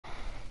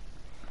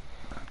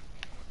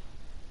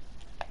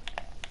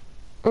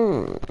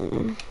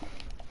Mm.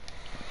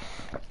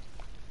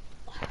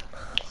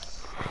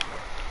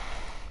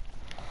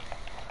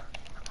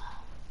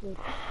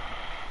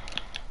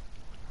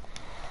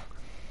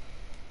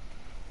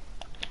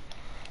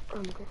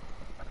 I'm good.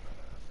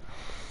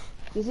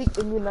 You think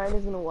Indian9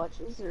 is gonna watch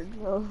this or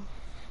no?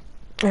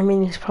 I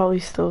mean, he's probably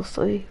still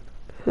asleep.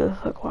 Who the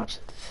fuck watches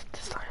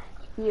this time?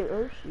 He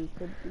or she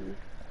could be.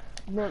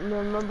 No,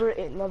 remember,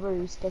 it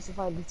never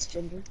specified its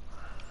gender.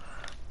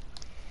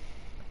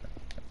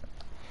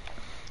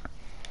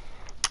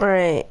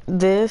 Alright,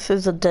 this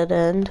is a dead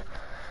end.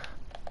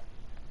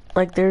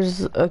 Like,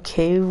 there's a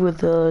cave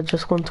with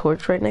just one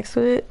torch right next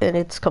to it, and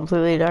it's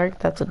completely dark.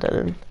 That's a dead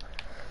end.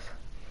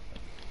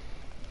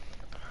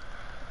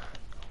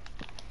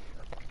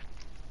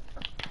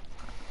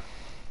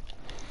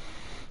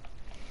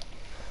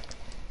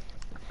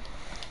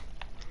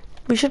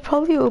 We should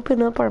probably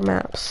open up our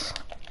maps.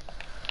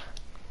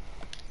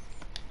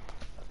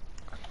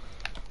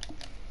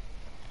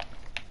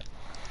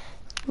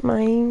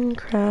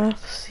 Minecraft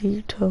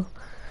Cito.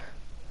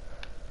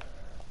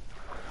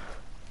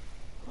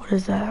 What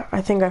is that?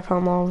 I think I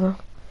found lava.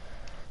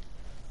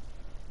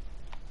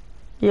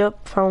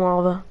 Yep, found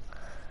lava.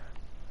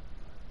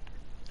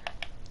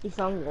 You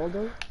found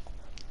Waldo?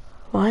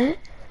 What?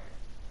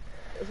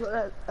 That's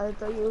what I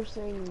thought you were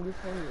saying you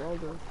found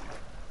Waldo.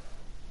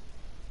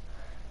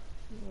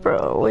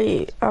 Bro,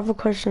 wait, I have a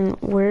question.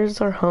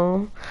 Where's our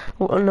home?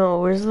 No,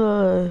 where's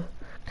the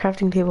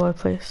crafting table I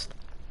placed?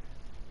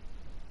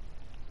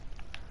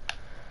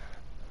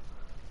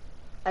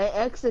 I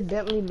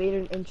accidentally made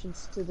an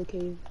entrance to the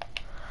cave.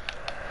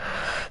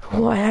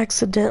 Well, I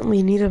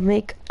accidentally need to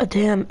make a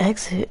damn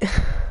exit.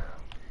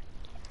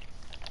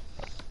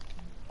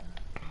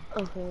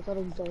 Okay, I thought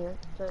it was done.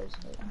 Okay.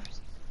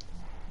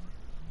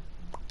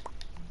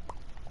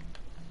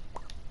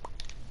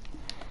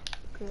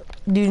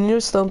 Do you need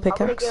a stone I'm gonna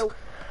pickaxe? get.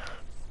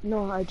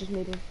 No, I just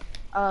made one.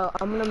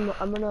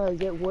 I'm gonna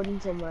get wood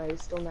into my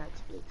stone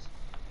axe, please.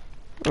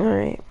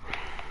 Alright.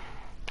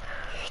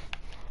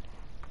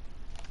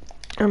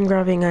 I'm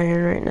grabbing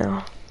iron right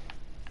now.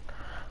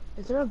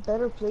 Is there a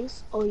better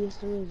place? Oh yes,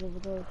 there is over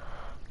there.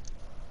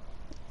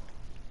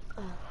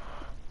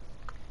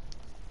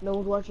 No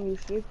one's watching you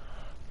stream?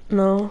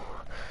 No.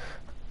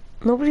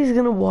 Nobody's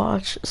gonna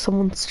watch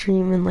someone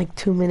stream in like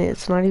 2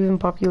 minutes. Not even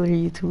popular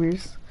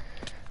YouTubers.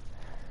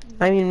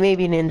 I mean,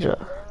 maybe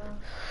Ninja.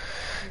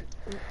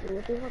 They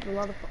have a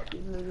lot of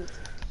popular movies.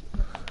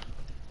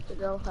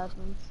 It all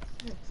happens.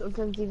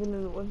 Sometimes even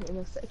in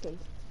a second.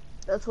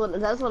 That's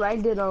what I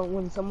did on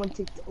when someone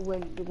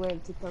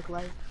went TikTok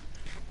live.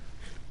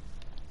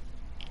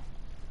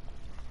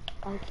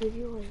 I'll give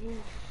you a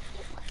hint.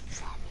 It was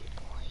Sammy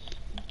Boy.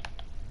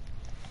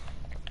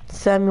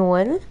 Samuel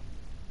what?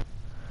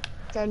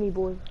 Sammy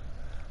Boy.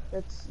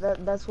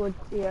 That's what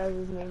he has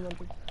his name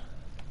under.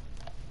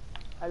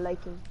 I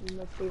like him. He's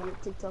my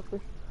favorite TikToker.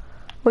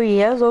 Wait, he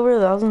has over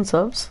 1,000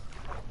 subs?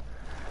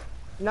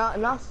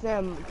 Not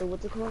Sam.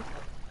 What's it called?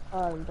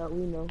 That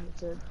we know.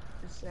 It's a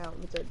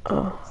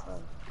Oh.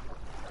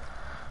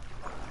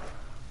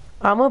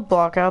 I'm gonna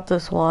block out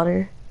this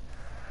water.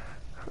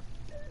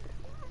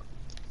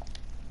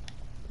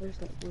 Where's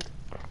that wood?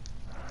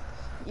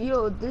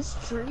 Yo, this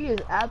tree is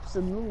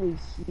absolutely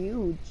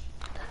huge.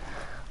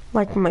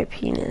 Like my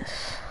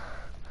penis.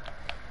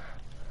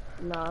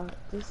 Nah,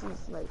 this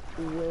is like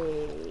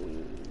way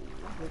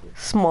bigger.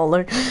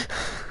 Smaller.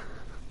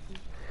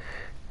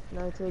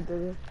 No, it's way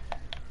bigger.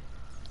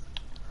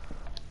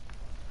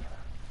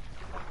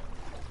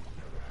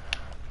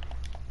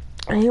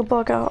 I need to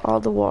block out all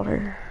the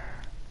water.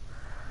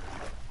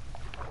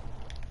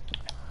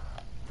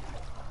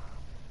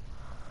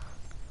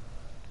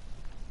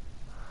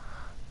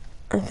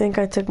 I think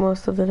I took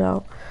most of it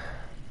out.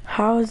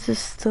 How is this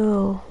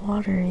still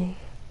watery?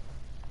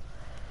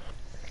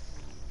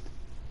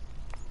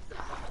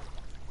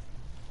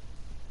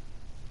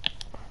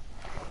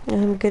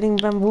 I'm getting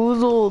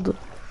bamboozled.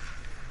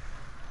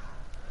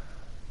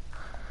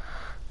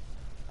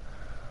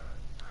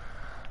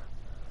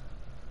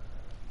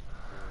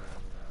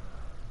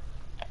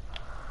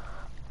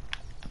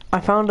 I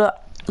found a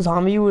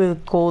zombie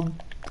with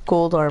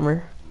gold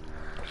armor.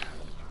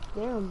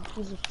 Damn,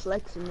 he's just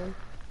flexing, man.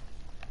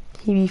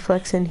 He be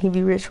flexing, he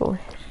be rich boy.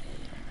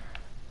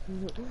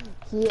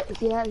 He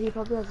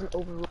probably has an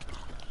overroll.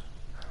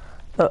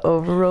 The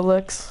over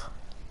Rolex.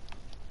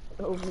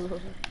 Overroll.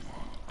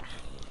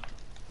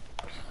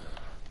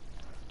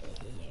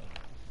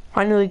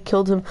 Finally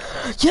killed him.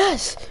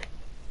 Yes!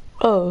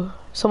 Oh,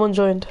 someone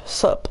joined.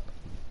 Sup?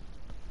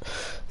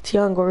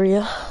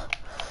 Tiangoria.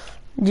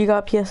 You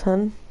got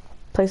PSN?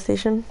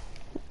 PlayStation?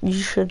 You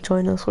should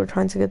join us. We're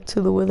trying to get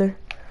to the Wither.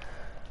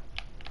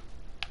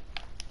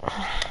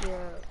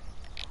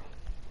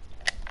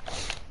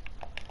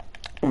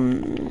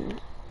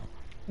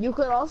 You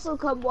could also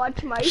come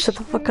watch my Shut stream.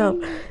 the fuck up.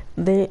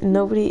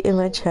 Nobody in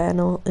my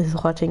channel is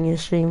watching your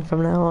stream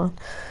from now on.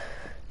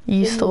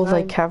 You stole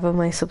like half of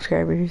my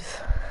subscribers.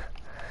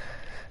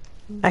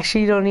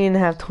 Actually, you don't even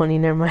have 20,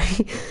 never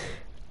mind.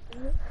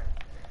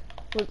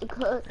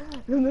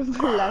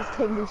 Remember last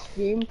time we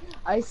streamed,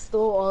 I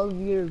stole all of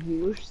your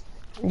viewers.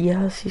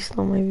 Yes, you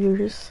stole my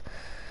viewers.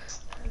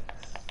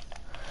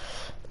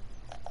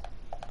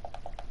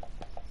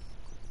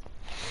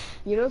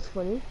 You know what's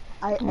funny?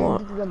 I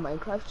What? ended the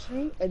Minecraft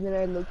stream and then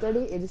I looked at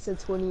it and it said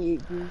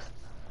 28 views.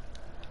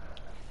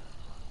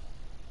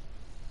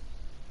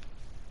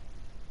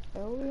 I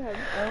only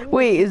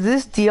Wait, have, is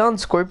this Dion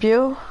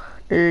Scorpio?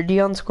 Or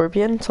Dion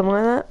Scorpion? Something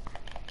like that?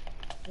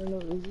 I don't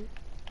know, is it?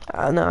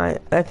 No,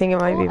 I think it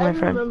might Oh, be I my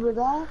friend. remember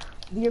that.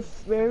 Your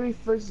very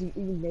first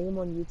name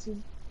on YouTube.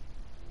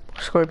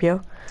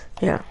 Scorpio.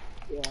 Yeah.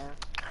 Yeah.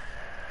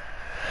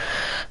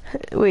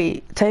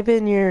 Wait, type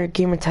in your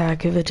gamer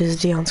tag if it is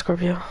Dion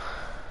Scorpio.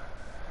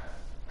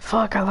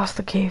 Fuck, I lost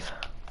the cave.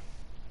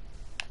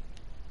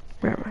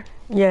 Where am I?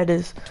 Yeah, it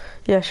is.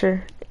 Yeah,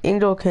 sure.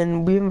 Angel,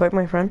 can we invite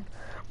my friend?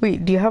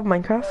 Wait, do you have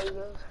Minecraft?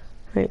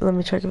 Wait, let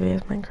me check if he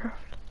has Minecraft.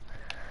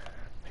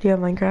 Do you have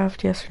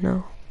Minecraft? Yes or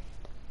no?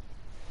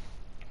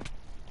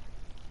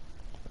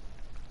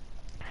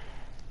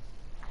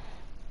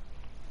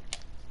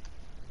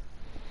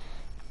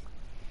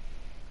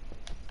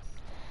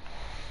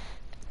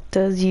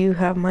 Does you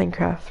have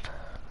Minecraft?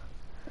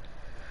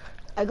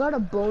 I got a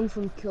bone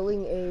from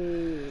killing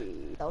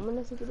a salmon,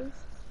 I think it is.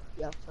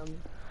 Yeah,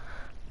 salmon.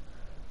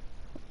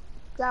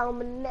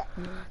 Salmon.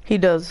 He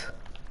does.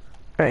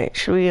 Alright,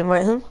 should we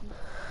invite him?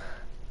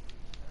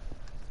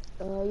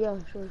 Yeah,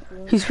 sure.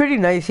 He's pretty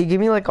nice. He gave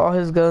me like all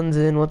his guns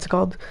and what's it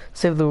called?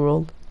 Save the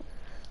world.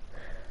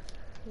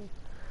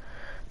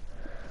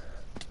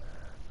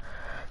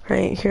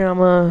 Right, here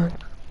I'm a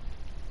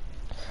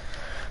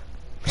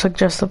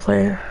suggest a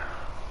player.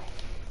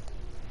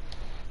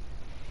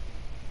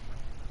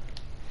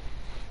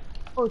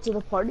 Oh, to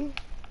the party?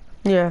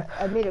 Yeah,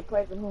 I made it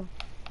private, huh?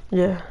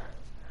 yeah.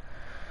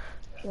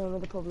 Yeah, I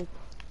made it public.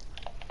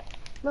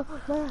 No,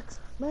 Max!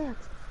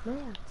 Max!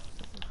 Max!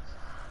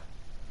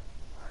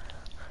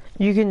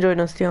 You can join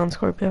us, Dion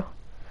Scorpio.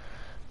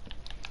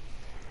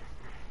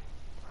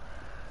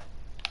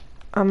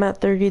 I'm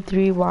at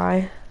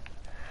 33Y.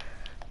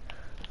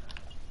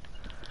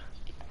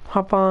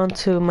 Hop on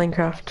to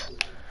Minecraft.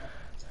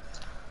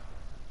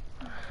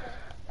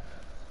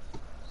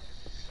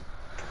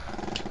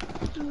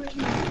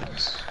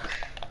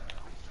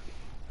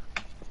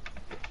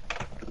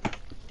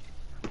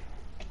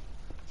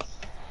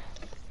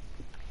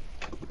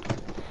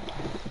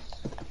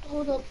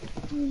 Hold up,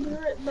 I'll be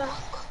right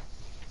back.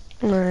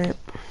 Alright.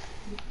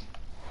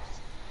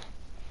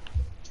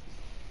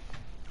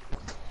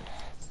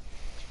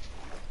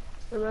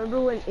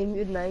 Remember when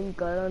Imud9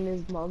 got on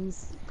his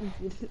mom's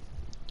computer?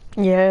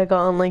 Yeah, I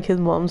got on like his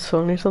mom's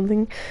phone or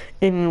something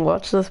and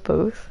watched us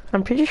both.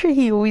 I'm pretty sure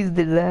he always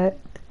did that.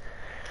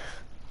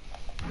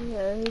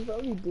 Yeah, he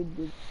probably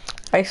did.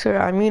 I swear,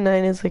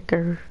 IMU9 is like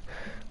our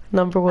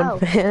 #1 Ow.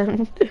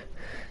 fan.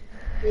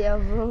 Yeah,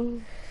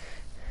 bro.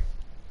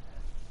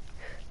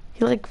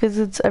 He like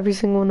visits every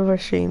single one of our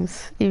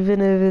streams, even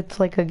if it's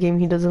like a game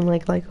he doesn't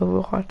like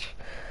Overwatch.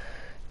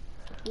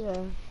 Yeah.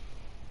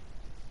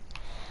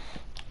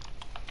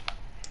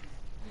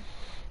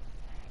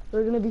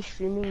 We're gonna be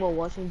streaming while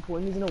watching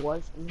porn. He's gonna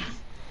watch this.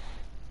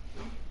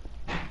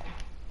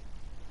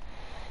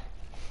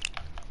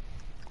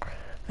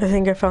 I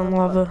think I found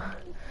lava.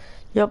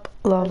 Yup,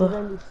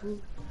 lava.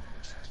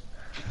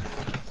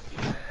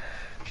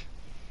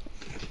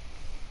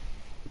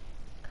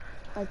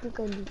 I think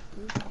I need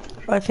food.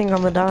 I think I'm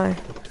gonna die.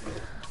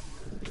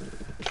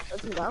 I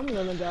think I'm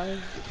gonna die.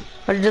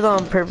 I did that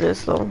on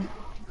purpose though.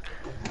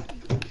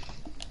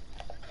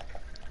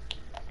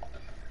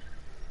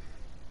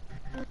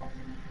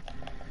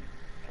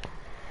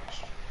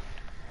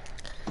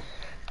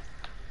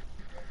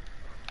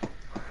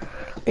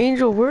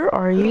 Angel, where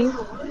are you?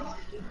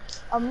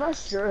 I'm not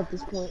sure at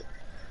this point.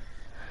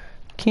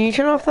 Can you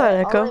turn off that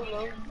All echo? I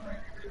know-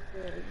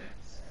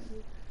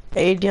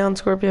 Hey, Dion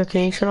Scorpio,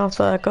 can you turn off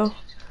the echo?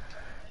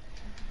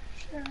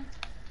 Sure.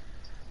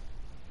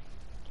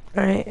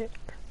 Alright.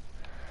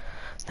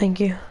 Thank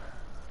you.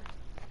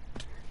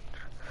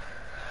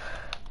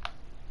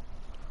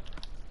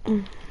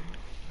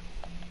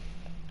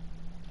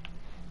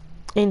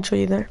 Angel,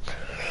 you there?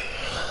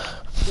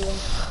 Yeah.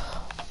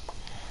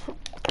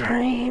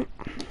 Alright.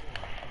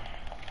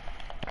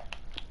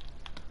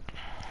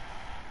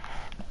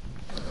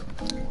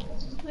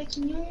 Wait,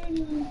 can you hear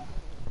me?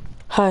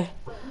 Hi.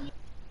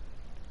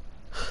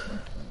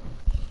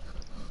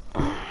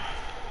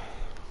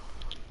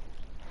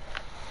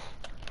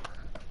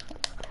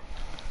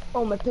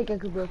 Oh, my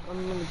pickaxe broke.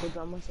 I'm gonna go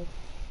drown myself.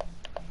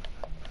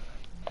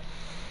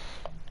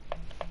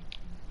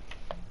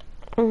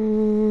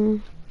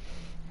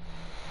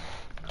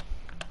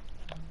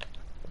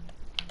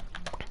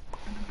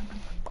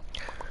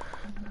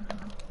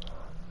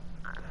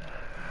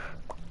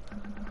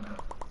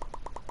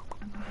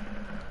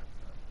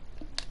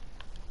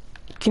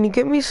 Can you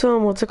get me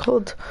some, what's it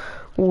called?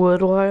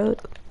 Wood while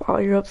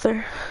you're up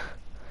there?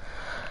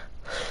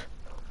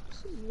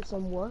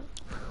 Some what?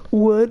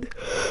 Wood.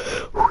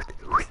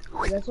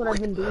 That's what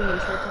I've been doing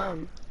this whole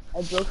time.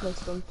 I broke my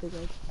stone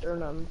pickaxe. Or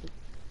not.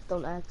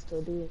 redstone axe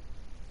to do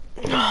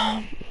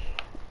it.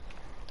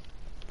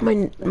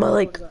 My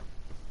like,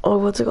 oh,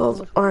 what's it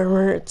called?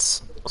 Armor.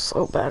 It's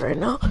so bad right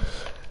now.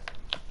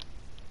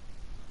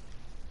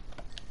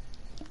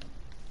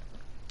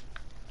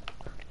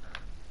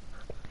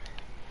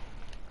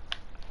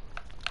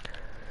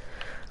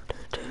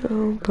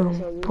 Boom, boom,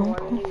 So you boom,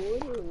 want any boom.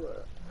 wood or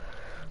what?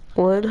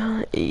 Wood.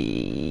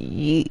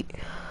 Yeet.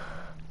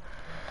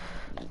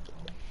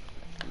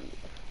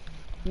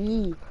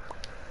 Yee.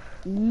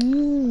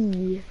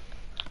 Yee.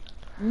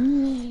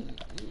 Yee.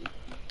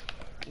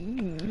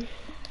 Yee.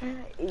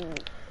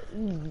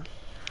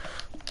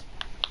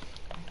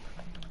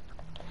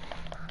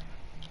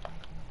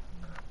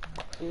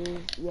 Yee.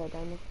 Yeah,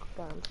 dinosaur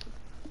down.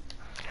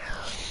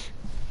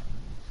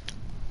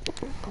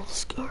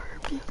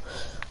 Scorpion.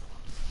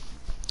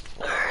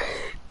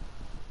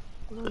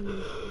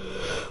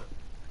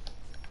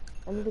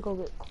 I need to go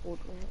get cold.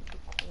 I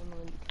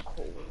need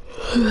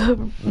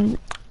cold.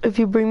 If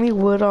you bring me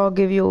wood, I'll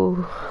give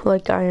you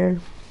like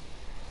iron.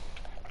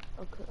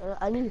 Okay,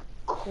 I need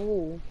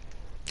coal.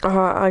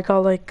 I got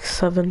like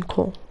 7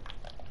 coal.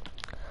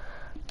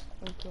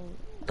 Okay.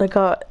 I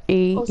got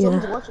 8. Oh, Yeah.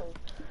 someone's watching.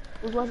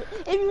 Who's watching?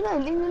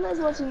 Amy9's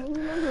watching.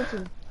 Amy9's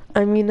watching.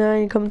 I mean,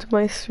 I come to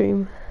my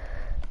stream.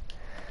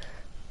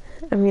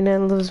 I mean, I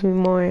loves me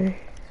more.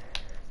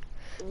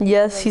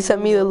 Yes, he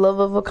sent me the love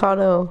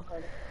avocado.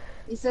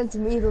 He sent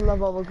me the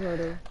love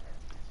avocado.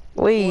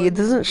 Wait, it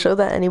doesn't show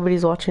that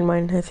anybody's watching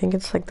mine. I think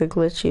it's like the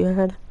glitch you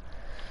had.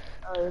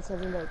 Oh, it's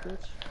having that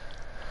glitch.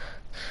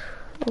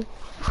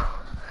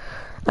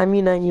 I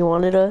mean, you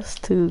wanted us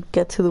to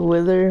get to the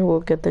wither.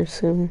 We'll get there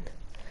soon.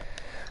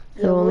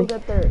 Yeah, we'll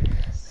get there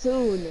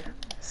soon.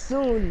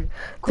 Soon.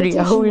 3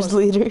 hours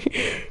later.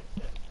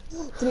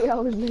 3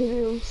 hours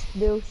later,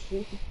 they'll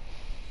stream.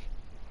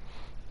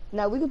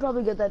 Now we could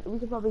probably get that. We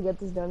could probably get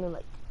this done in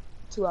like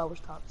 2 hours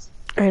tops.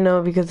 I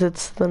know, because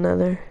it's the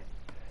nether.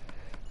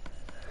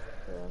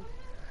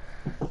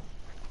 Yeah.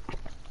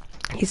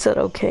 He said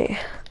okay.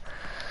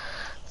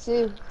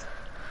 See.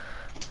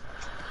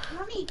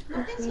 Mami,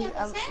 no te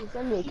sientas, ¿eh?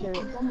 Send me a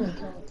carrot.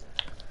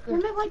 Yo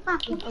me voy para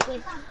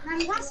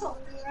Narigazo.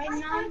 Right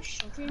now, I'm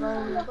streaming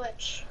on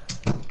Twitch.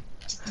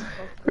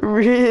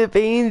 Rip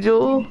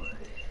Angel.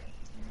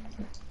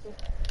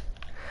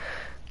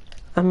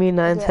 I mean,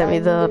 Nine sent me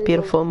the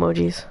beautiful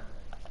emojis.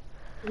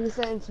 He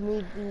sent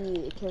me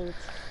the carrots.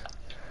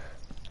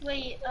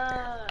 Wait,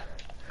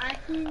 I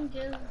can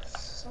give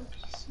some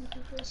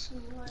people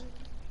some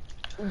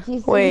money.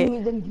 He's Wait. sending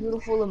me them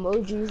beautiful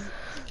emojis.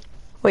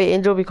 Wait,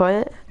 Angel, be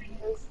quiet.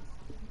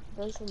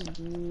 There's some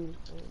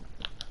beautiful.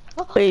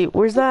 Wait,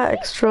 where's that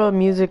extra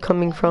music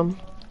coming from?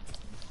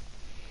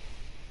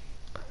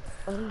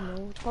 I don't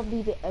know.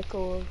 Probably the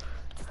echo of.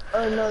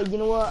 Oh no, you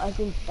know what? I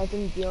think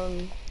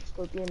Dion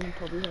Scorpion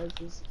probably has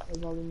his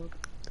volume up.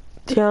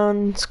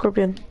 Dion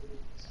Scorpion.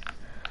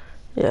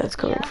 Yeah, it's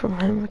coming from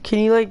him. Can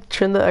you like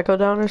turn the echo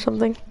down or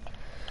something?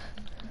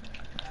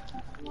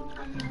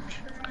 I'm gonna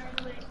try,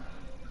 wait.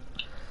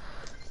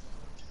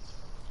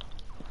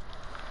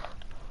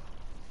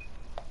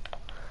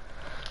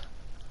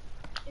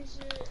 Is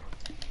it,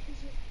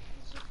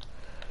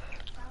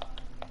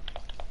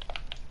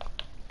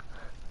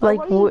 Like,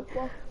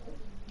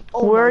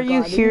 Oh where my are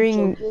you God,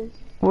 hearing? joking?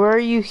 Where are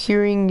you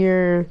hearing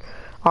your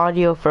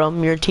audio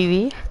from? Your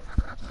TV?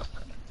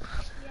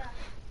 yeah.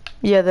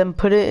 Yeah, then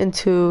put it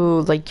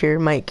into like your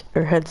mic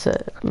or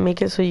headset.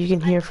 Make it so you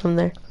can hear from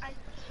there. I can't,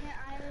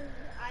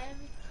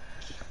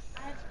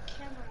 I have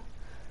camera.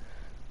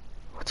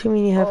 What do you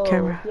mean you have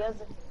camera?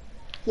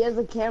 He has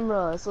a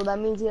camera, so that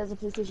means he has a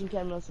PlayStation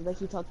camera, so that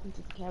he talking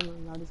to the camera,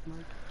 not his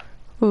mic.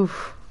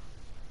 Oof.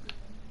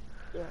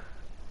 Yeah.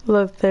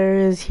 Look, there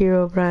is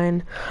Hero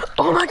Brian.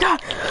 Oh my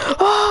God!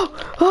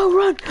 Oh,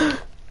 run!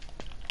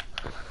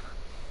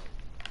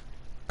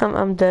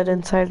 I'm dead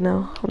inside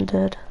now. I'm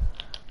dead.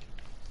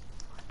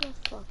 What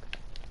the fuck?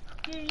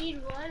 You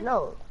need one?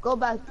 No, go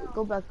back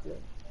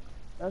there.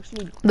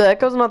 Actually, The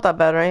echo's not that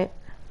bad, right?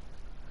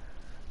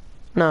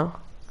 No.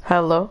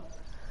 Hello?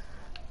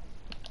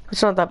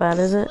 It's not that bad,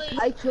 is it? Wait,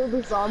 I killed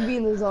the zombie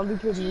and the zombie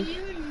killed do me.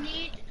 you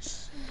need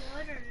some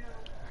wood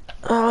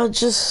or no?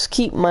 Just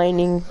keep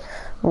mining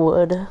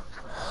wood.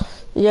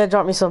 Yeah,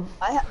 drop me some.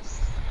 I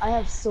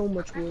have so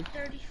much wood.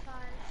 35.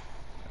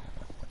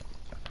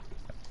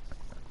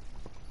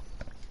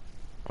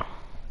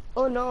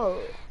 Oh no.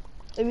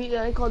 I mean,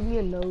 I called me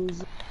a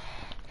nose.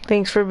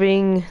 Thanks for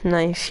being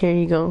nice. Here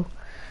you go.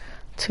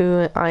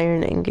 2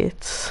 iron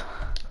ingots.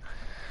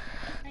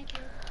 Thank you.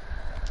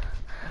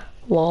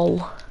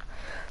 Lol.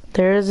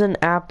 There is an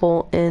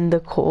apple in the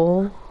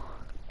coal.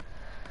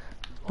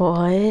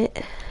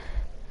 What?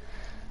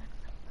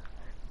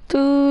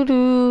 Do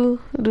do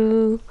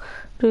do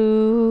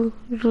do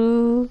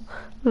do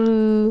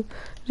do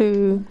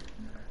do.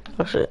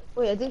 Oh shit.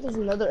 Wait, I think there's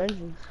another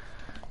entrance.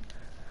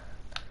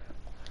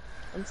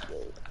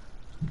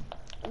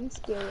 I'm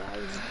scared.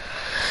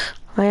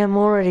 I am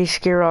already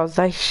scared.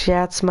 I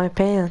shats my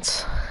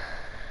pants.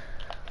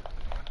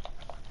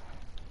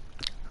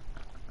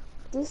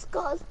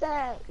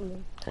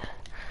 Disgusting.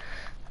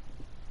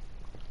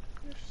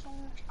 There's so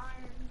much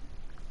iron.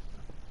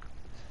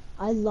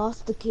 I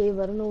lost the cave.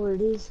 I don't know where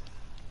it is.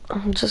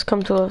 Just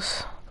come to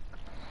us.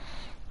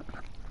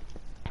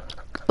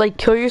 Like,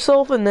 kill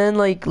yourself and then,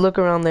 like, look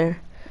around there.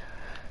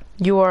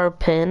 You are a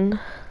pin.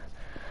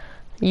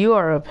 You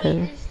are a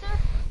pin. Wait, is there?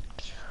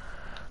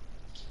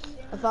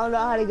 I found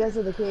out how to get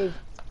to the cave.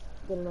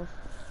 Good enough.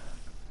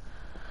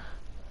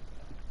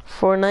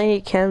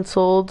 Fortnite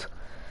canceled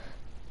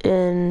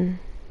in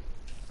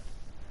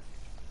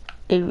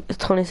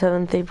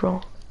 27th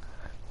April.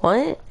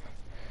 What?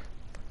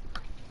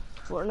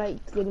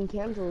 Fortnite's getting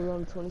canceled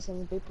on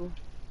 27th April.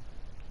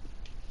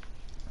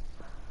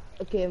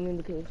 Okay, I'm in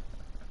the cave.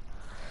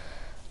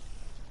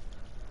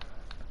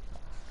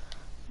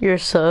 You're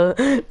so,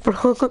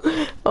 bro.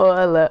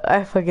 Oh,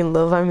 I fucking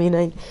love. I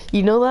mean,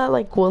 you know that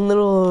like one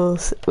little.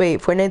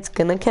 Wait, Fortnite's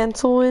gonna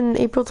cancel in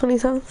April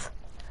 27th.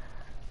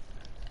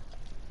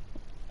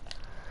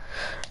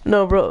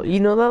 No, bro.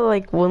 You know that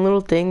like one little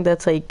thing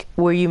that's like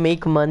where you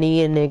make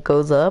money and it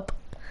goes up.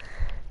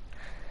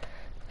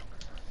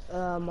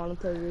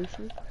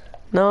 Monetization.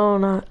 No,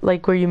 not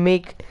like where you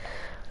make.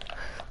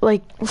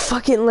 Like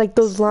fucking like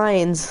those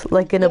lines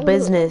like in a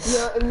business.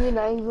 Yeah,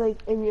 immunize like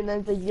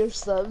your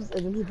subs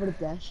and then he put a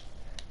dash.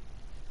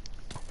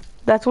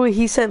 That's what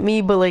he sent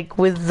me, but like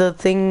with the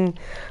thing,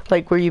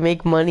 like where you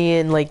make money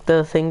and like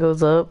the thing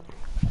goes up.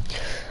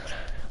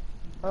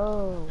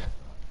 Oh.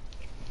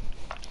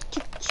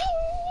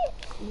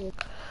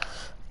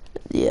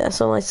 Yeah,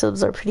 so my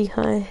subs are pretty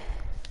high.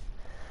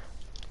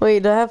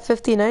 Wait, do I have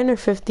 59 or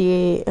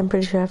 58? I'm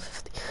pretty sure I have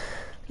 50.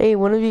 Hey,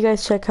 one of you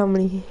guys check how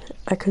many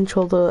I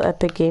control the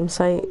Epic Game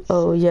site.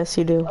 Oh, yes,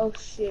 you do. Oh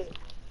shit.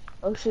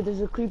 Oh shit,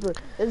 there's a creeper.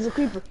 There's a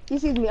creeper. He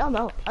sees me. I'm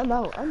out. I'm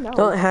out. I'm out.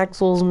 Don't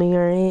haxels me,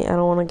 alright? I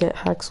don't want to get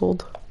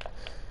haxeled.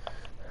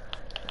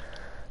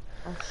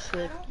 Oh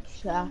shit.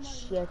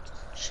 Shit.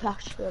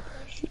 Shit.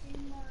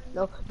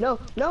 No, no,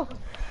 no.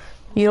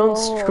 You don't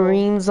Oh.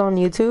 streams on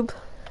YouTube?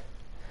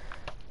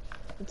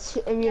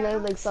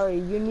 Immunize, like, sorry,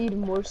 you need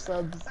more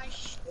subs.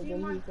 And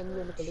then he can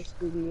look at the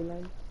studio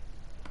line.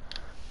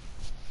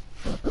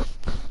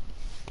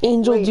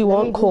 Angel, Wait, do you let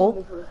want me do coal?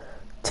 something first.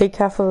 Take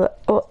half of it.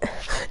 Oh.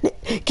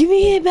 Give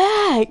me it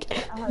back!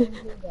 How do you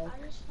do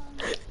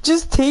that?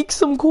 Just take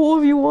some coal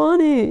if you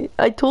want it.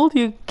 I told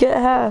you, get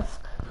half.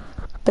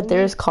 But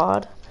there's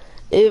COD.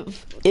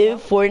 If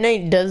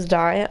Fortnite does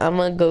die, I'm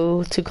gonna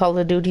go to Call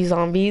of Duty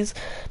Zombies,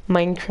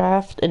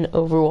 Minecraft, and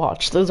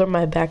Overwatch. Those are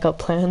my backup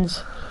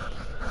plans.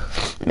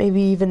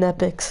 Maybe even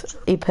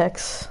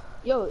Apex.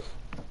 Yo,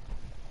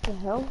 the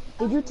hell?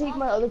 Did you take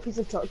my other piece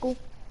of charcoal?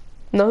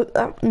 No,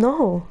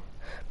 no.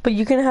 But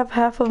you can have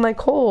half of my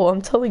coal,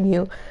 I'm telling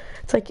you.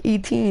 It's like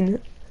 18.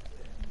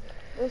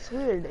 It's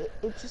weird.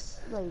 It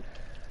just, like,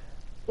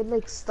 it,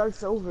 like,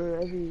 starts over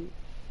every...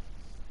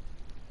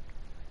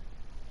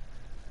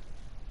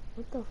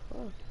 What the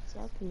fuck is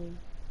happening?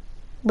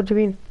 What do you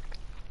mean?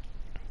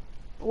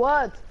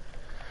 What?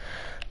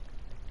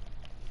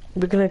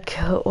 We're gonna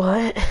kill,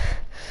 what?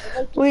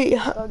 Wait,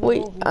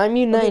 wait, I'm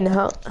U9.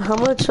 How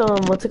much,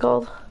 what's it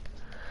called?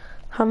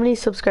 How many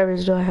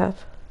subscribers do I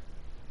have?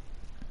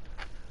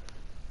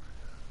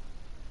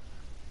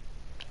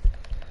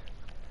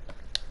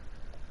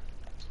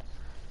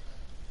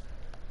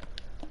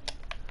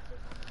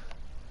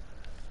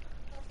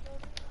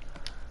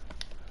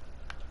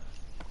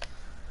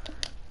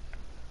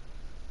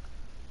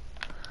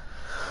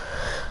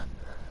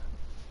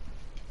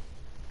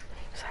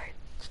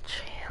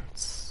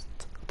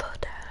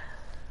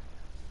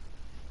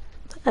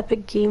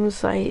 Epic Games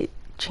site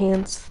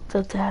chance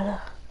the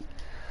data.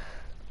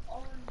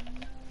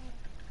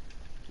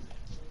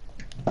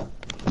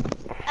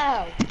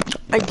 Ow.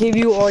 I gave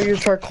you all your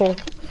charcoal.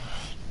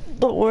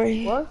 Don't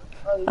worry. What?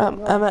 Oh,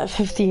 I'm at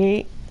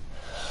 58.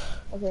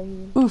 Okay.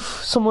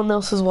 Oof, someone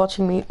else is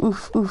watching me.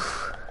 Oof,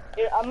 oof.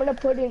 Here, I'm gonna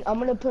put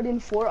in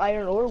 4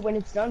 iron ore. When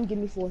it's done, give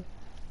me 4.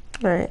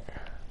 Alright.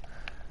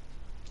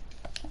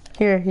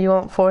 Here, you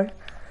want 4?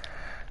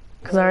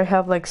 Because I already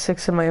have like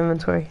 6 in my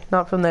inventory.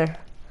 Not from there.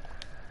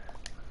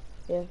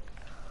 Yeah.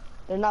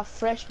 They're not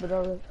fresh, but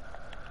alright.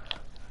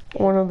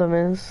 One of them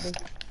is.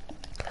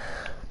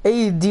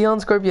 Hey, Dion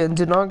Scorpion,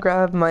 do not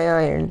grab my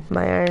iron.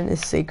 My iron is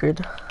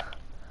sacred.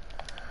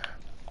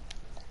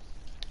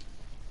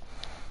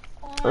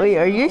 Wait,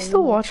 are you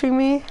still watching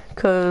me?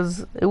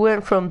 Cause it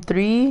went from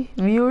 3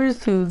 viewers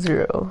to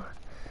 0.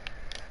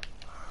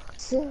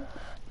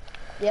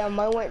 Yeah,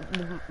 mine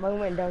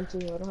went down too.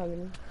 I don't have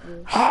any.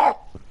 What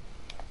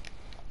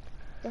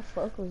The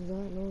fuck was that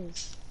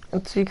noise?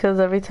 It's because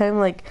every time,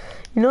 like,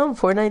 you know in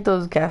Fortnite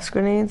those gas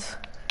grenades?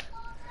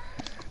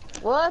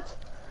 What?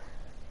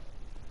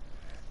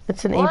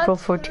 It's in What? April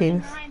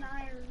 14th. 39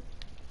 iron.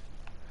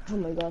 Oh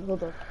my god,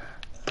 hold up.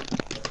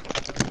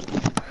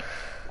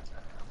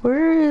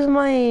 Where is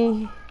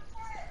my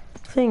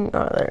thing?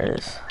 Oh, there it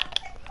is.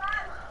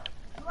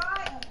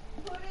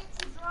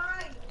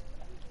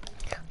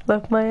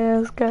 Left my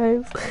ass,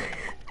 guys.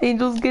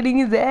 Angel's getting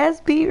his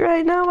ass beat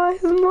right now by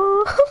his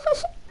mom.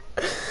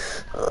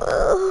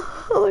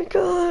 Oh my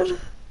god.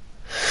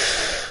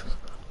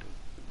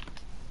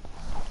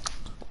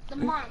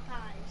 monetized.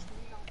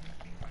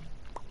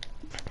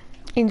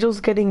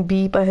 Angel's getting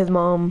beat by his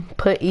mom.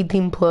 Put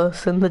 18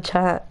 plus in the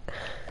chat.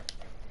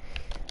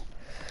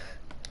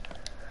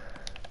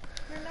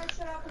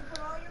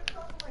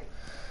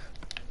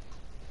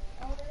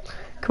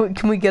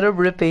 Can we get a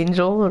rip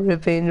Angel? A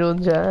rip Angel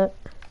in chat?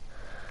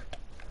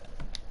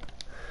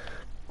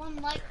 One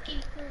like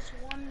equals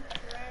one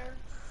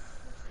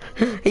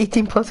prayer.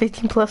 18 plus,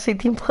 18 plus,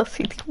 18 plus,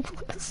 18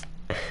 plus.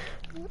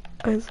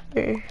 I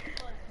swear.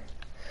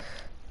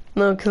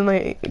 No,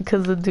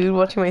 cause the dude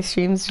watching my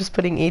streams just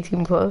putting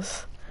 18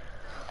 plus.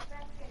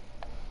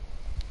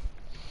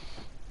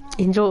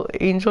 Angel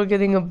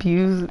getting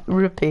abused,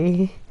 rip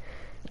A.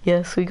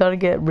 Yes, we gotta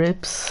get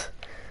rips.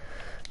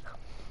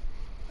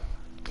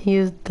 He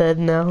is dead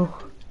now.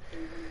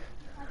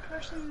 My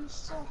person is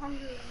so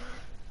hungry.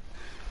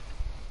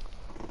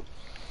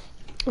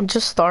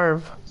 Just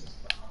starve.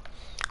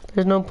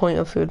 There's no point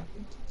of food.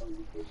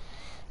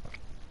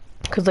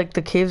 Cause like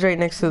the cave's right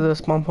next to the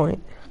spawn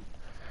point.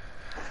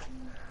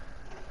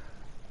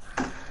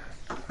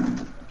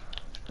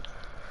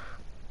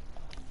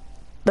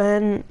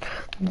 Then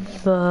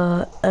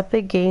the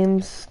Epic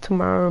Games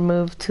tomorrow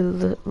remove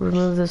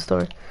the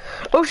store.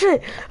 Oh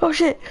shit! Oh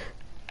shit!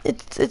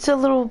 It's a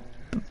little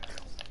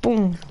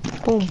boom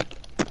boom.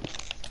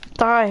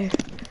 Die!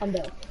 I'm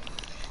dead.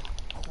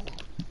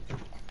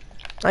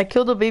 I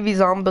killed a baby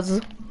zombies.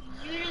 You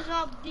just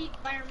got beat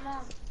by your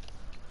mom.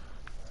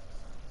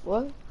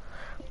 What?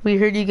 We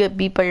heard you get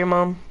beat by your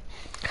mom.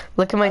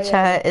 Look at my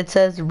chat. It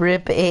says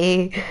rip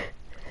A.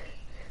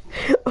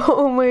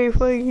 Oh my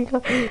fucking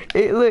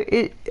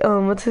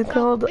god! What's it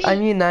called? I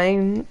mean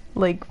 9.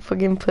 Like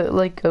fucking put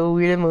like a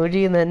weird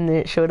emoji, and then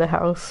it showed a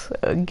house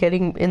and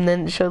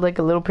then it showed like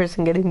a little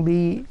person getting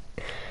beat.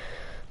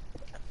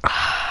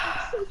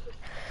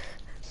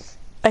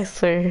 I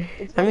swear.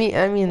 I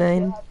mean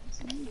 9.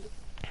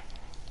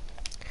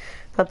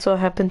 That's what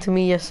happened to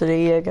me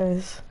yesterday, yeah,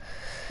 guys.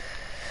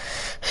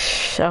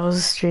 I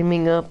was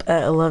streaming up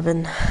at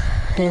 11,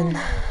 and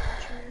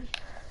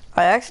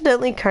I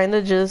accidentally kind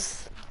of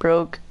just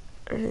broke.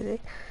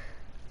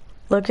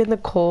 Look in the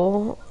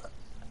coal.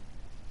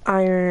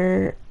 I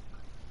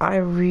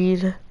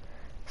read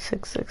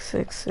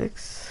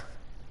 6666.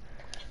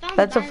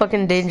 That's a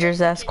fucking dangerous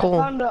ass coal.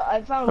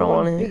 I found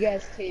one big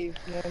ass cave,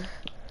 man.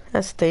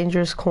 That's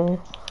dangerous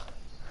coal.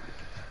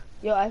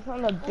 Yo, I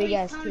found a big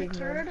ass cave,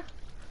 man.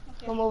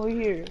 Okay. Come over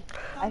here.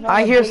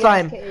 I hear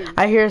slime.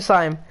 I hear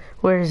slime.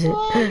 Where is it?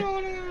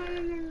 Oh,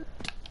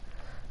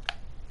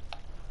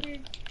 no.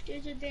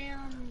 There's a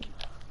damn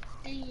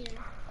thing.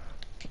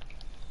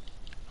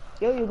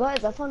 Yo, you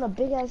guys, I found a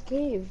big ass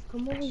cave.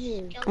 Come over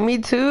here. Me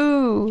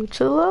too.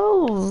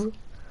 Chillos.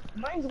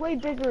 Mine's way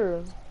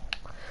bigger.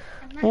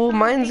 Well,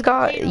 mine's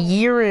got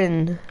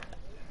urine.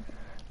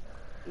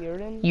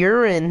 Urine?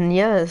 Urine,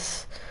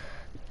 yes.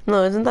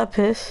 No, isn't that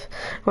piss?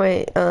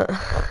 Wait,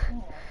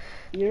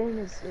 Urine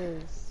is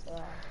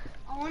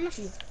I want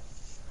to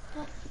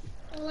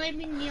filet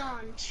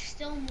mignon,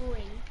 still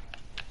moving.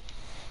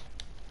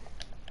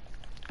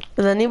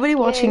 is anybody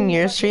watching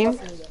your stream?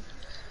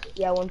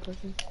 Yeah, one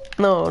person.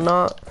 No,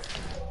 not.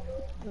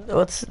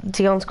 What's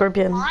Dion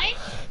Scorpion? Why?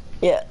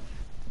 Yeah.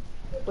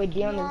 Wait,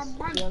 Dion You're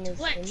is on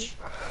Twitch.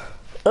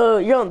 Oh,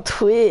 you're on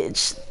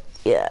Twitch.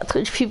 Yeah,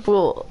 Twitch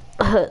people.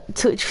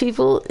 Twitch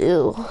people,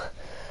 ew.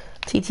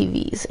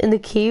 TTVs. In the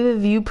cave,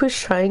 if you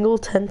push triangle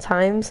 10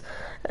 times,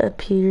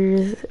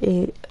 appears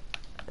 8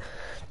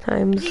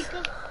 times.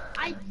 Because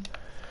I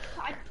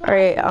put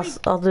Alright,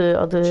 I'll do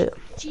it.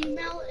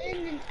 Gmail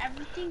in and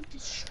everything to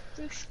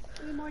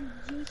stream on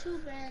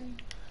YouTube,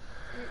 and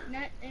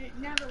it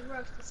never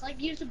works. It's like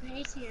YouTube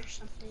hates me or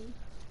something.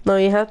 No,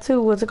 you have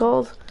to, what's it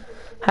called?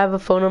 Have a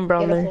phone number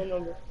on Get a there. phone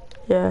number.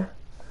 Yeah.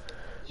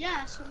 Yeah,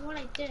 that's what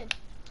I did.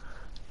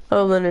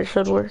 Oh, then it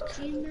should work.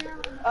 Gmail.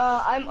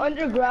 I'm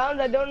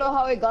underground. I don't know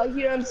how I got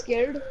here. I'm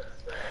scared.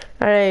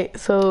 Alright,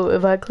 so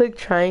if I click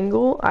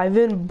triangle,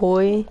 Ivan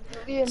Boy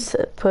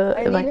put,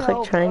 if I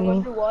click triangle. I'm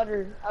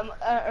underwater.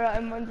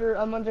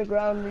 I'm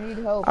underground. I need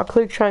help. I'll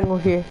click triangle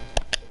here.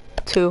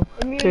 2,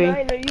 Me and 3,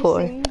 Ryan, are you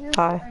 4, seeing this?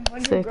 5,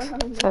 I'm 6,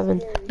 underground.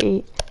 7,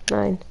 8,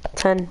 9,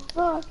 10.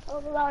 Oh,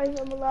 I'm alive.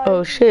 I'm alive.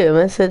 Oh shit, a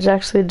message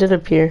actually did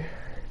appear.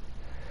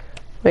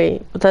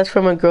 Wait, but that's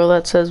from a girl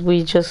that says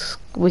we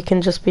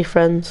can just be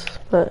friends,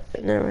 but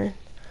never mind.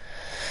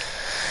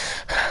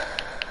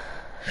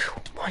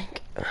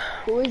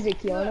 Who is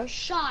it, You're Kiana?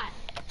 shot.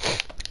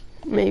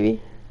 Maybe.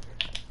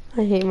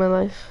 I hate my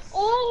life.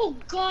 Oh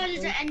god,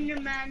 it's an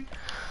Enderman.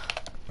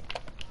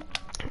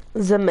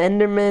 Them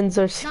Endermans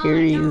are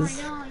series.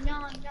 No.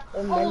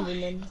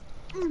 Enderman.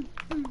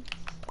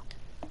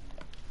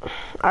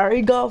 I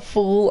already got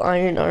full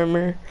iron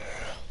armor.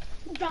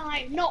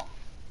 Die, no.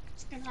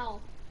 It's gonna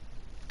help.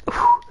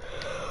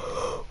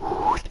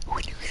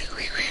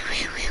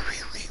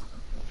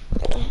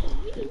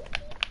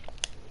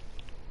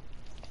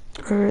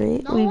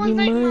 Alright, No we one be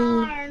like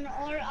mine. iron,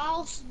 or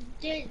else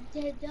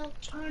they'll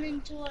turn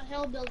into a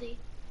hillbilly.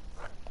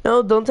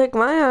 No, don't take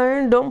my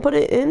iron. Don't put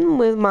it in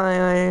with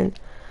my iron.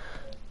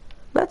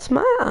 That's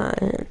my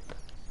iron.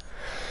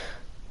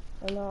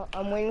 And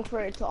I'm waiting for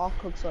it to all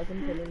cook so I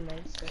can put in my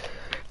stuff.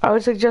 I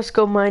would suggest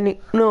go mining.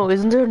 No,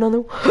 isn't there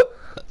another?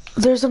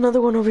 There's another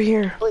one over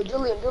here. Wait,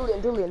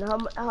 Julian,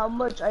 how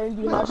much iron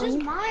do you have This on is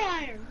you?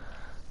 my iron.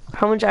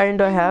 How much iron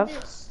do I And have?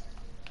 this.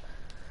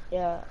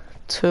 Yeah,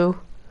 2.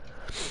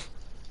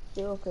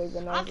 okay,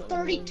 then I have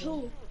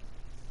 32.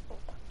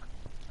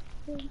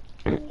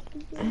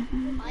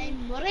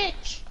 I'm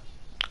rich.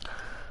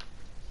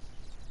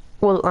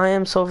 Well, I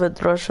am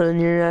Soviet Russia and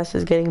your ass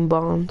is getting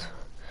bombed.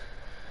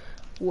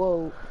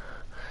 Whoa.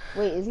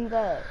 Wait, isn't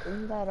that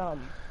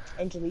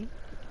Angelique?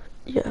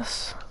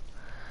 Yes.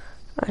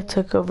 I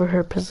took over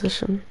her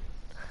position.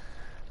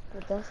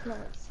 But that's not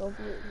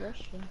Soviet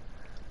Russia.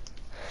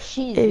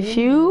 She's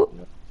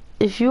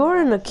If you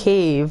are in a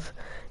cave,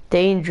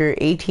 danger,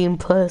 18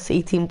 plus,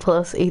 18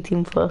 plus,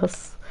 18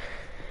 plus.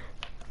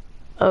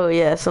 Oh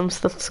yeah, some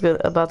stuff's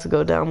about to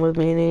go down with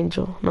me and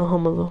Angel. No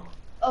homo though.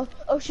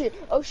 Oh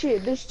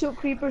shit, there's 2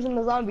 creepers and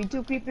a zombie,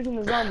 2 creepers and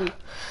a zombie.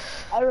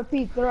 I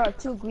repeat, there are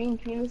 2 green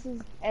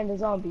penises and a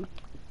zombie.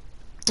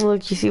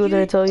 Look, you see what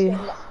I tell you?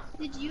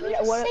 Did you Yeah,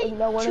 just one say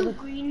of 2 the-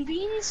 green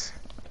beans?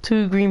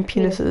 2 green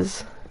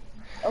penises.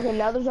 Okay,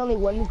 now there's only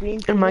 1 green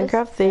In penis.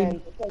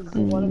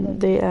 Minecraft,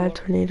 they add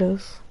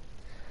tornadoes.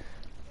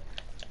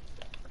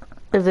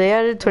 If they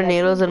added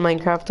tornadoes in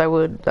Minecraft, I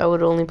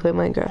would only play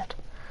Minecraft.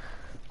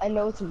 I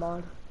know it's a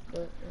mod,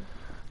 but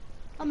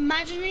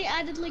Imagine they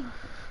added like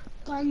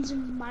guns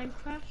in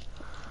Minecraft.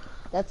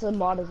 that's a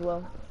mod as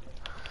well.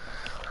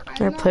 I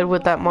know, played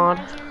with but that mod.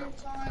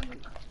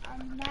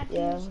 Imagine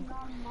Yeah. it's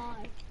not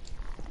mod.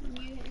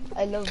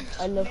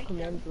 I love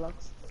command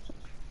blocks.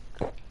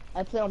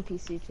 I play on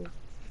PC too.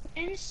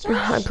 And it's so I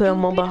play on stupid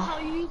mobile. how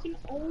you can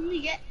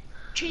only get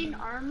chain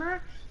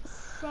armor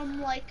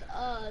from like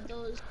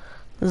those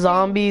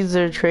Zombies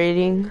are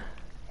trading.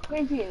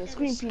 Green penis, And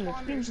green the penis, green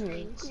spawners penis,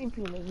 things. green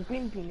penis,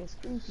 green penis,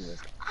 green penis.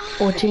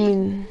 What do you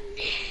mean?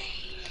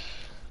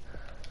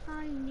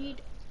 I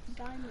need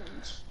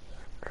diamonds.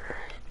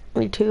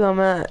 Me too. I'm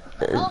at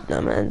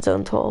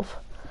zone 12.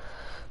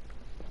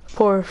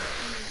 For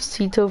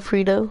Cito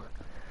Frito.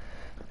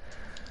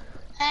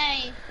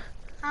 Hey,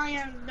 how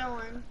you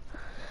doing?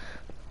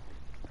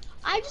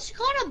 I just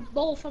got a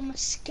bow from a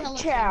skeleton.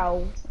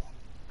 Ciao.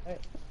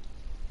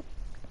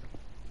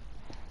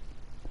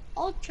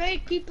 I'll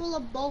trade people a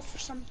bow for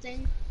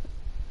something.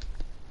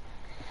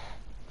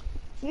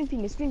 Green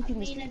penis, green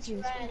penis, mean, green it's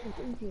penis, red.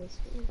 green penis.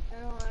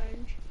 And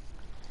orange.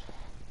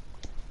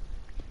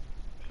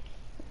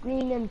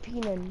 Green and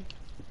penin.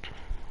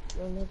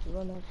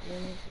 Run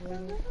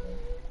up.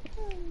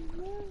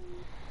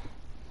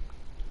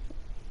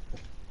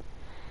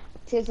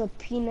 Tis a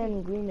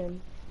penin greenin.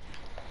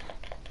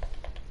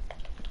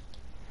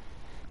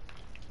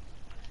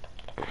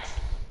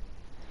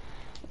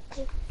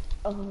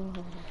 Oh.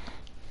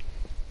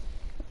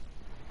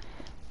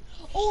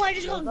 Oh, I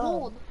just got Well done.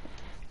 gold.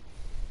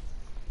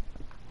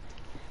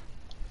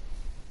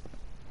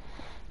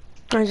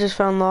 I just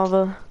found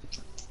lava.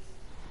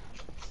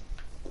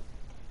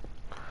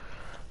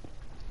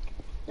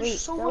 There's Wait,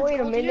 so now much wait a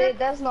gold minute, here.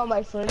 that's not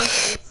my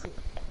furnace. It's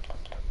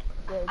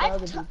the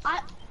other dude.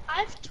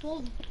 I've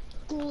 12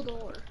 gold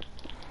ore.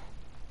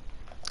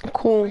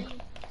 Cool.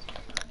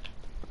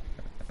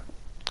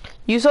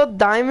 You saw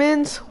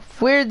diamonds?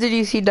 Where did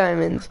you see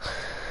diamonds?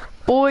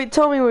 Boy,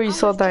 tell me where you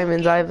saw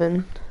diamonds,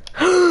 Ivan.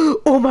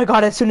 Oh my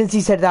god, as soon as he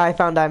said that, I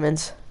found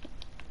diamonds.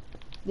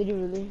 Did you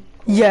really?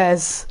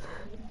 Yes.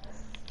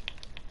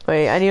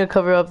 Wait, I need to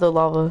cover up the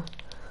lava.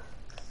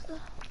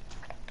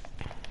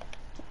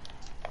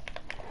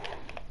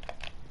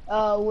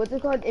 What's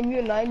it called?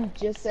 Immune9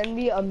 just send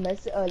me a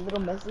little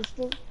message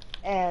thing,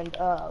 and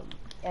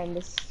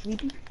the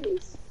sleepy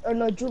face. Or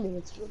no, Julian,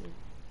 it's Julian.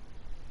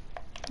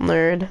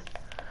 Nerd.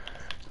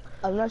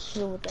 I'm not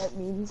sure what that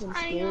means. I'm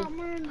I scared. got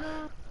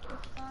murder.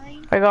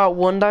 Fine. I got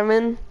 1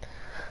 diamond,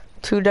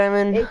 2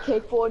 diamond,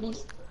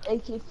 AK-40,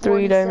 AK-47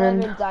 3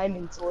 diamond.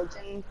 diamond swords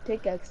and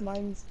pickaxe.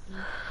 Mine's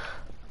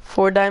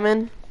 4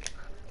 diamond,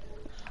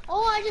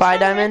 Oh, I just 5 found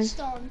diamond.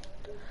 redstone.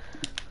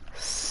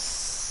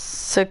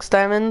 6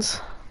 diamonds.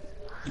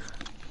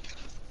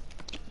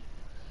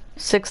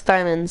 6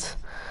 diamonds.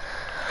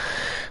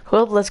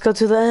 Well, let's go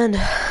to the end.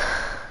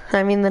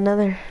 I mean the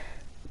nether.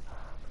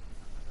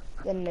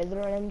 the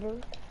nether ender.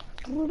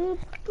 Do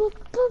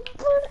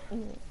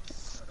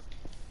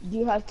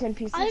you have 10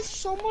 pieces? I have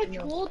so much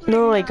gold right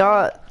No, now. I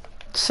got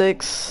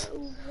 6.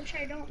 Which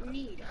I don't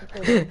need.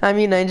 I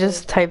mean, I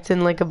just typed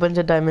in like a bunch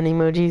of diamond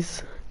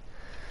emojis.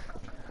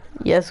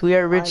 Yes, we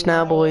are rich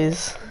now,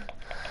 boys.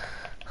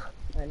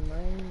 And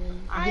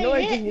mine. I You know what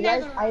I hit did, you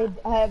guys? nether.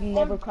 I have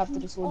never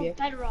crafted a sword yet.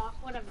 Bedrock,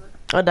 whatever.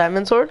 A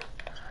diamond sword?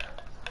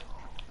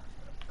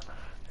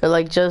 Or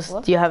like just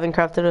What? you haven't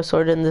crafted a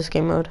sword in this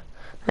game mode?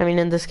 I mean,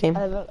 in this game.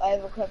 I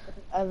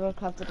haven't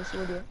crafted a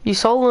sword yet. You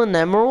saw an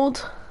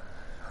emerald?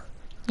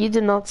 You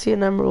did not see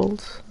an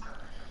emerald.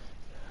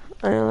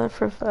 I know that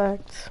for a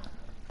fact.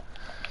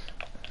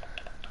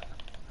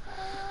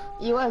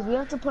 You guys, we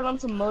have to put on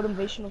some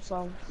motivational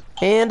songs.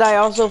 And I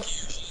also Now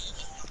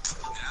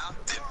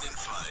dipped in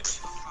fudge.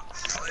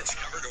 Fudge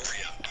covered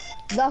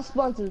Oreo. Not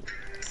sponsored.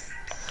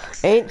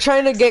 Ain't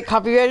trying to get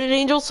copyrighted,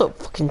 Angel, so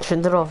fucking turn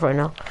it off right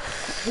now.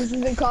 This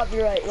isn't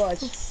copyright.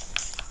 Watch.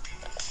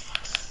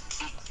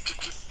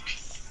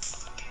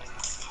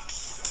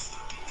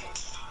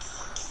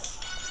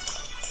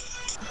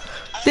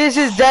 This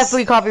is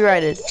definitely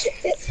copyrighted.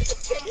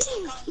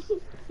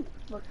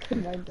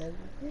 Fucking mind that.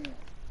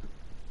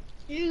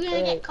 You're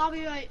gonna get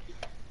copyright.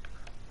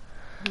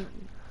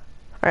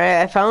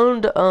 Alright, I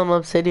found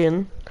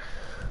obsidian.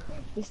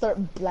 We start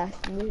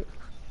blasting it.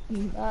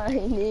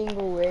 Mining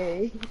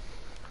away.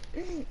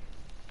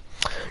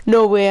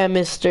 No way I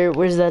missed dirt.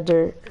 Where's that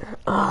dirt?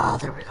 Ah,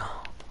 there we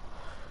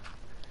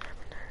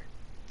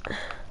go.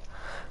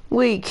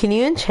 Wait, can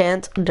you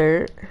enchant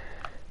dirt?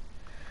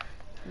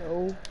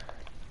 No.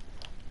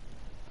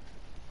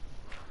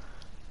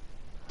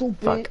 Stupid.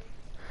 Fuck.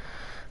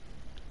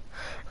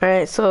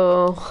 Alright,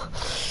 so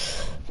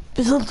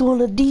build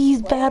one of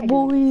these bad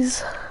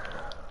boys.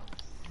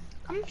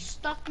 I'm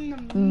stuck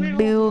in the middle.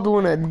 Build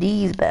one of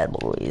these bad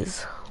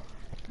boys.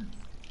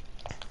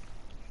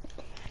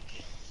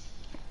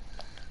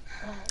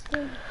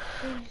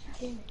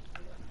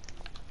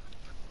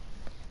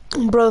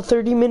 Bro,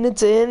 30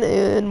 minutes in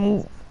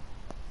and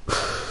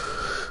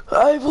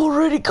I've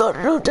already got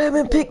no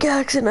diamond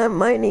pickaxe and I'm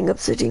mining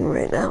obsidian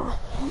right now.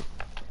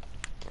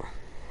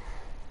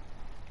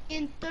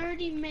 In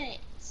 30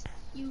 minutes,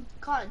 you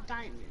caught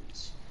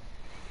diamonds.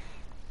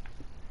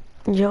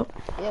 Yup.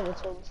 Yeah,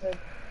 that's what he said.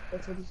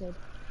 That's what he said.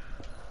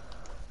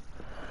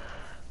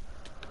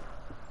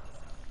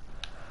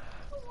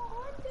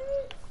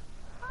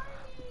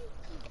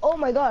 Oh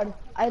my god,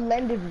 I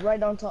landed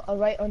right on top,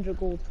 right under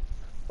gold.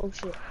 Oh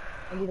shit,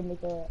 I need to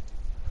make a.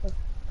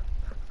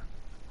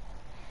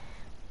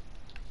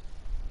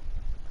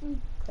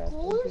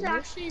 Gold is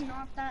actually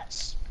not that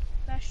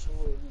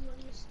special.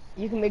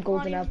 You can make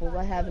golden apples.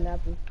 I have an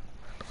apple.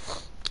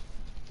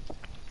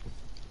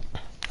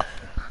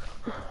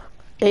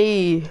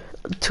 Hey,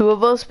 two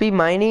of us be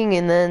mining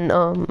and then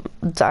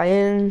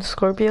Zion,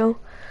 Scorpio,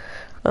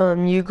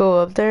 you go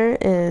up there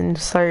and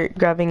start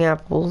grabbing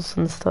apples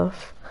and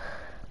stuff.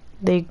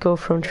 They go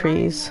from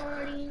trees. I'm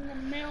already in the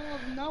middle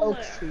of Oak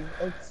nowhere. tree.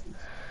 Oak tree.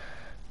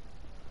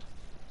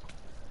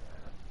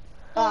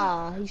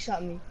 Ah, he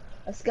shot me.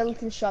 A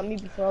skeleton shot me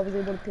before I was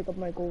able to pick up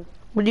my gold.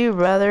 Would you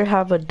rather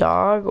have a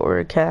dog or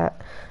a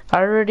cat? I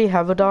already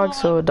have a dog,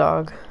 so a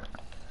dog.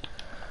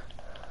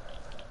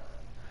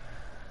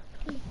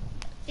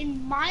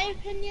 In my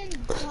opinion,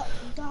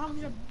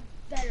 dogs are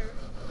better.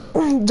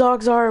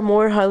 Dogs are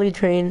more highly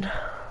trained.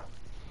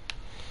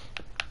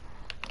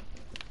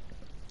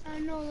 I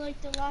know, like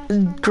the last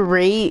time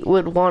Great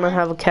would want to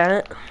have a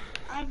cat.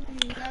 I've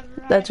never had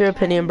That's a your cat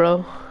opinion, in bro.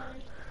 my life.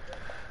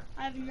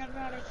 I've never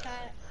had a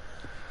cat.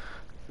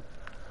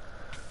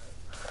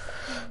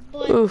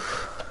 But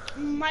Oof.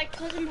 my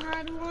cousin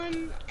had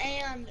one,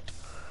 and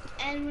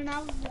when I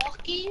was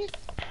walking,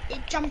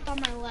 it jumped on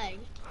my leg.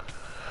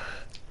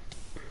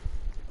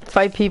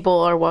 5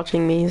 people are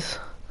watching these.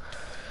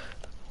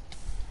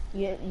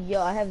 Yeah,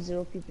 I have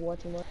 0 people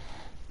watching that.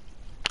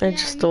 I Yeah,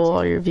 just me stole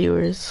all too. your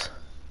viewers.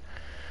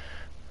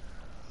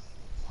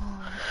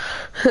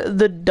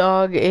 The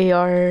dog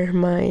AR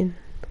mine.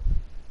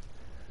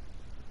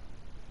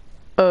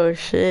 Oh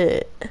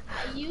shit.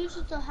 I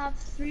used to have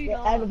 3 Yeah,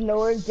 dogs. out of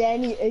nowhere,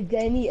 Danny,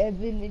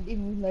 Evan, and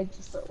Amy like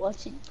just start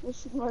watching.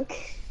 Question mark.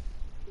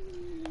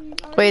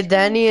 Wait,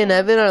 Danny and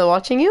Evan are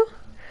watching you?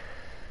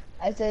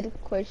 I said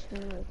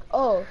question mark.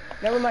 Oh,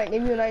 never mind.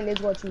 Amy and I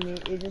is watching me.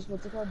 It just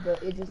what's it called?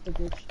 It just the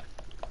glitch.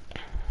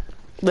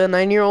 The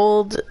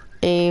 9-year-old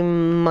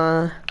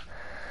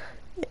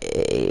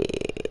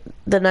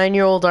the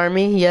 9-year-old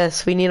army.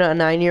 Yes, we need a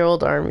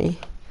 9-year-old army.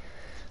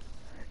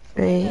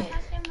 Right.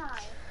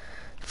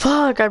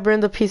 Fuck! I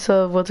burned a piece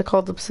of what's it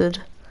called, obsid.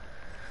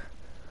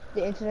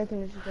 The internet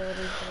connection.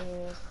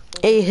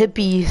 Hey,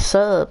 hippie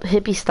sub,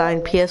 hippie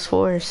Stein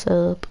PS4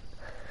 sub.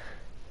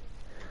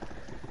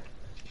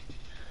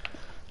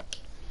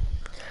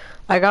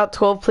 I got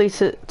 12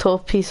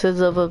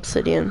 pieces of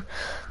obsidian.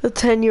 The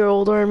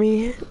 10-year-old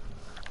army.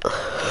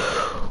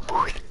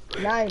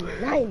 9.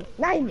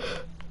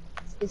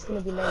 It's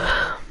gonna be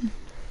 9.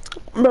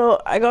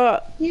 Bro, I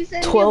got He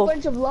sent 12. me a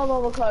bunch of love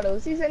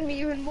avocados. He sent me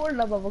even more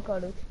love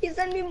avocados. He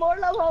sent me more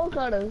love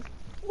avocados.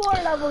 More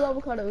love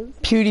avocados.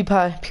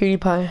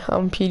 PewDiePie.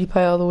 I'm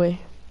PewDiePie all the way.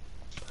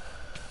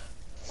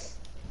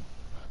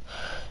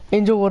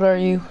 Angel, what are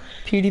you?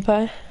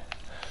 PewDiePie?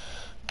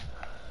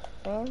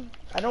 Huh?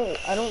 I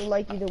don't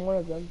like either one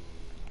of them.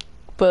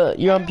 But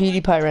you're on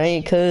PewDiePie,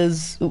 right?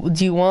 Cause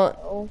do you want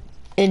Oh,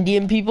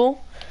 Indian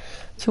people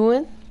to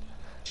win?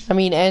 I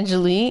mean,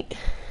 Angelique.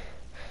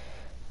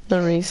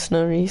 No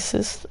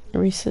racist.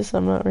 Racist,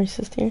 I'm not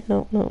racist here.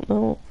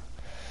 No.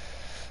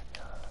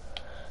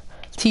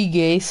 T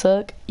gay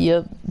suck.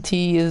 Yep,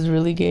 T is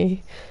really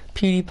gay.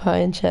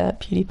 PewDiePie in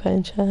chat. I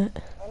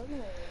don't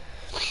know.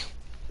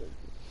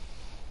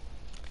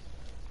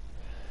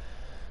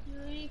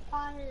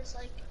 PewDiePie is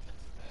like,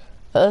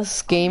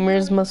 Us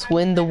gamers must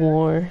win the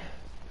war.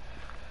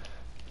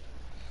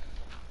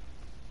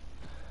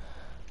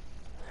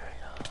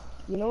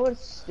 You know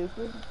what's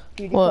stupid?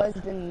 What?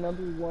 PewDiePie's been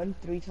number 1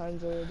 3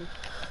 times already.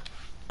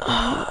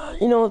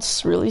 You know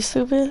what's really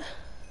stupid?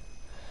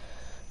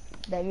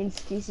 That means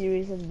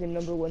T-Series has been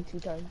number 1 2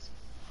 times.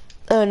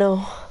 Oh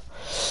no.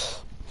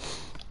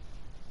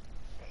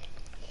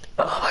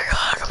 Oh my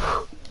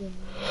god.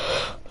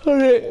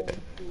 Okay. 1,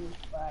 2,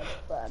 5,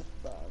 5,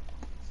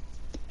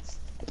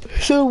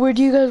 5. So where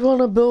do you guys want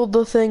to build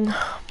the thing?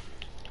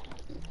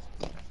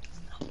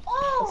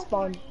 Oh,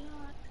 Spawn.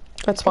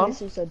 At spawn? Commit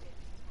suicide.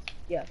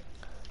 Yeah.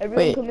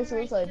 Everyone Wait. commit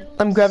suicide.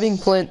 I'm grabbing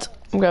flint.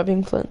 I'm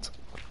grabbing flint.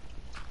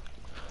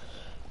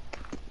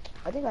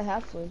 I think I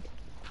have flint.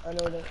 I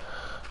know that.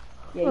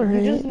 Yeah,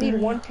 Alright. you just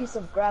need 1 piece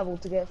of gravel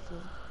to get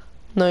flint.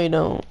 No, you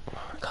don't.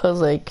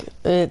 Cause like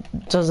it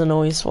doesn't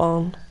always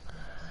spawn.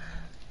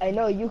 I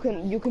know you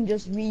can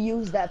just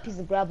reuse that piece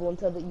of gravel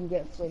until that you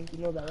get flint. You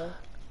know that, right?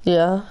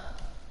 Yeah.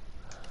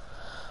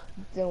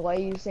 Then why are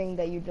you saying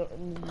that you don't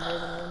need more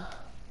than 1?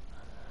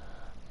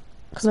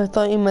 Cause I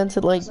thought you meant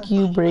it like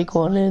you break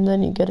one and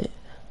then you get it.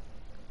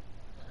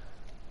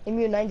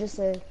 Immune9 just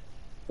said,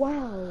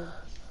 "Wow."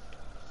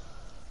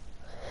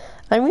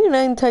 I mean,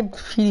 I typed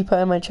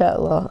PewDiePie in my chat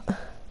a lot.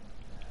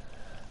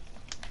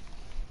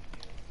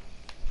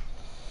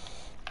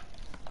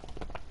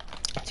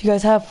 Do you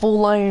guys have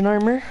full iron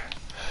armor?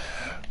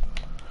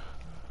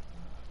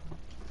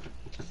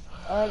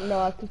 No,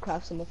 I can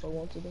craft some if I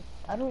want to.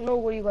 I don't know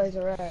where you guys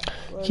are at.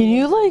 Can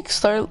you like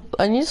start?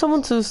 I need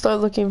someone to start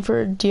looking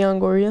for Dion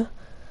Goria.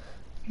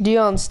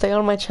 Dion, stay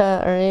on my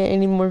chat, alright? I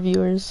need more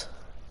viewers.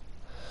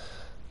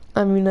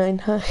 I'm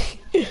U9, hi.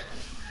 Wait,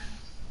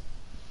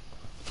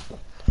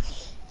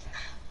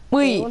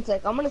 Wait, 1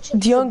 sec. I'm gonna check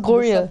Dion the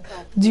Goria,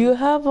 subclass. do you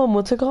have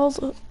what's it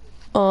called?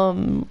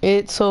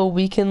 It so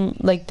we can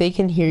like they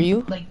can hear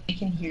you.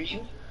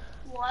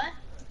 what?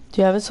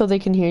 Do you have it so they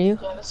can hear you?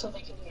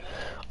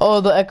 Oh,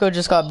 the echo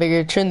just got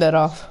bigger. Turn that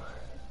off.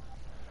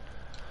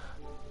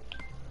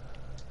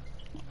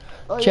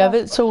 Oh, Do you have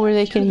it so where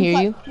they can hear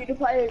you?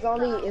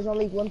 PewDiePie is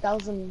only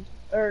 1,000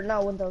 or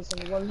not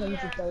 1,000,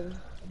 100,000.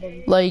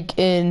 Like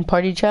in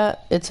party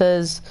chat, it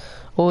says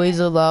always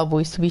allow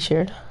voice to be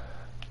shared.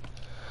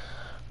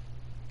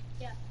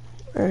 Yeah.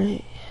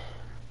 Alright.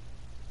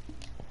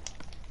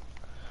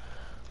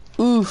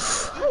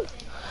 Oof.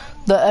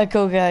 The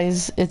echo,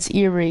 guys. It's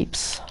ear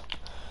rapes.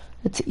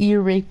 It's ear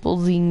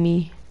rape-ing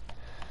me.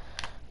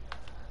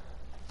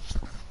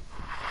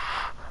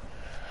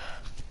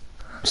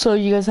 So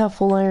you guys have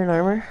full iron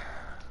armor?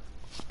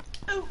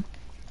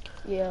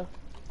 Yeah.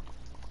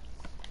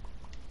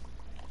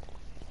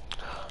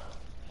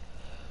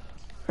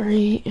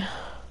 Alright. Wait,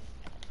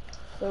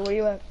 where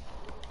you at?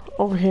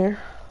 Over here.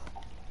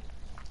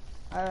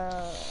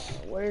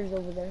 Where is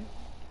over there?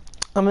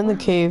 I'm in the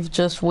cave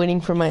just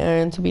waiting for my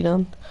iron to be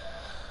done.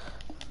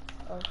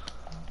 Oh.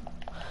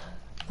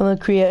 I'm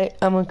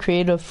gonna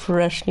create a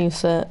fresh new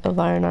set of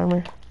iron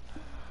armor.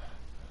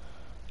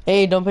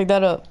 Hey, don't pick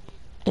that up.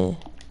 Eh.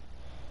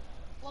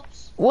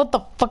 Whoops. What the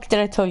fuck did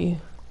I tell you?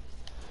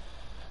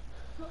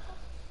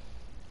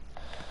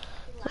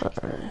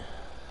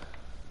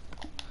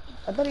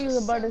 I thought he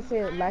was about to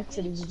say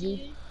laxity, did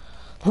you?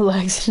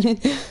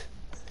 Laxity.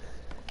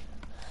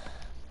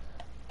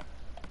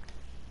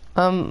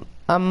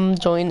 I'm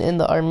joined in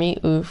the army.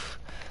 Oof.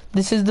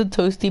 This is the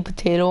Toasty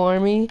Potato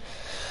Army.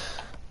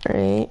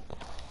 Right.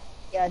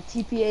 Yeah,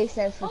 TPA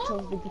stands for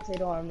Toasted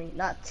Potato Army,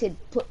 not Tid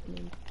Put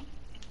Me.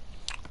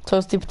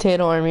 Toasty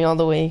Potato Army all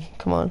the way.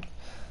 Come on.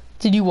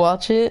 Did you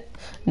watch it?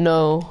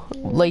 No.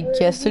 Like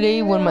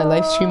yesterday when my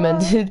live stream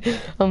ended.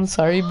 I'm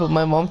sorry, but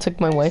my mom took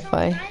my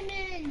Wi-Fi.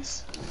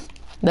 Diamonds.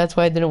 That's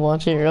why I didn't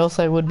watch it, or else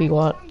I would have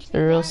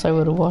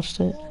watched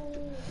it.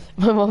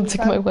 My mom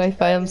took my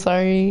Wi-Fi. I'm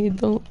sorry.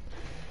 Don't.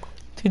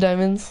 2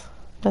 diamonds.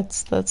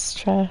 That's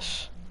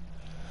trash.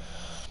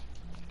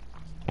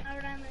 How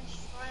are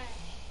diamonds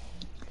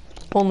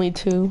trash? Only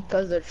 2.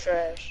 Because they're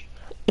trash.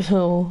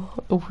 Ew,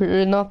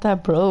 we're not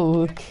that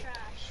broke.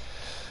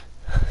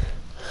 Trash.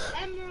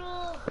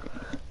 Emerald.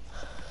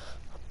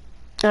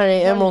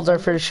 Alright, emeralds are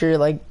for sure,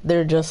 like,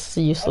 they're just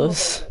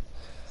useless.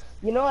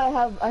 You know, I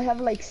have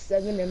like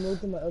 7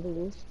 emeralds in my other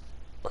roof.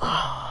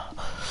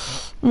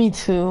 Me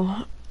too.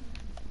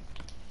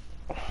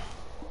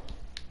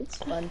 It's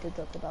fun to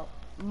talk about.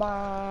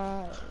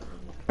 My.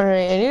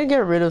 Alright, I need to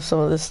get rid of some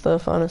of this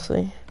stuff,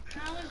 honestly.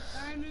 How is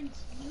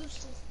diamonds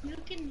useless? You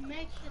can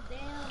make the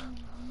damn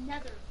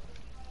nether.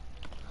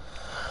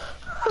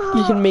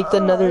 You can make the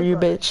nether your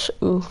bitch.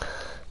 Ooh.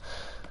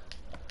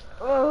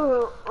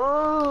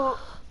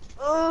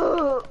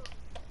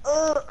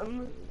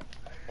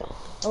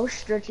 I was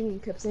stretching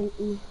and kept saying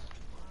ooh.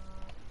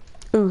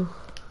 Ooh.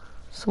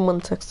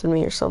 Someone texted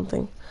me or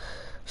something.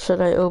 Should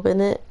I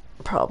open it?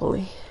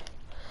 Probably.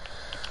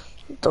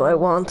 Do I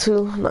want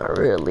to? Not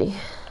really.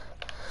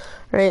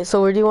 Alright, so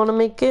where do you want to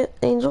make it,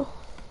 Angel?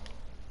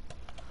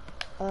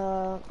 I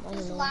don't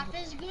Is know.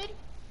 lapis good?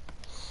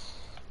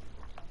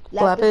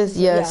 Lapis? is-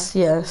 Yes,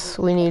 yeah. yes.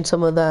 We need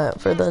some of that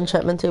for the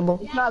enchantment table.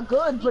 It's not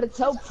good, but it's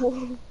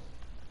helpful.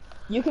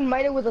 You can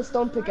mine it with a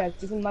stone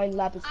pickaxe. You can mine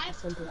lapis with a I've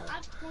stone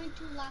pickaxe.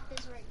 22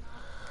 lapis right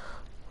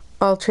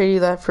I'll trade you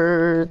that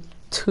for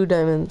 2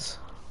 diamonds.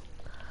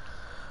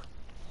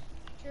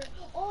 Sure.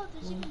 Oh,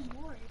 there's even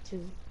more.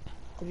 2,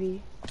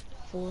 3,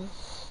 4,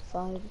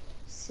 5,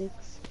 6.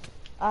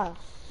 Ah,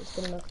 that's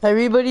good enough.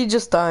 Everybody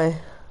just die.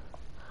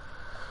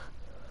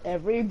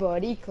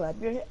 Everybody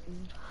clap your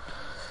hands.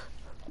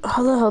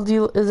 How the hell do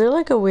you... Is there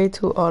like a way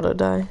to auto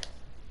die?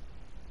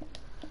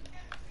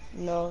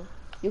 No,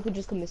 you could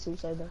just commit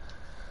suicide though.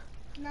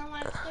 Now I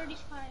have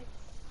 35.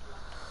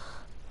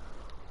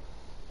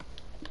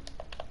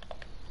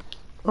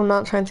 I'm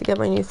not trying to get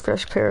my new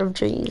fresh pair of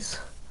J's.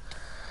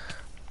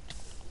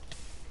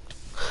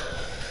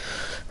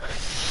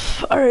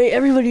 Alright,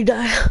 everybody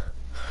die.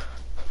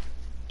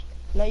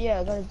 No,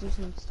 yeah, I gotta do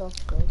some stuff,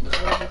 bro. I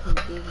gotta do some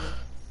business.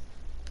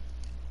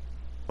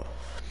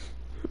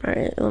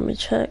 Alright, let me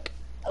check.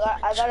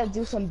 I gotta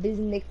do some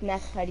business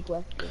knick-knack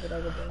paddywhack.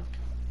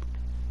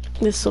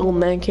 This old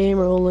man came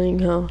rolling,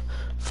 huh?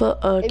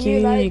 Fuck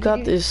you, you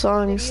got this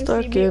song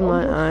stuck in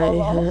my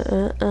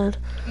eye.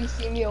 You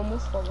see me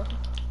almost fall off.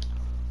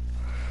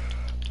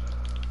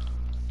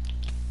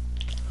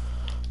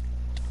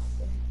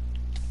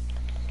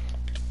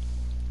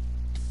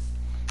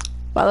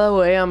 By the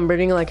way, I'm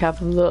burning like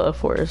half of the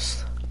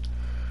forest.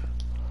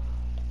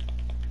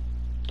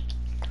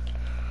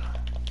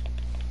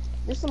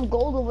 There's some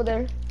gold over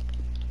there.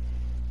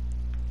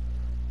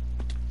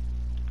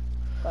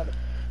 Got it.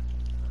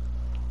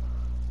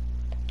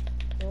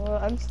 Oh,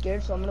 I'm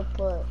scared, so I'm gonna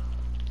put.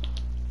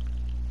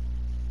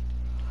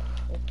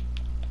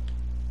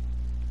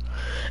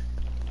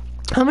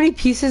 How many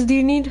pieces do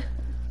you need?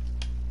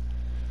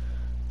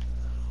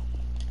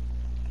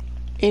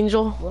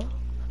 Angel? What?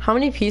 How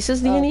many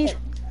pieces do you need?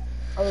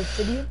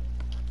 Obsidian?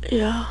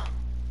 Yeah.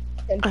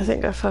 I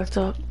think I fucked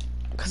up.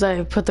 Cause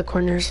I put the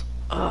corners.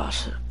 Oh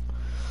shit.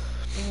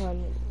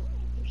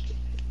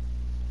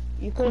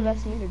 You could have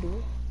asked me to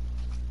do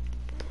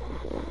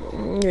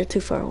it. You're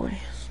too far away.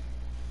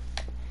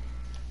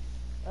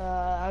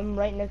 I'm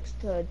right next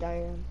to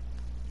Diane.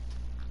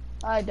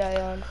 Hi,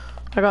 Diane.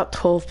 I got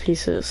 12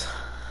 pieces.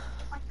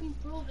 I can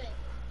prove it.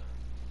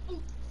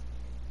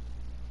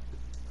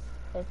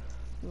 Hey, I'm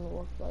gonna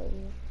walk by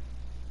here.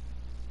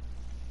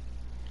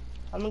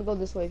 I'm gonna go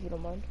this way if you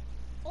don't mind.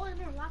 Oh, I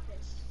never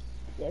lapis.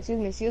 Yeah,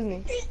 excuse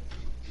me.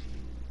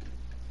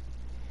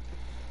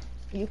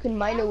 You can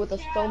mine it with a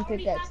stone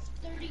pickaxe.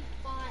 35.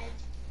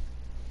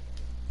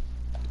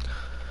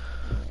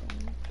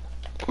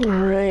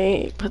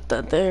 Alright, put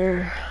that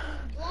there.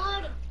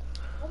 Blood.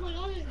 Oh my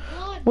god, it's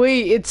blood.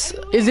 Wait,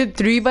 is it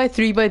 3 by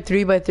 3 by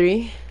 3 by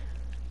 3?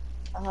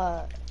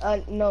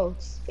 No,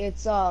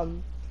 it's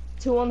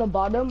 2 on the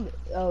bottom,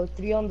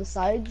 3 on the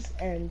sides,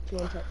 and 2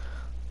 on top.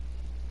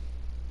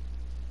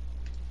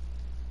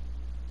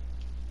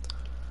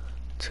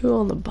 2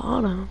 on the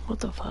bottom. What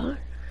the fuck?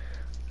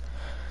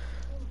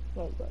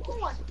 Oh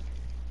god.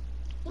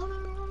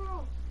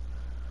 No.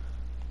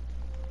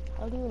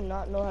 How do you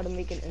not know how to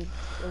make an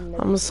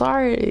I'm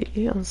sorry.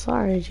 I'm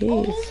sorry. Jeez.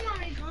 Oh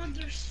my god,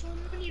 there's so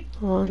many.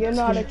 Oh, You're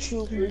not a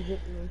true virgin.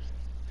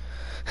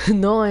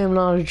 no, I am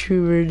not a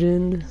true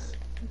virgin.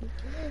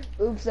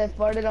 Oops, I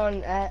farted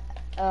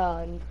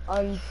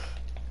on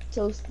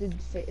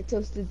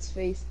Toasted's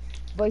face,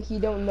 but he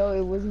don't know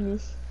it was me.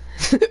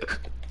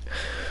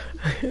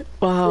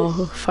 Wow,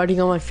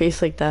 farting on my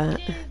face like that.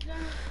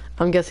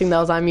 I'm guessing that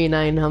was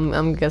IMU9.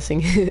 I'm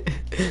guessing.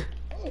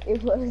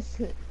 It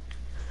was.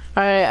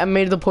 Alright, I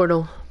made the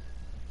portal.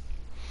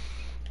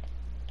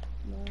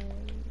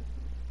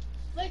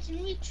 Wait,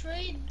 can we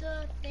trade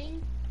the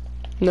thing?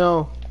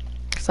 No,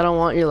 because I don't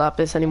want your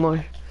lapis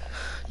anymore.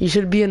 You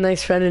should be a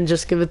nice friend and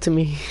just give it to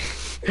me.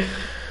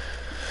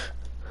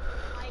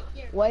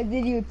 Why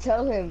did you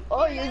tell him?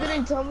 Oh, you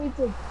didn't tell me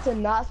to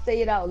not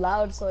say it out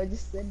loud, so I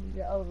just said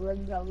it out, read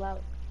it out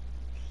loud.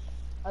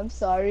 I'm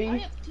sorry. I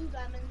have 2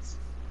 diamonds.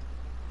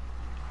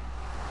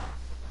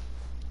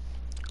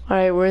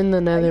 Alright, we're in the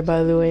nether,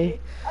 by the way.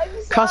 I'm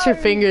Cross your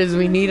sorry. fingers,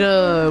 we need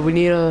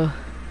a...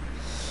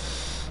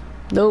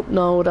 Nope,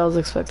 not what I was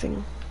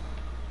expecting.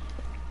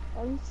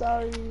 I'm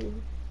sorry.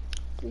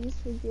 Please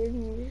forgive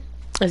me.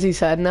 Is he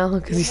sad now?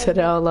 Because he said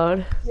it out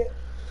loud?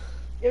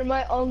 You're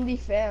my only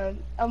fan.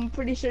 I'm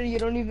pretty sure you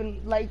don't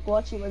even like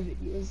watching my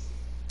videos.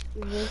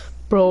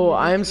 Bro,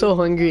 I am so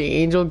hungry.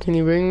 Angel, can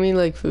you bring me,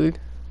 like, food?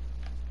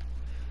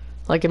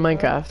 Like in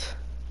Minecraft.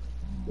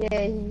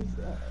 Yeah, he's...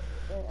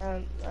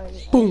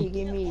 Boom. he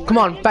gave me... Come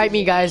on, bite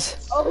me,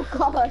 guys. Oh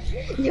gosh!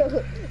 Yo,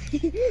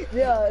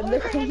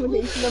 the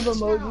combination of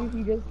emojis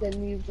he just sent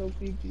me is so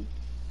creepy.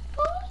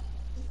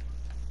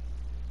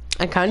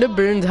 I kind of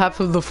burned half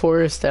of the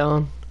forest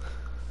down.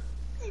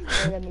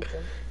 Yeah, that makes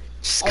sense.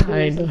 Just I do it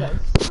kind of.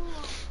 sometimes.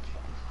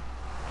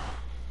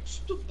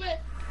 Stupid.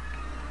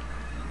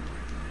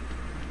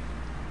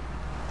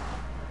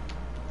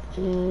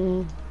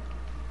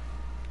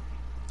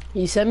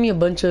 You sent me a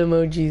bunch of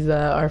emojis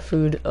that are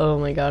food. Oh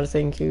my god,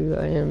 thank you.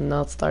 I am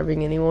not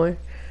starving anymore.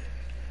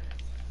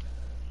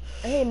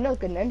 Hey,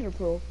 look, an ender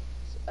pearl.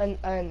 An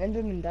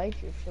enderman died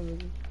here for some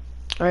reason.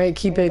 Alright,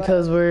 keep it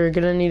because we're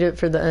gonna need it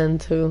for the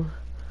end too.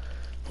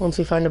 Once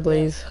we find a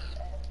blaze.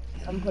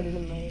 I'm putting it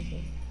in my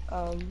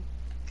answer.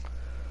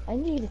 I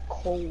need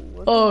coal.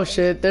 Where Oh can I-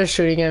 shit, they're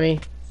shooting at me.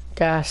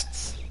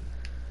 Ghasts.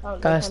 there's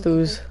some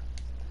Ghastus. people-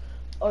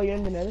 Oh, you're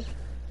in the nether?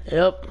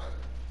 Yep.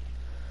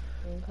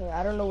 Okay,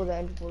 I don't know where the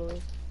ender portal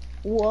is.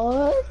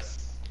 What?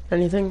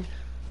 Anything?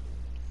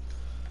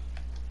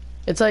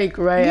 It's like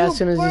right as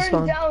soon as you burned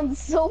spawn. down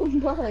so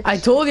much. I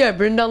told you I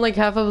burned down like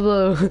half of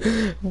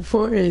the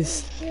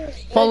forest.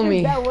 Follow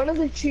me. That one of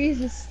the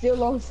trees is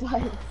still on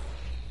fire.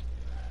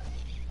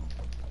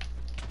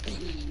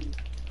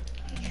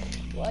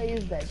 Why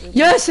is that? Just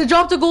Yes, it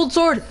dropped a gold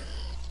sword.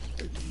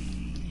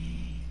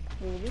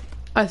 Really?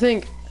 I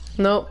think.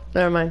 Nope,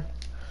 never mind.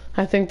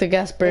 I think the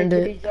gas burned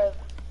Did it. he drive-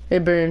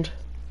 It burned.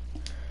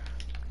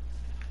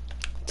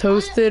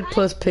 Toasted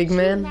plus Two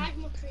pigman.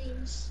 magma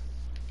creams.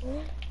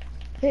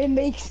 It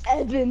makes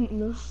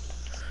Evan.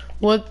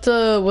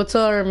 What's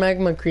our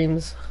magma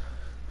creams?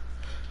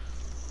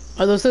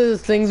 Are those the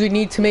things we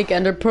need to make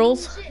ender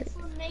pearls? Use it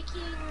for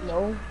making.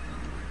 No.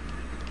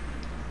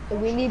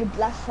 We need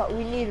a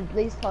we need a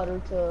blaze powder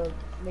to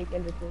make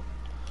ender pearl.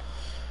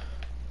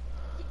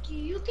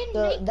 You can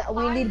make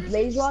We need fire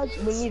blaze rods.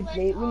 We resistance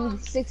need with, we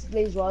need 6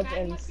 blaze rods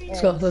and.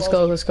 Let's go, let's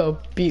go, let's go.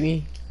 Beat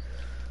me.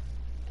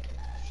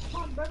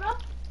 Come on, brother.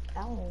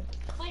 Ow.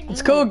 Fight me.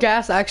 Let's go,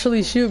 gas.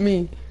 Actually shoot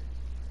me.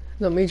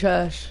 Not me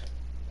trash.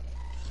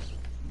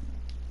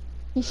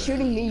 He's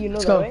shooting me. You know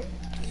Let's that, go. right?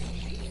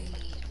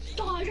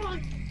 Die,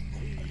 die.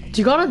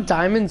 You got a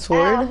diamond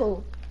sword?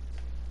 Ow.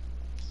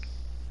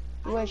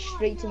 You went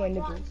straight to my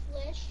nipples.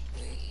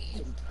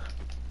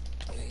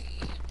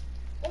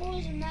 Oh,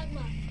 there's a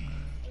magma.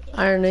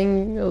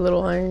 Ironing a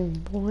little iron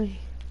boy.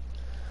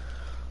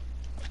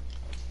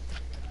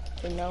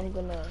 And now I'm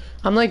gonna.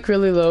 I'm like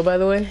really low, by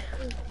the way.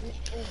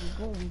 Boom,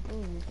 boom,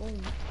 boom,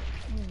 boom.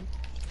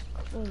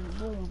 Boom,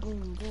 boom,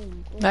 boom,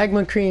 boom, boom,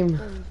 Magma cream.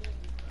 boom,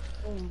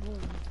 boom.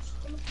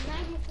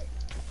 Magma.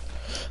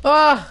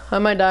 Ah, I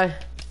might die.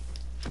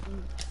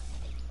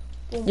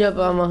 Boom, Yep,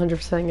 boom, I'm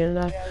 100% gonna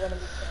die. Yeah, I'm gonna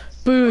be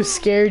Boo,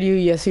 scared you.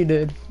 Yes, you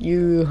did.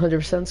 You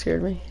 100%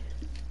 scared me.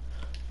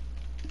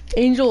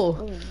 Angel.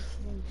 boom, boom,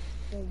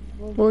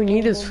 boom, What we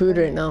need boom, is boom, food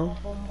boom, right now.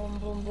 boom, boom,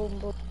 boom, boom,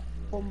 boom.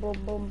 Boom,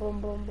 boom, boom,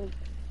 boom, boom, boom.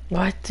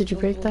 What? Did you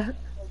break that?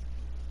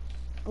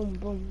 Boom,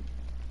 boom.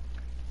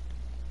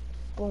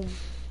 Boom,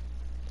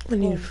 I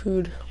need Boom.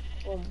 food.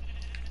 boom.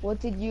 What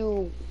did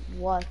you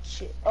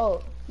watch?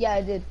 Oh, yeah,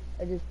 I did.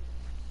 I did.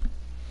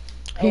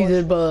 I He watched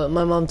did, but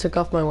my mom took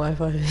off my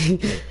Wi-Fi.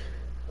 it.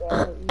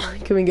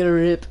 Can we get a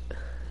rip?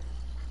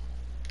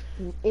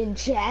 In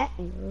chat.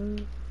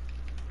 You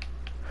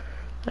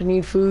I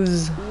need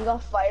foods.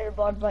 got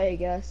fireballed by a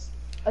guest.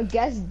 A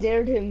guest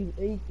dared him.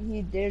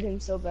 He dared him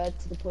so bad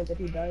to the point that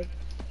he died.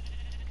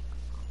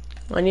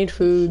 I need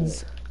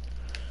foods.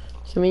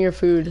 Give me your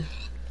food.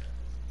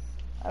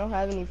 I don't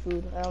have any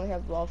food. I only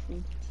have raw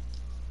food.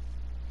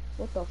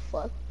 What the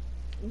fuck?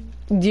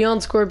 Dion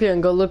Scorpion,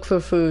 go look for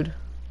food.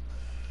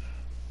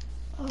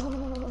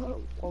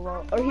 Hold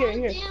on. Or here,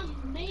 here.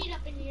 Damn maid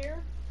up in here.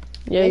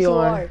 Yeah, Yes, you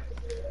are.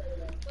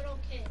 But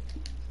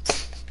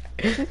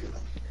okay.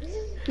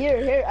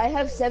 Here. I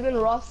have 7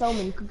 raw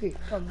salmon cooking.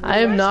 Come. I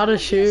am not a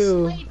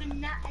shoe. Slave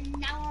and now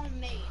I'm a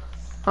maid.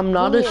 I'm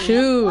not a Julian,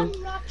 shoe.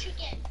 One raw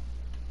chicken.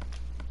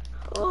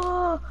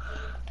 Oh,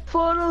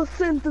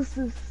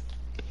 photosynthesis.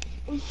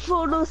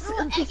 Throw an egg at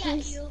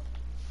Photosynthesis.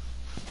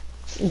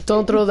 you.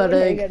 Don't throw that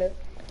egg.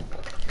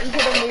 We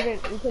could have made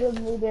it. We could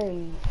have made it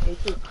in a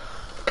cake.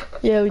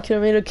 Yeah, we could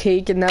have made a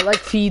cake and that like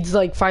feeds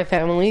like 5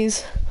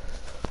 families.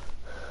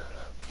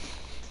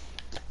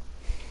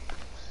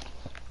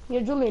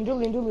 Here, Julian.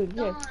 Here.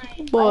 Die.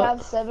 I What?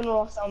 have 7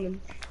 raw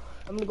salmon.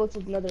 I'm gonna go to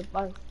another.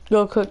 Bye.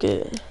 Go cook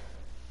it.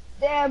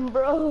 Damn,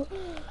 bro.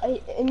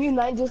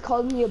 MU9 just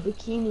called me a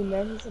bikini,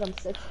 man. He said I'm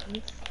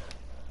sexy.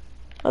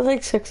 I was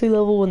like sexy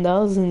level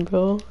 1000,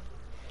 bro.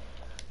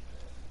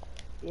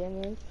 Yeah,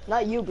 man.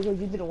 Not you, because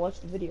you didn't watch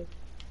the video.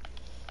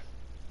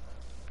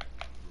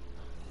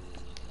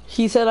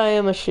 He said I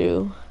am a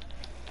shoe.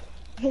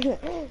 So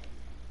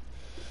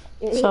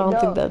I don't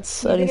think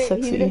that's any He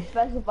sexy. didn't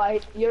specify.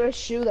 You're a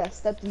shoe that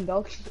stepped in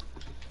dog shit.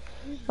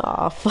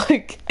 Aw,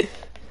 fuck.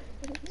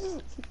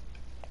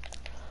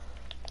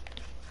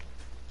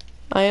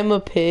 I am a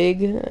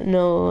pig.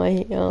 No, I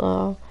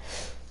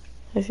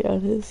see how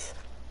it is.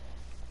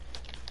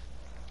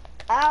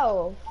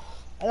 Ow!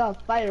 I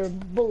got fire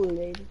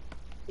bullied.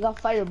 I got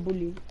fire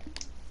bullied.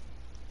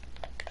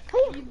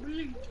 You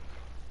bleed.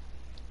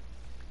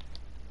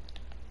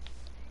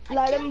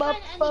 Light him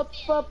can't up,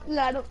 find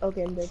light him.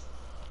 Okay, I'm dead.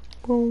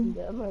 Boom,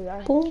 I'm gonna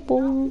die. boom,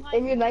 boom.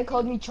 MU9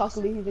 called me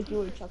chocolate. He's like, you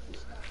were chocolate.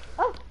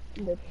 Ah,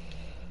 I'm dead.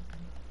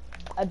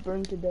 I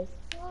burned to death.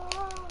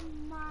 Oh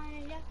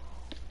my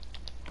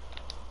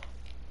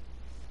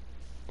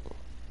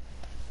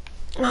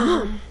god.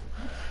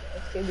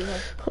 Okay, do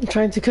that. I'm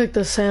trying to cook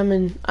the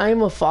salmon. I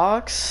am a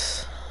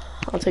fox.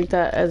 I'll take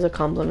that as a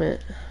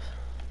compliment.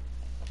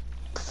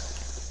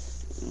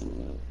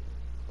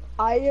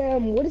 I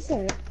am. What is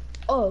that?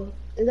 Oh,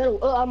 is that?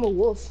 I'm a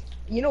wolf.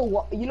 You know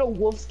what? You know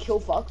wolves kill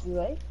foxes,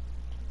 right?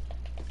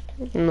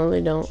 No,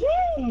 they don't.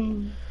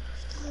 Hmm.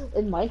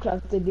 In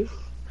Minecraft, they do.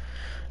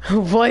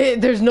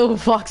 What? There's no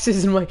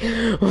foxes in my.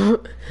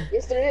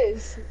 Yes, there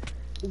is.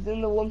 It's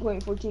in the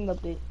 1.14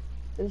 update.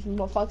 There's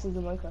more foxes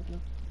in Minecraft now.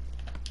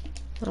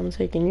 I'm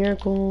taking your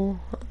coal.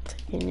 I'm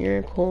taking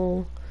your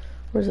coal.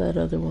 Where's that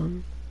other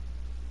one?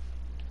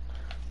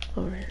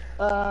 Over here.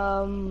 Do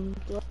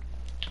I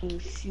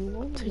have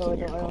fuel? No, I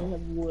don't. I only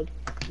have wood,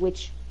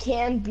 which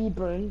can be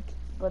burned,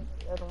 but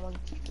I don't want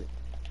to.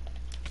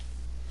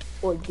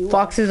 Or do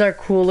Foxes are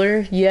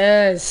cooler.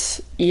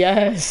 Yes.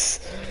 Yes.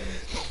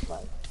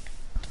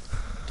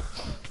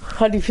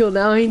 How do you feel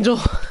now, Angel?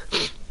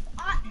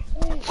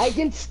 I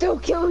can still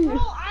kill you. Bro,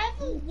 I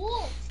have a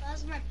wolf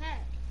as my pet.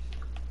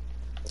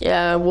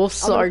 Yeah,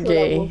 wolves I'm gonna are kill that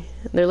gay. wolf.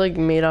 They're like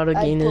made out of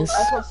gayness.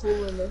 I put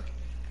fool in there.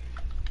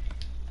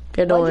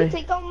 Yeah, don't Why'd you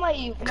worry. take out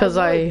my? 'Cause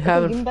wood? I Okay,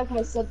 have- give me back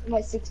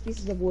my 6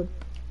 pieces of wood.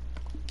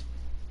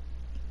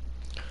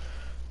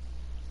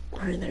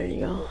 Alright, there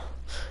you go.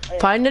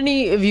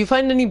 If you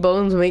find any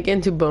bones, make it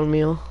into bone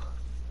meal.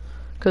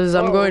 Cause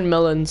I'm growing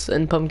melons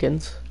and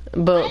pumpkins.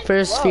 But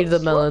first feed the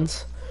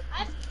melons.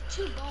 I have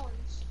 2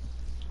 bones.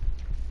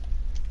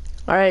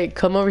 Alright,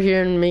 come over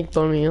here and make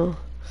bone meal.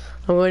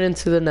 I'm going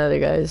into the nether,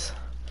 guys.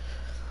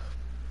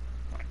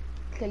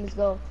 Okay, let's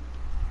go.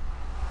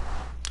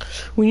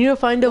 We need to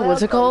find out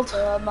what's it called?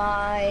 Welcome to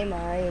my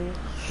mine.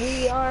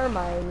 We are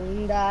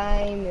mining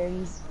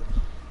diamonds.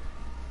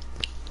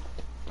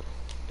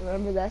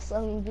 Remember that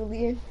song,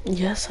 Julian?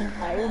 Yes, I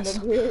I remember.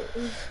 remember it.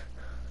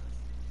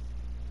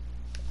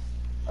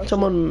 Okay.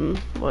 Someone.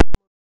 What?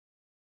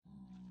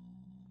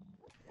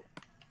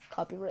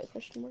 Copyright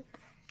question mark.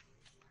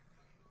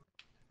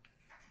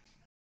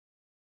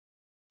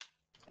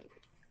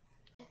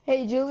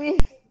 Hey, Julian.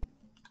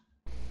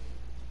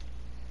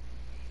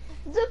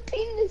 The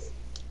penis.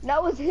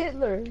 That was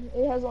Hitler.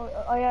 It has only.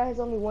 Oh yeah, it has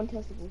only 1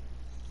 testicle.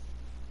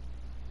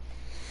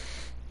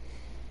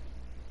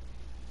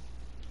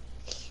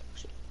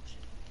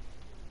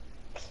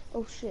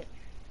 Oh shit.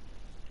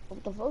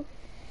 What the fuck?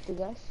 The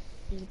gas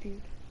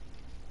disappeared.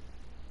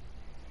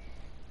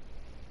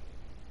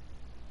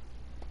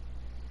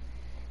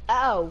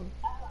 Ow!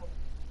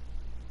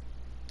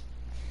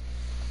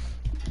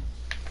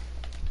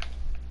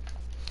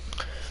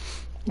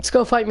 Let's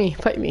go fight me.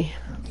 Fight me.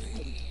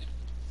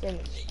 Damn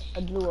it. I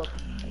blew up.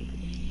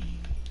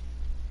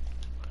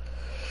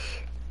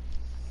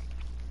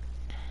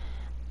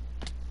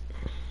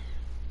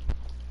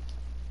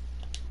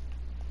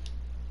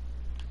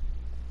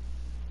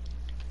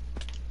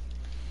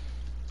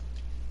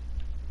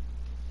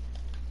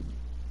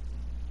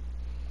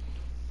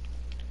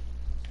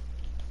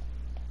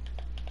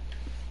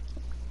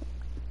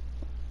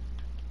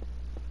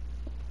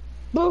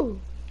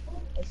 Boom!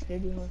 I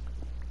scared you, huh?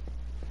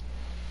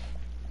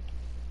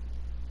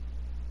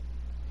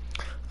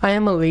 I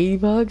am a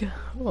ladybug.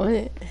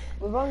 What?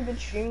 We've only been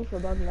streaming for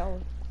about an hour.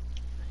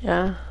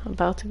 Yeah,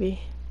 about to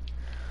be.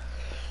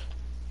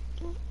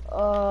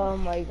 Oh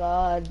my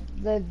god.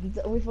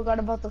 We forgot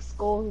about the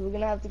skulls. We're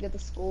gonna have to get the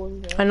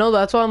skulls. I know,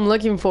 that's what I'm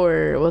looking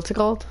for. What's it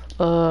called?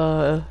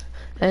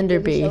 Ender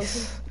Baby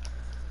base.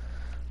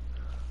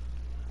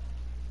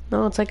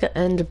 No, it's like an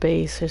end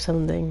base or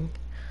something.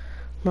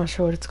 I'm not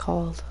sure what it's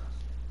called.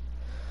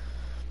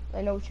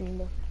 I know what you mean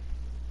though.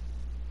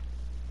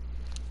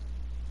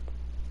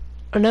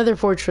 Another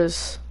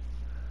fortress.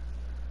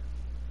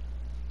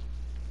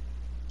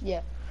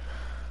 Yeah.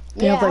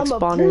 They have like I'm a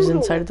spawners poodle.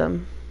 inside of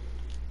them.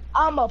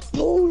 I'm a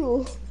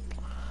poodle.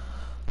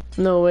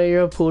 No way,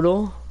 you're a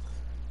poodle?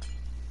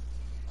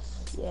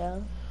 Yeah.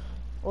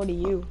 What are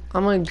you?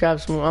 I'm gonna grab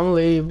some. I'm a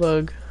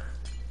ladybug.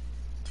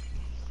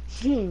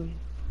 What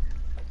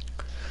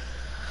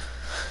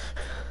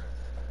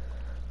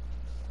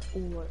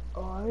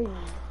are you?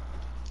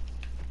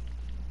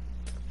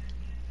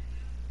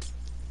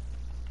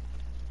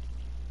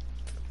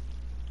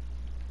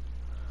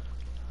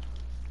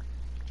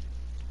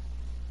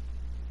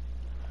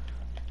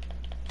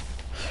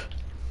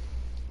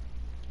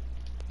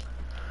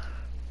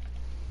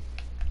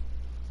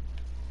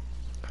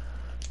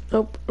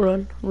 Nope,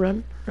 run,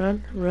 run,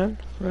 run, run,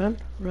 run,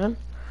 run.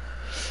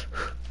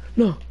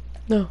 No,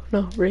 no,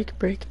 no, break,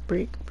 break,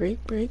 break,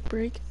 break, break,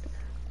 break.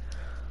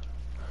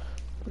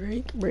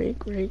 Break, break,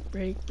 break,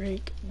 break,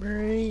 break,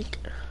 break.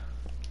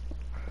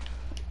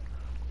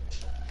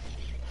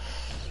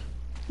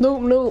 No,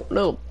 no,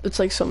 no. It's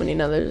like so many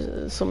now.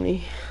 There's so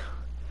many.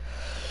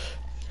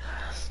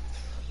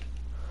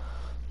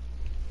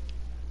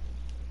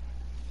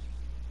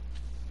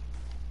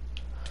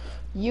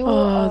 You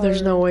Oh,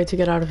 there's are- no way to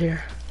get out of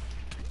here.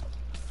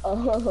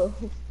 Oh.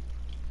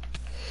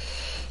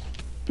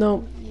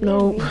 No,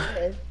 no.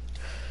 meathead.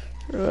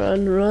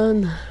 Run,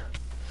 run.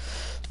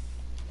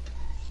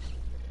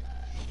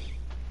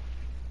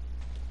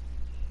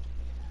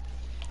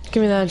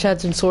 Give me that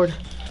enchanted sword.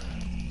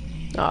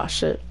 Ah,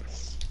 shit.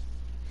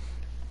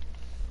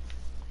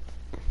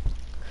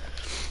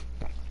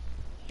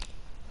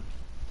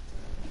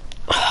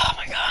 Oh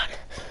my god.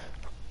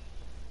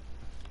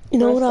 You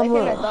know For what a I'm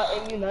second, I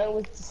thought MU9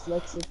 was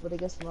dyslexic, but I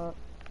guess not.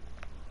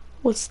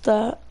 What's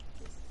that?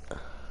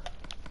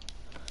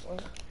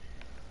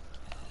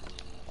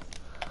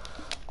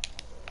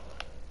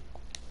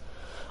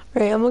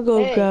 Alright, I'm gonna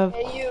go Hey, grab.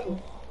 hey you.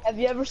 Have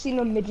you ever seen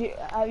a midget?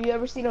 Have you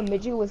ever seen a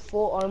midget with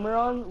full armor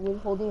on,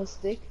 with holding a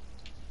stick?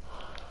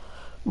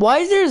 Why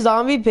is there a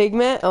zombie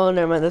pigment? Oh,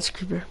 never mind. That's a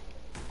creeper.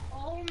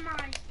 Oh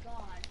my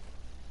god.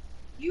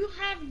 You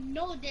have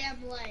no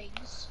damn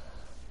legs.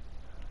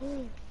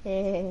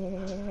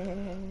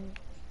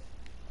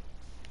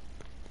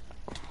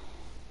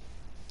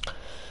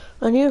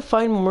 I need to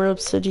find more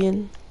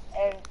obsidian.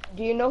 And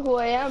do you know who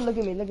I am? Look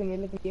at me, look at me,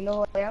 look at me. You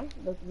know who I am?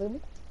 Look at me.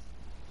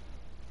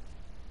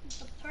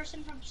 The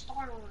person from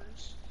Star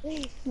Wars.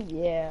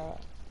 Yeah.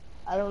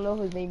 I don't know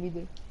his name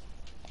either.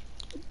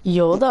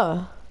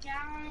 Yoda.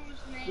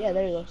 Yeah,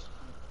 there you go.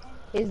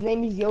 His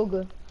name is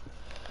Yoga.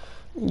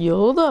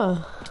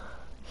 Yoda.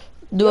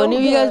 Do any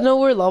of you guys know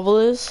where level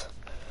is?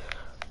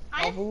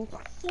 I have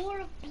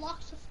 4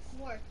 blocks of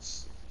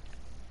quartz.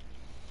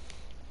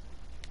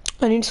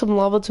 I need some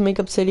lava to make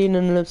obsidian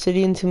and an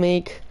obsidian to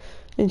make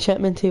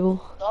enchantment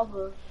table.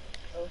 Lava.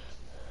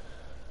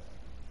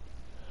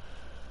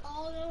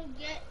 I'll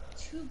get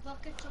 2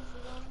 buckets of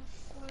lava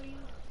for you.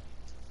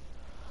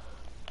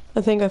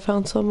 I think I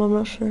found some, I'm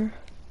not sure.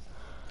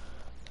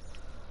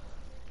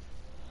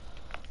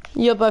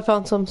 Yep, I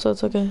found some, so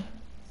it's okay.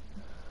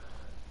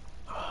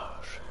 Oh,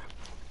 shit.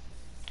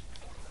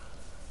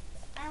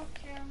 I don't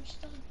care, I'm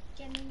still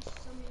getting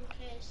some in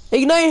case.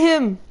 Ignite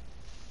him!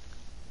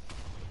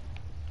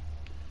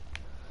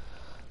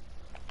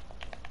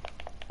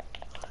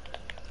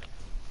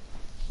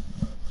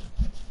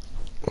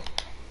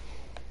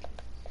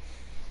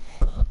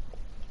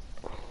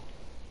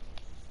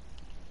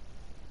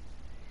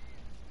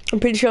 I'm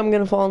pretty sure I'm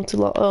gonna fall into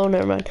lava. Oh,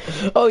 never mind.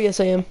 Oh, yes,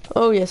 I am.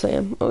 Oh, yes, I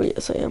am. Oh,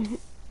 yes, I am.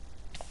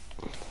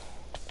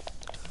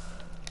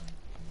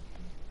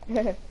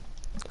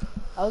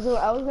 I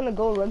was gonna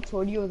go run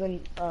toward you,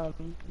 then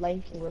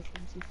Lion King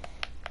reference.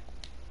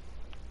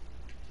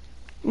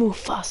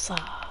 Mufasa.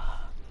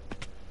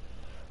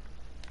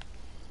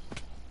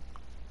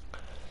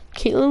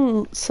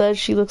 Caitlin says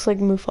she looks like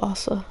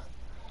Mufasa.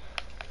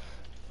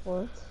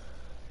 What?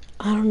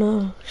 I don't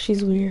know.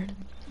 She's weird.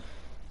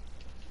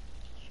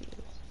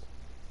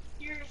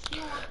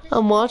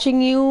 I'm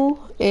watching you,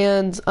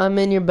 and I'm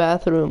in your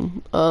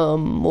bathroom.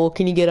 Well,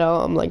 can you get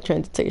out? I'm like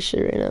trying to take a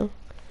shit right now.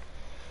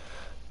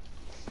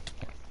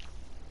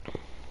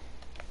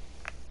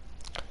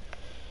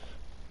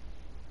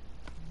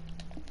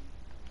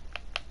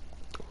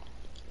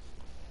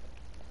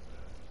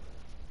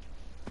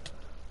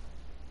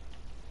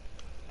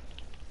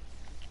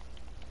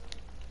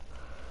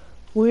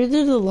 Where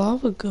did the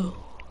lava go?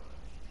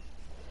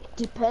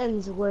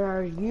 Depends, where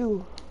are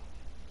you?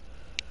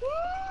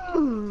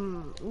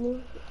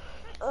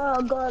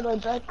 Oh god, my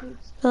back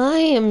hurts. I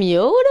am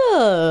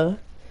Yoda,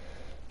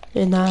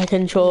 and I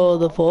control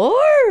the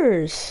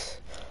Force.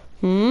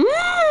 I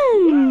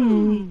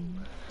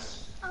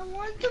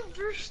want to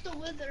burst the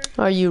wither.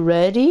 Are you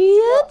ready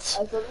yet? I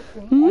saw the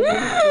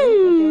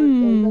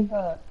thing.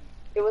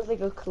 It was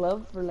like a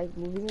club for like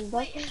movies and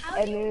stuff. Wait, how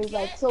And do then you it was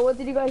like, get- so what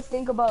did you guys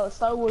think about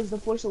Star Wars: The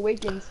Force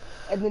Awakens?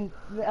 And then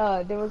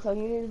they were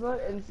talking about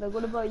it, and it's like,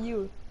 what about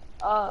you?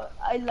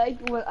 I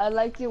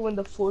liked it when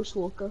the Force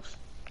woke up.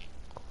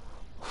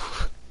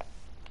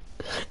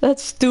 That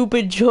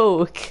stupid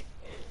joke.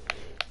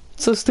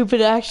 So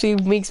stupid it actually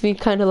makes me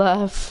kind of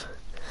laugh.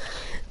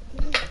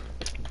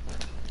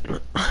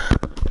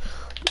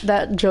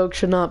 That joke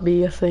should not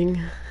be a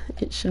thing.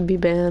 It should be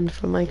banned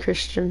from my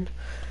Christian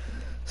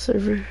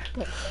server.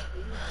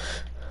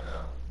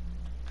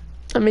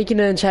 I'm making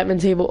an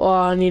enchantment table. Oh,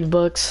 I need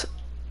books.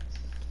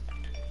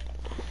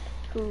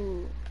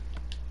 Ooh.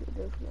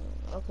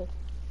 Okay.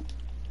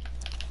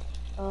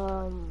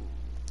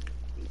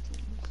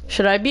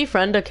 Should I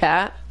befriend a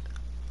cat?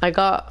 I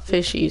got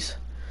fishies.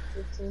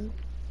 15,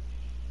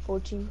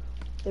 14,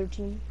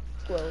 13,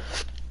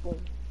 12.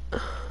 Boom.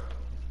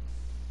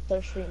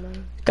 Start straight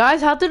 9.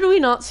 Guys, how did we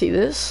not see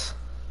this?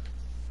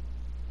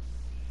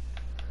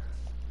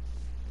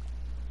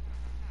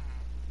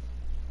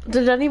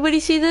 Did anybody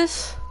see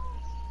this?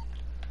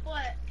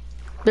 What?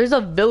 There's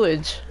a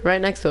village right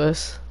next to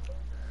us.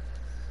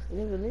 Is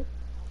it really?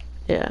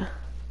 Yeah.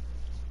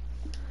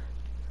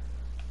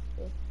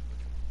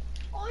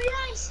 Oh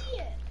yeah, I see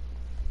it.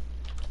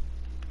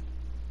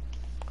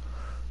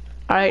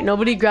 Alright,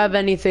 nobody grab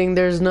anything.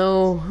 There's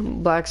no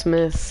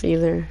blacksmith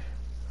either.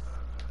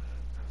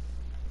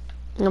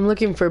 I'm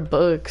looking for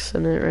books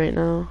in it right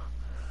now.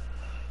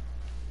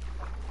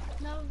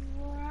 No,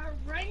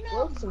 right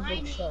now What's a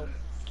mining bookshelf?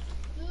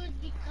 is good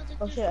because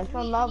Oh it's shit, I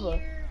found lava.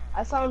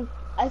 I found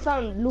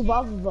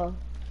Lubava.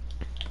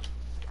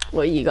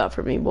 What you got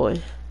for me,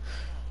 boy?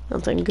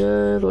 Nothing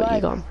good. What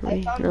you Guys, got for I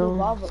me? found No.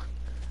 Lubava.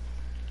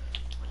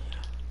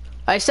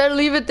 I said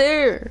leave it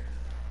there.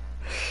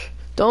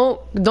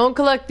 Don't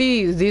collect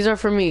these. These are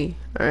for me.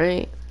 All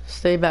right.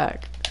 Stay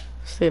back.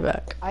 Stay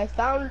back. I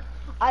found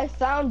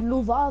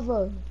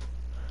Luvava.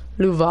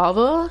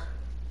 Luvava?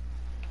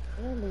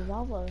 Yeah,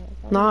 Luvava.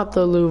 Not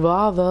the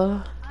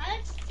Luvava. I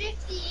have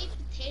 58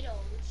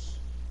 potatoes.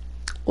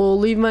 Well,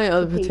 leave my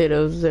other Potato.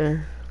 potatoes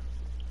there.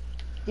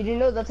 Did you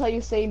know that's how you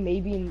say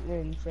maybe in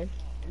French?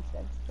 In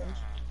French.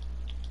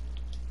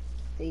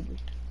 Potato.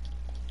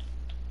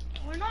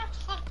 We're not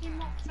talking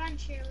about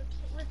French here.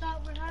 We're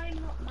talking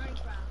about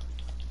Minecraft.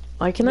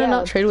 Why can I Yeah,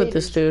 not trade with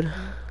this potatoes. dude?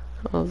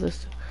 Oh,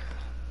 this.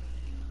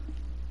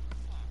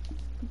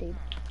 Potato.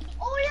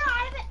 Oh yeah,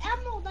 I have an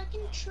emerald. I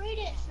can trade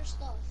it for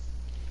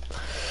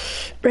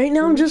stuff. Right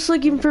now, I'm just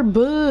looking for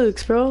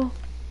books, bro.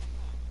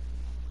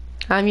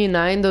 I mean,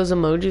 9. Those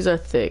emojis are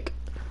thick.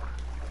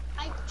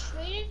 I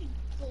traded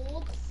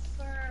gold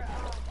for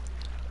emerald.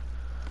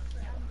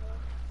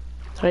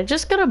 Did I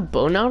just get a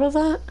bone out of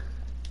that?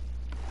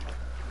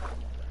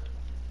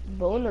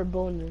 Bone or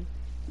boner?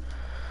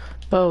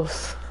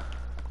 Both.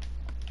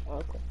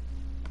 Okay.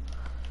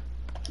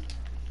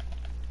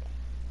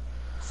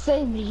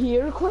 Same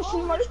here?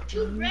 Question Oh, mark. there's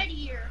 2 red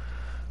here.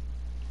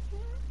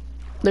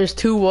 There's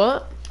 2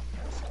 what?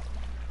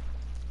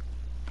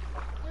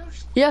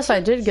 There's Yes, I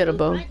did get a 2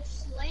 bone. reds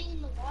laying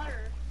in the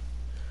water.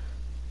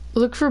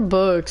 Look for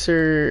books,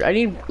 or I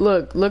need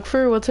look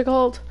for what's it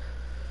called?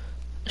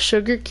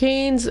 Sugar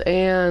canes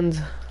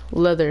and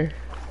leather.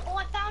 Oh,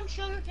 I found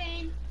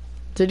sugarcane.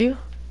 Did you?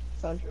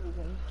 Found sugar.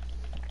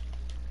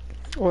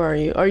 Where are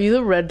you? Are you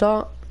the red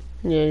dot?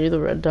 Yeah, you're the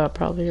red dot,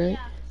 probably, right?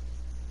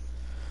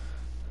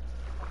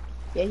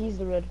 Yeah, Yeah, he's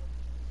the red.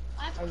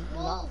 I have I'm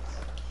 12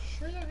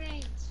 sugar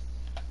canes.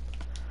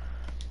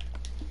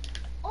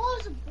 Oh,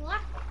 there's a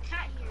black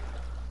cat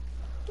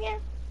here.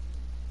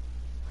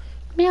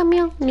 Meow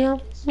meow meow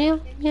meow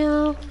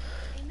meow Amen.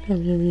 meow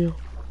meow meow.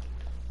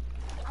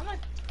 I'm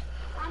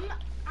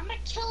gonna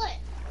kill it.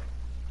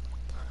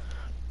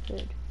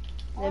 Good.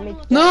 Oh, Let me-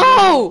 it's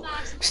No!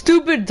 fast.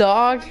 Stupid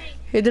dog.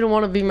 He didn't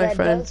want to be my That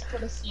friend. does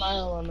put a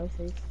smile on my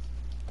face.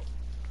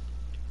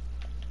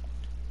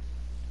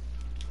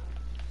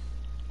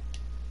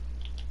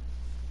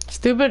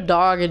 Stupid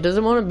dog. It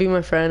doesn't want to be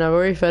my friend. I've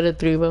already fed it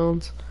 3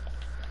 bones.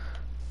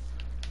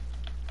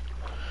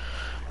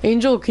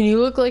 Angel, can you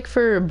look like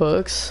for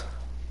books?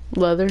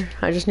 Leather.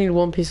 I just need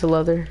 1 piece of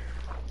leather.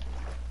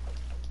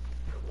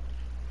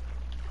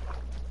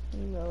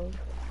 No.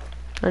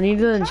 I need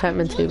the Trying to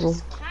enchantment kill table.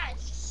 this cat,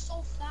 it's just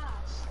so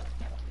fast.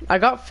 I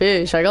got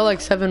fish. I got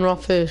like 7 raw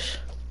fish.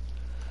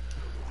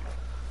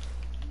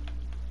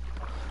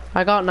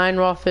 I got 9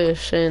 raw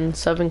fish and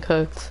 7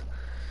 cooked.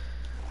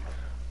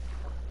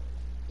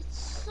 It's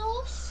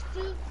so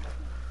stupid.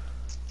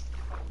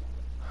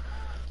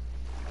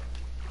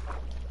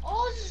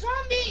 Oh, it's a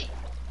zombie!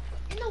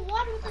 In the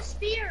water with a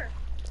spear.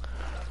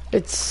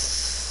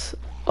 It's...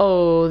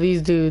 Oh,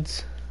 these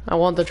dudes. I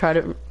want the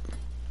trident.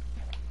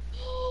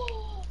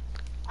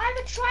 I have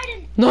a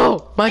trident.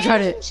 No! My And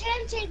trident! it's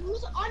enchanted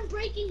with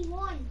unbreaking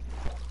 1.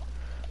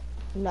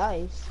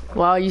 Nice.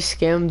 Wow, you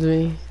scammed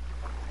me.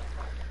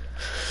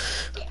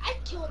 Okay, I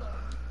killed him.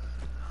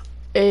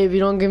 Hey, if you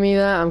don't give me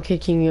that, I'm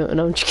kicking you.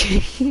 No, I'm just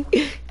kidding.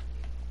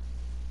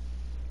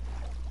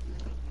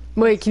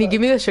 Wait, can you give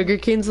me the sugar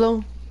canes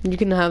though? You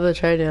can have the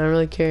trident. I don't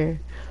really care.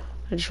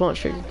 I just want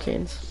sugar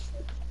canes.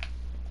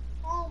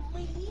 Oh,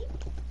 me?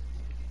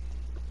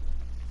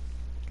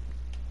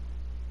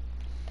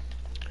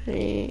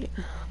 Hey.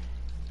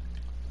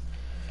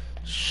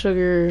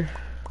 Sugar.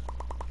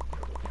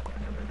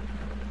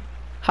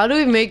 How do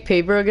we make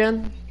paper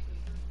again?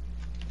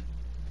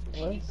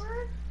 What?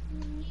 Paper?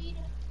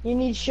 You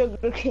need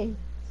sugar cane.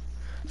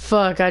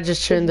 Fuck, I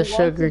just turned the If you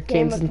want sugar to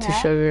tame canes a into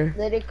cat, sugar.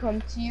 Let it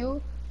come to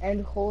you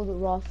and hold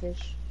raw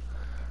fish.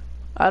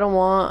 I don't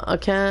want a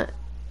cat.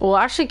 Well,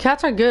 actually,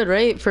 cats are good,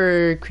 right?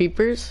 For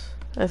creepers,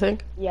 I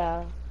think.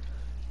 Yeah.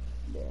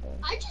 Yeah.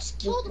 I just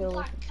killed a kill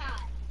black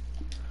cat.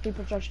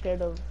 People are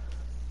scared of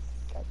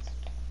cats.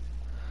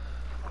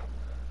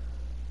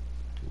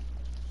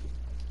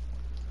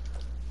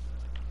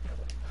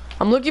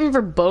 I'm looking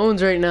for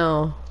bones right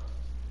now.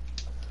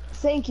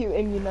 Thank you,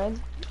 Immunine.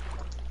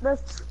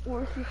 That's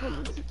worth you.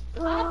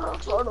 I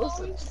have 2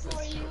 bones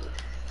for you.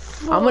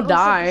 I'ma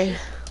die.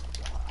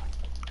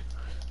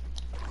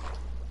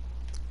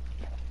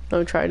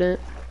 No trident.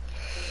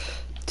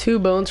 2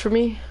 bones for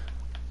me.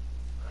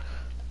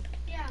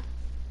 Yeah.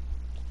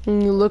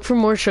 And you look for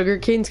more sugar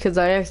canes because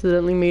I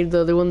accidentally made the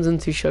other ones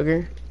into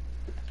sugar.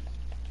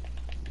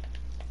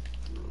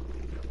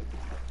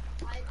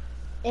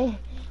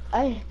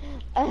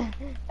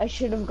 I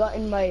should have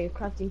gotten my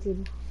crafting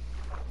table.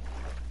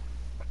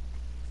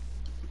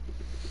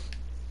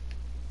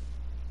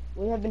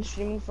 We have been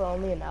streaming for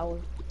only an hour.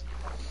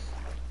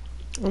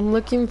 I'm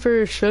looking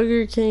for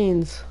sugar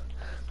canes.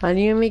 I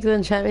need to make the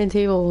enchantment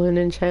table and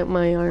enchant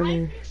my I've armor.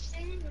 been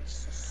saying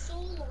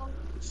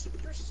this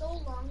for so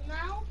long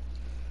now,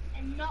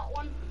 and not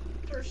one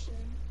person.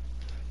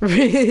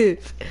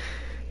 Rip.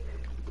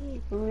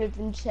 Rip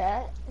in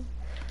chat.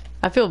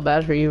 I feel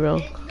bad for you, bro.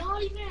 And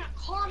not even a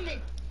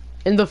comment.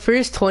 In the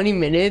first 20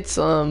 minutes,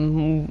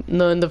 no,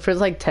 in the first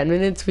like 10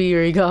 minutes, we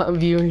already got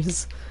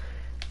viewers.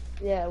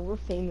 Yeah, we're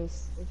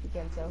famous, if you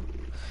can't tell.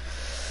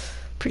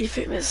 Pretty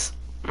famous.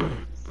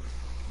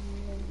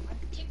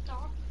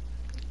 TikTok.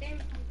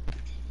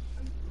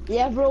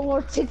 Yeah, bro,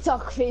 we're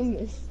TikTok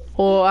famous.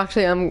 Well,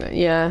 actually,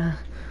 yeah.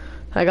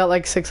 I got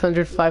like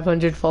 600,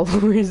 500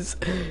 followers.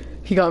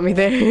 He got me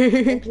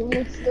there.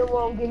 Jimmy still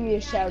won't give me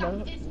a shout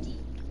out. 50.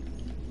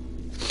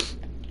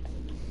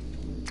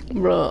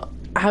 Bro,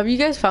 have you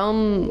guys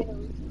found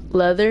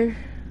leather?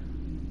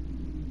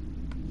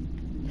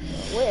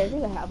 Wait, I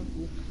think I have a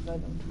few. I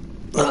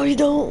don't. No, you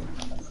don't.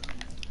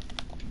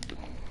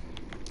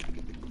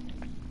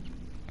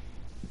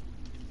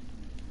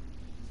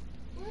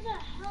 Where the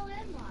hell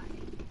am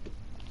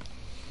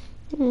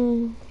I?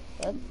 Mm.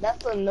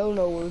 That's a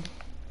no-no word.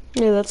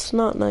 Yeah, that's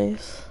not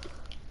nice.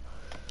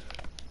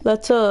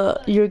 That's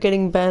you're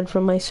getting banned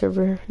from my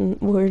server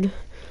word.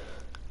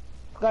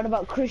 Forgot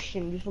about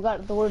Christian. You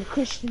forgot the word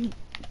Christian.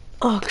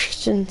 Oh,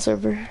 Christian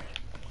server.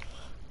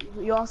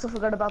 You also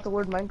forgot about the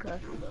word Minecraft.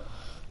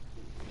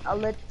 I'll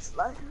let it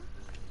slide.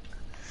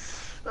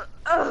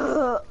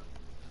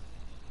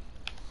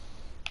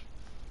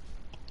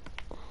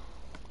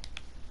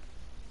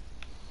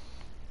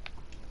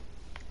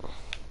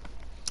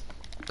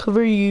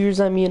 Cover your ears,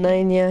 I'm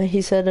U9. Yeah,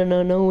 he said a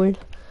no word.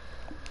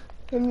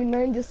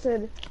 M9 just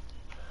said,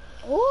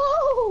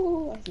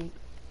 "Whoa!" I think.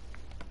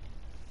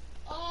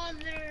 Oh,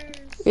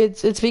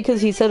 there's. It's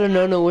because he said a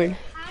no word.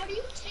 How do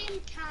you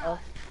tame Oh.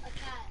 a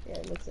cat? Yeah,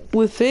 it makes sense.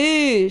 With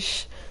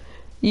fish.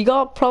 You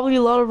got probably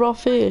a lot of raw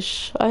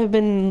fish. I have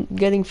been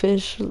getting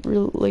fish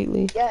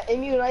lately. Yeah,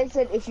 M9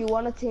 said if you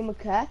want to tame a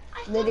cat,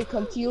 let it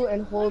come to you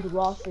and hold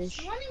raw fish.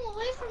 It's running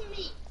away from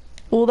me.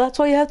 Well, that's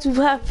why you have to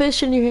have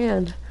fish in your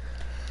hand.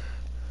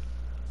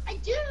 I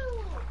do.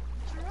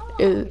 It's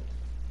wrong.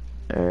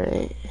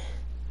 Alright.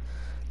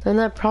 Then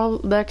that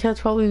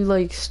cat's probably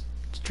like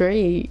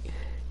straight.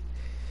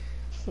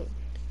 Oh,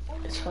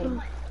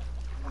 funny.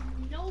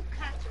 no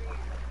cats are here.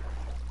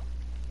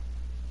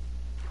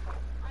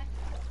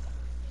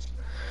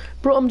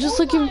 Bro, I'm just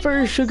looking for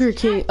a sugar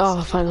cane.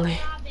 Oh, finally.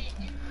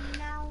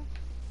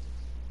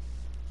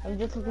 I'm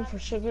just looking for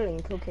sugar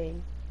and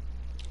cocaine.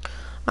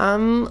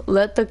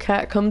 Let the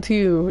cat come to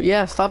you.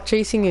 Yeah, stop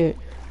chasing it.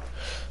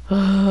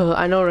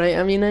 I know, right?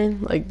 I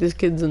mean, like, this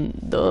kid's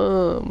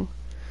dumb.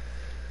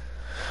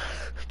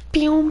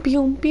 Pew,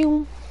 pew,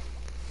 pew.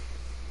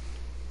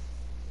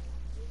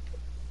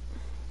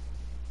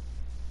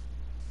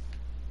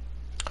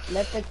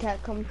 Let the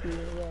cat come to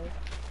you, yeah.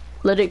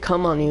 Let it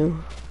come on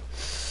you.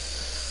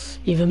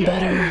 Even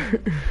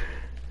better.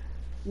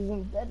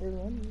 Even better,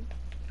 man.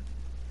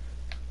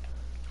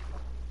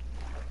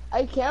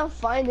 I can't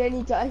find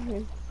any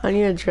diamonds. I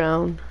need to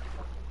drown.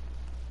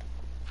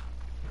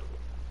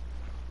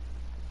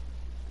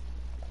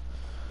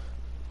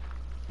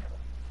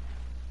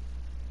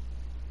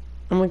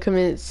 I'm gonna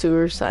commit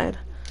suicide.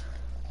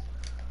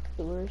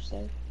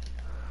 Suicide.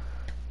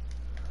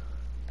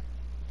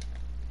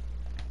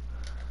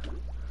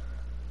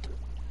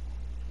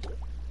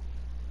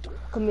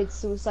 Commit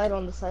suicide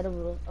on the side of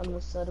a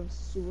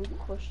sewer?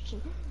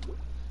 Question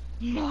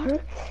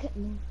mark.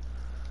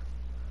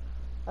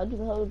 How do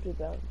the hell did you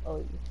drown? Oh,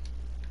 you.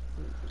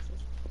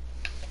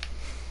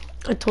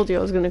 I told you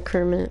I was gonna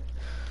Kermit.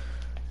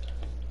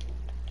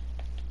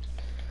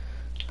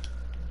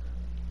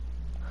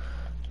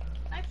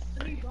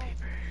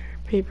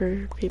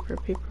 Paper.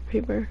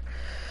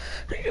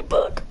 Read a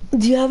book.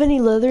 Do you have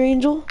any leather,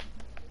 Angel?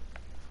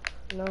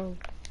 No.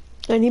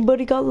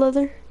 Anybody got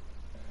leather?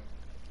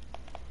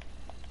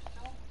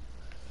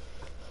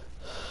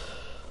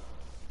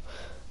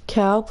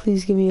 Cal,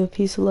 please give me a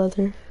piece of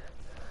leather.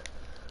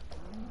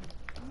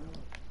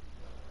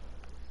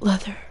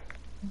 Leather.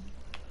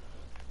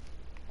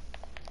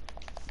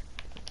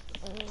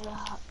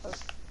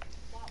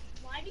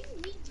 Why do you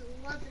need the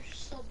leather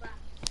so bad?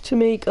 To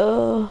make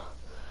a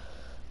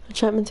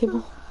enchantment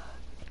table.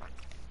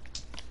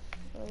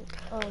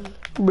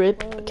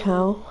 Rip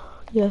cow.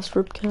 Yes,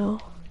 rip cow.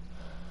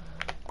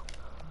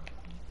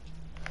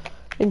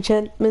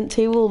 Enchantment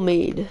table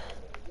made.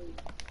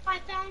 I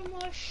found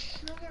more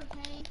sugar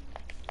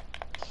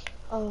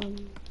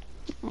cane.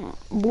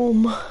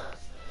 Boom.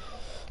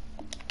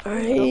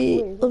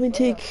 Alright, let me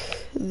take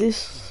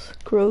this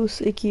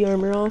gross, icky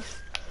armor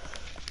off.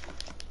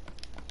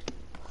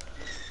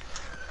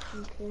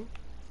 Okay.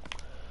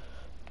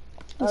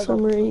 This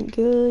armor ain't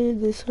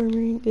good, this armor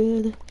ain't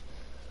good.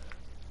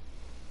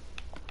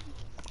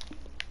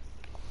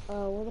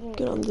 What did I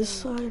Get on this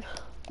side.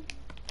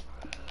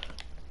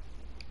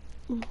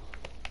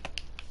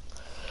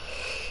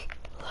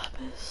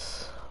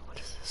 Lapis. What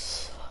is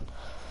this?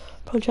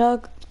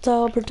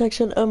 Projectile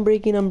protection,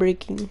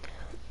 unbreaking.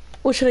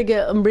 What should I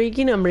get?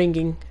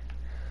 Unbreaking.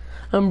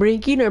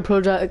 Unbreaking or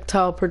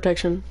projectile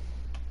protection?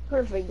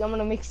 Perfect. I'm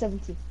gonna make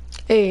 70.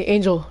 Hey,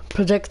 Angel.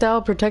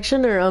 Projectile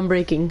protection or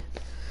unbreaking?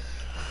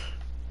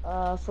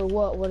 For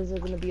what? What is it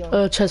gonna be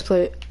on? Chest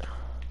plate.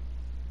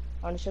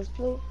 On a chest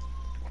plate?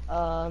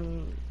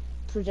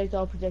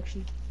 Projectile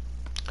protection.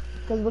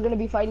 Because we're gonna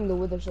be fighting the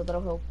wither, so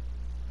that'll help.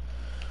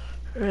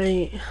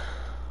 Right.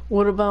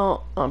 What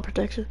about on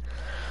protection?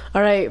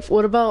 Alright,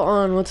 what about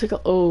on, what's it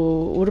called?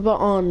 Oh, what about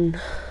on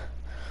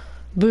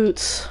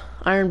boots?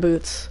 Iron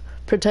boots.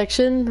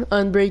 Protection,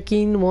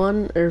 unbreaking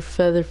 1, or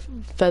feather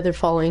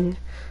falling?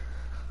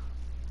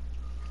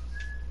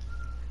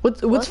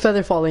 What's What?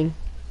 feather falling?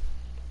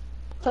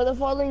 Feather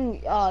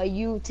falling,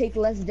 you take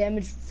less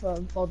damage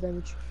from fall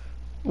damage.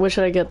 What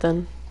should I get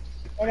then?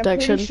 And I'm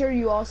Protection. pretty sure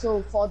you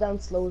also fall down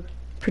slower.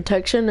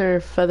 Protection or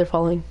feather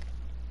falling?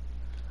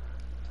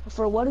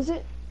 For what is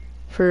it?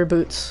 For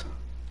boots.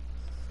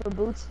 For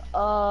boots?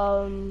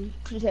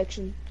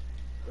 Protection.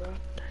 Yeah.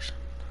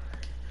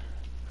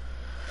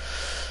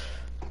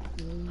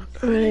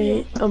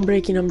 Alright, I'm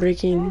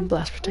breaking.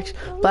 Blast protection.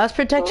 Blast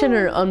protection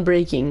or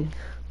unbreaking?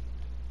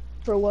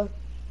 For what?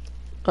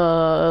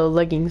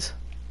 Leggings.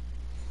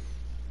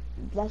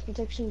 Blast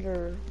protection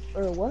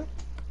or what?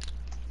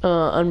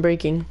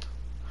 Unbreaking.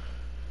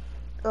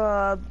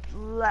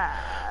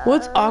 Blast.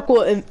 What's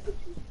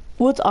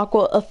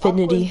aqua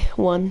affinity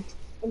one?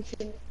 I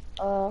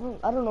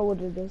don't know what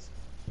it is.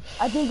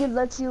 I think it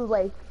lets you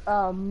like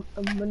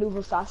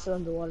maneuver faster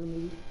underwater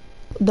maybe.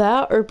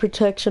 That or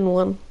protection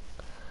one?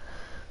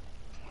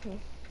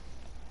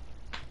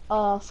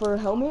 For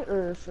helmet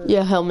or for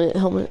Yeah, helmet.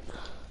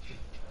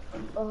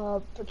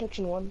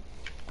 protection one.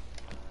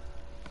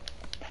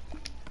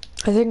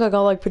 I think I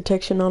got like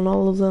protection on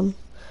all of them.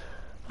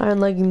 Iron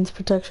leggings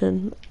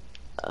protection,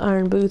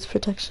 iron boots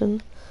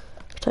protection.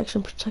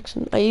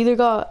 I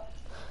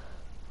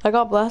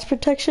got blast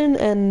protection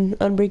and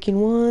unbreaking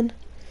one.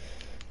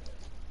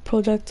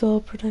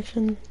 Projectile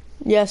protection.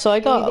 Yeah, so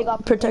I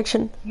got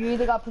protection. You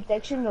either got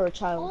protection or a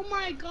child. Oh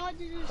my god,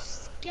 there's a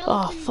skeleton.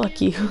 Oh, fuck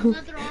here you. with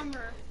leather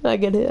armor. I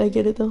get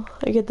it though.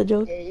 I get the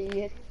joke.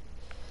 Yeah.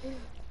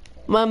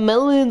 My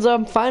melons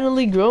are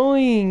finally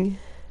growing.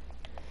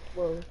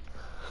 Whoa.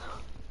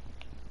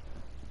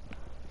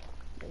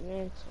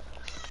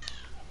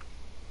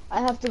 I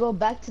have to go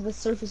back to the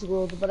surface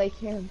world, but I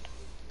can.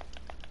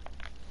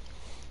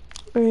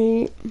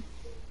 Alright.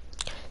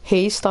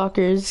 Hey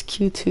stalkers,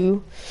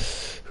 Q2.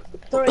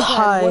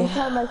 Hi. One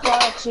time I saw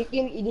a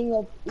chicken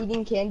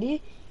eating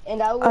candy,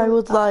 and I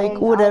was like,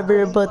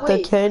 whatever, but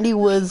the candy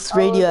was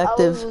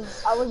radioactive.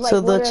 I was like,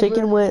 So the whatever,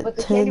 chicken went but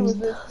the 10. candy was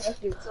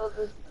radioactive, so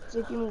the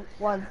chicken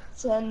won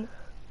 10.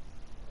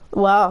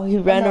 Wow, he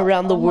ran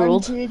around the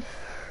world. 100.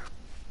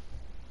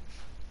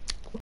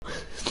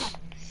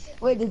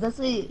 Wait, did that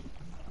say?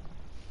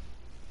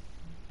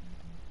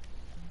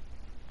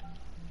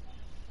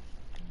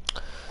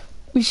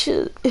 We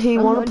should. Hey,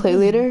 wanna play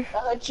later?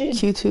 100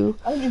 Q2.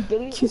 100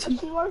 billion Q2.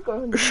 question mark or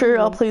 100 Sure,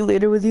 I'll billion play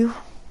later with you.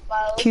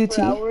 miles QT.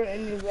 per hour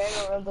and you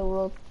ran around the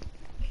world.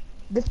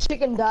 The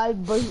chicken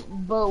died,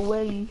 but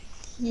when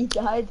he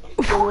died,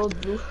 the world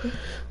blew.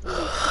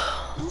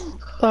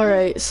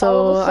 Alright, so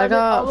all I of a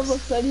got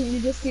sudden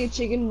you just see a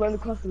chicken run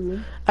across the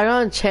room.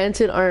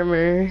 enchanted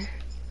armor.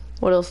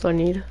 What else do I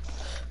need?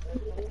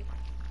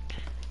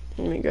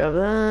 Let me grab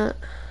that.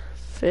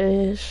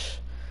 Fish.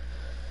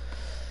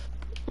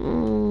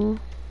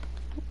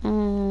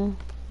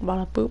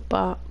 Bada boop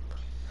bop.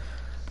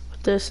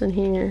 Put this in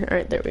here.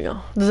 Alright, there we go.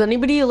 Does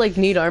anybody like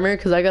need armor?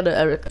 Cause I got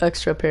an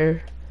extra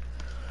pair.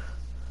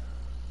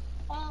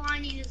 All I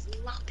need is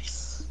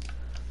lapis.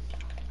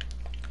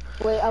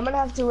 Wait, I'm gonna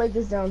have to write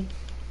this down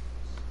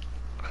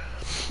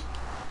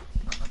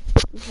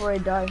before I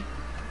die.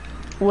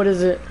 What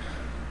is it?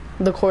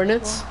 The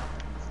coordinates?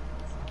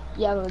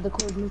 Yeah, the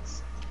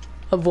coordinates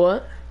Of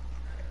what?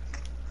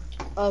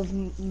 of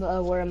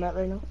where I'm at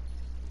right now.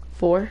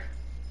 4?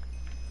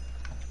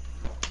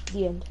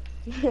 The end.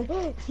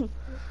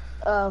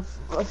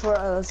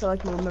 So I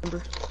can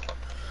remember.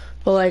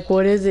 But like,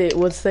 what is it?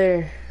 What's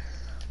there?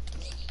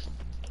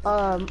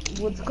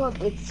 What's it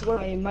called? It's where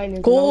my mind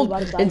is. Gold!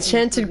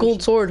 Enchanted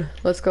gold sword.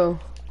 Let's go.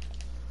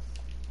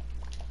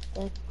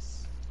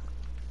 X.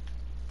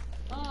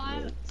 Oh,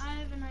 I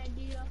have an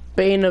idea.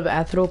 Bane of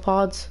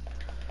arthropods.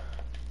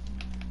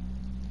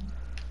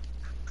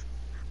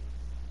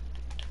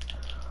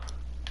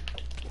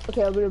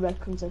 Okay, I'll be right back.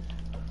 Come on.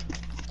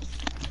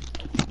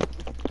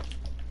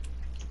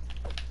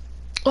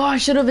 Oh, I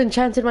should have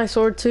enchanted my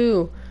sword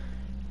too.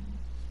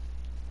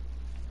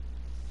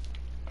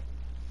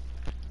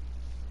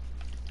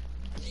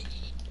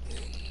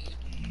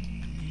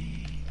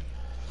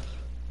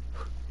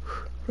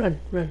 Run.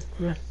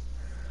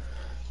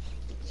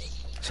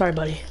 Sorry,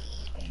 buddy.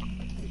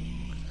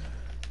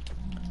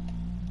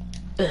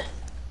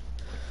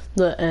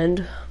 The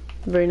end.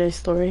 Very nice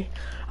story.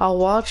 I'll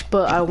watch,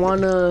 but I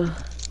wanna.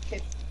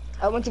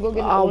 I want to go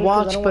get. I'll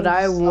watch, but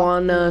I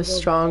wanna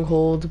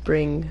stronghold.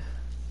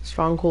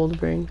 Stronghold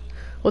bring.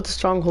 What's a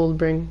stronghold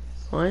bring?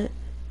 What?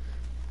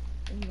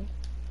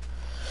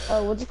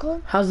 What's it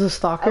called? How's the I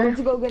stalker? want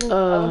to go get.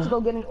 I want to go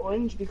get an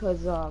orange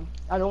because I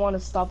don't want to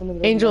stop in the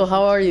middle. Angel, of the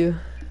how are you?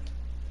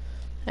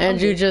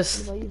 Andrew good.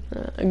 just. What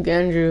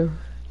about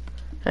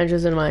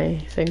Andrew's in my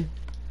thing.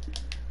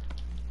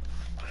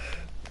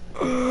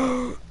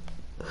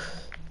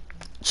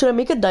 Should I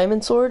make a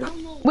diamond sword?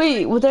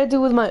 Wait, what did I do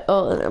with my?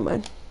 Oh, never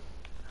mind.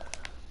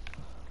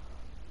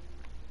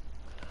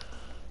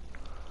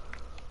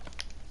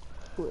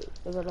 Wait,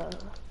 is that a...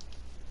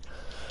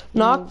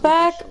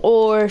 Knockback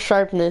or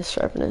sharpness?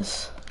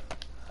 Sharpness.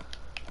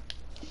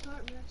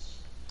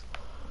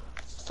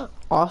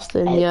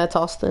 Austin, yeah, it's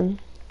Austin.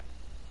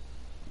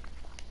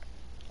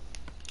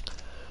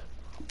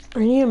 I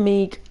need to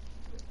make.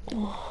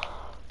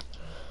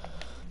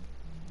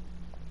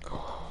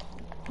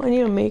 I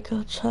need to make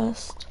a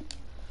chest.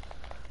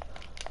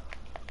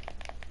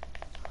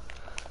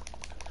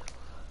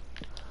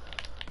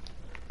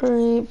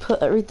 Alright,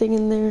 put everything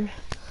in there.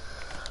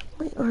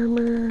 My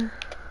armor.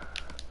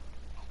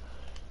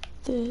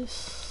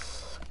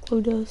 This.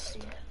 Glue dust.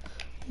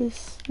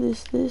 This.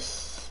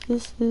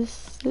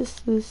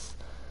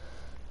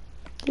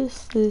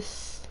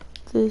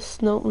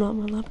 Nope, not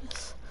my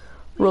lapis.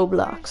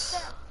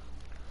 Roblox.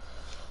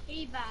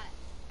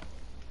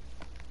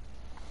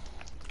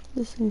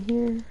 This in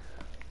here.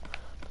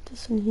 Put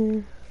this in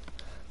here.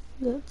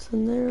 That's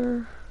in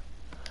there.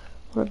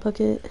 Water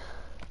bucket.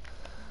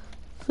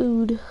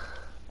 Food.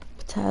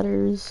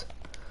 Potatoes.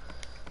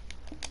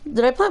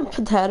 Did I plant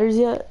potatoes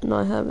yet? No,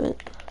 I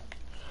haven't.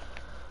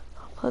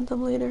 I'll plant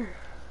them later.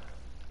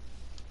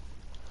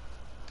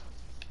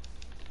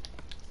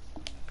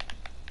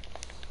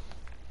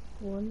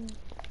 One,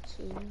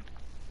 two,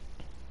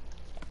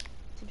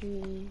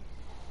 three.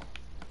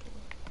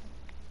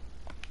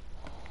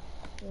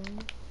 One,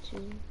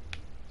 two,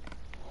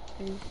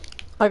 three.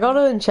 I got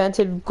an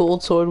enchanted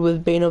gold sword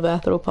with Bane of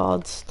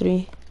Arthropods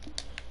 3.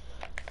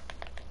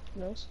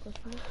 No,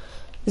 question mark.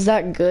 Is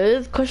that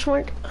good? Question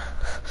mark?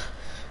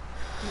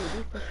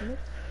 Maybe, question mark.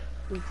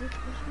 Is it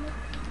question mark?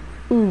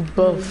 Ooh,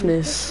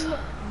 buffness.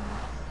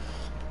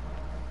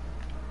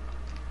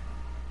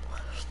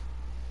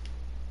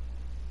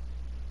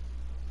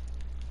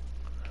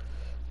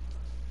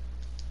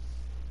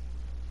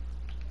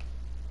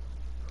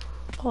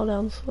 Fall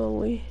down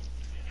slowly.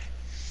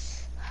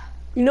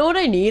 You know what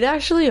I need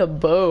actually? A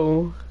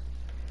bow.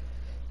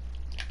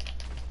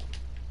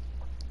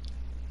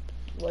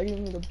 Why do you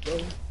need a bow?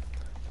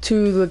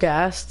 To the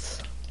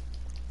ghasts.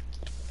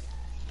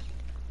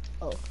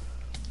 Oh.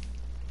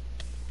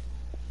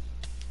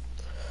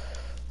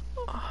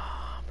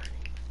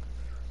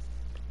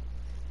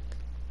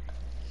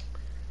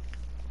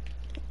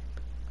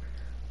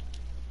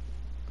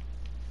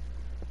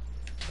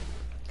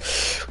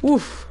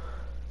 Oof.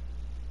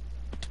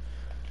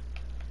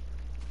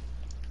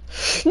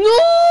 No!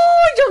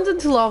 I jumped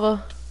into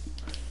lava.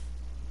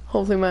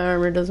 Hopefully my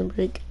armor doesn't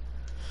break.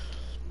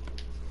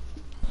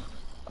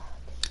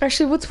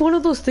 Actually, what's one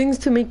of those things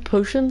to make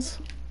potions?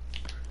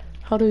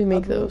 How do we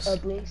make those? A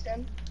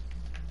Blinkstand?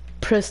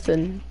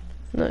 Preston.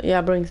 No,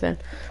 yeah, Blinkstand.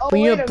 Oh,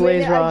 We need wait a a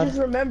blaze minute, rod. I just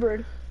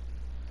remembered.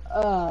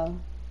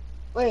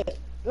 Wait.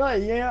 No,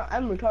 yeah,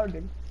 I'm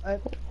retarded.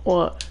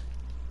 What?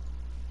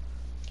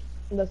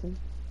 Nothing.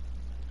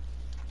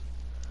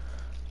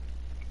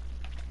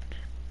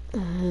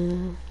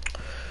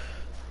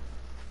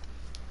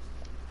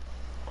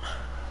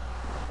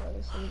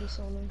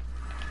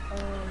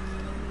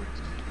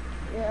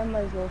 Yeah, I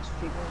might as well just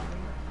figure it out.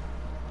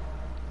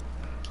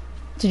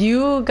 Did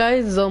you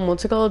guys,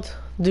 what's it called?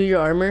 Do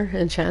your armor,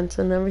 enchants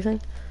and everything?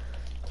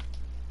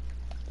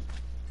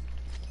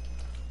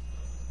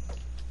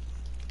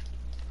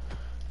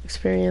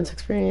 Experience.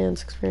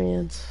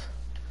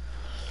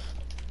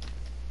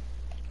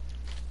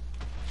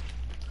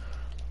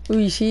 Ooh,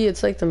 you see,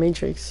 it's like the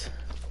Matrix.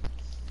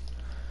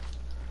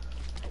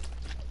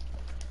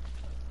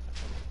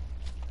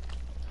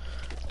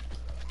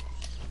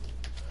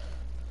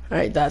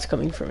 Alright, that's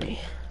coming for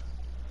me.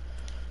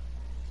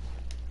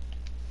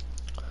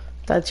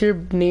 That's your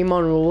name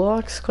on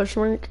Roblox?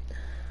 Question mark?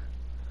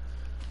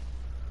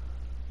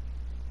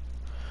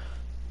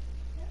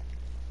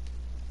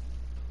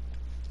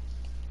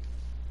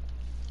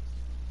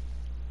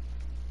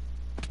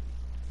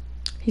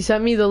 He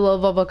sent me the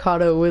love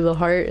avocado with a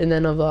heart and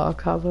then of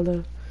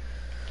avocado.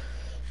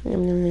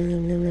 Yum, yum, yum,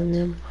 yum, yum, yum,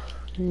 yum.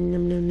 Yum,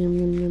 yum, yum,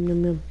 yum, yum,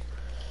 yum, yum.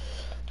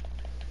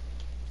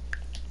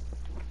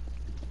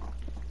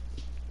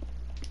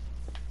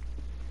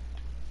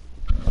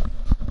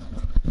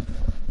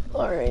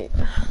 Alright.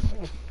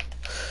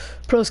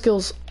 Pro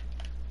skills.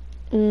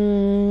 I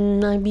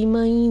be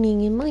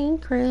mining in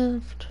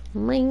Minecraft.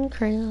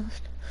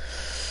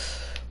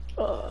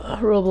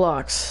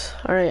 Roblox.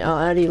 Alright, I'll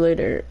add you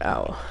later.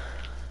 Ow.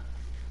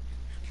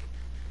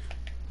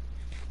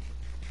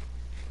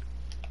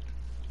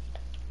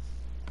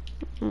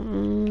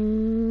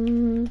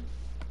 Boom.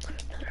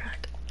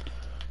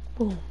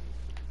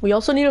 We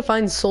also need to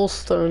find soul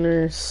stone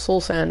or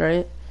soul sand,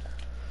 right?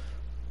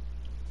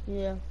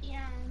 Yeah.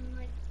 Yeah, and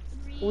like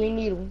 3. We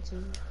need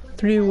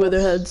 3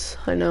 witherheads,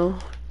 I know.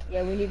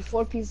 Yeah, we need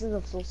 4 pieces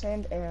of soul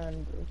sand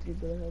and 3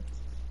 bullet heads.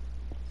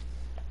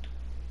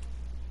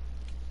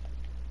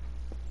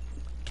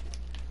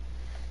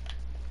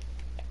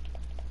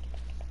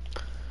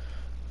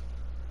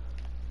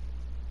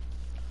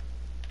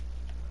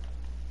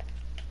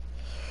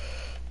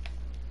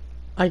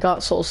 I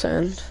got soul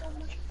sand. So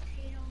much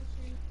potatoes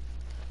and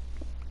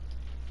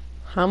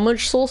How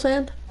much soul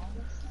sand?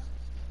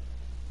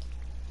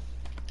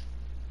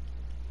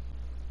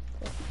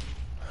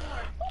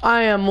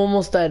 I am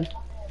almost dead.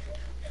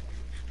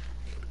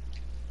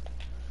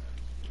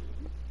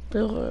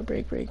 Oh,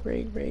 break.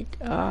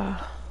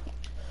 Ah.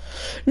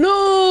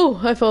 No!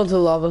 I fell into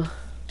lava.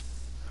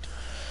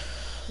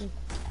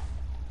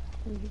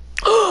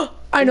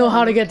 I know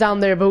how to get down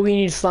there, but we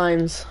need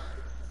slimes.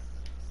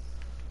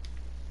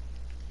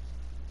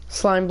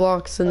 Slime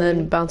blocks and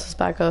then bounces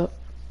back up.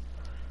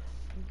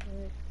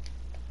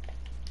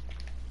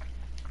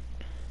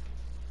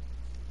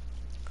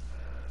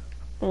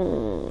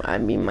 I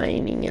be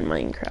mining in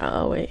Minecraft.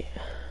 Oh wait,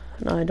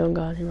 no, I don't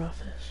got any raw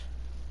fish.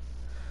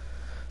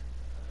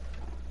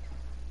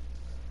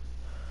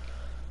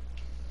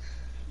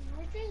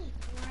 We're just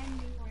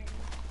grinding right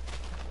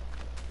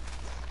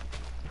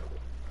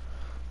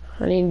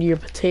I now. need your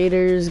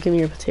potatoes. Give me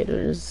your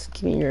potatoes.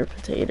 Give me your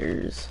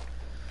potatoes.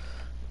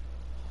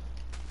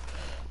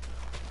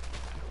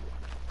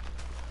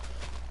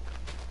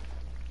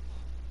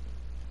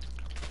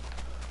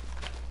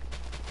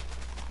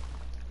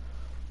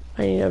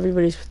 I need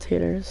everybody's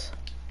potatoes.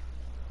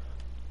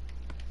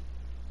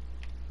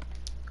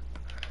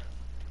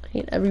 I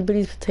need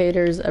everybody's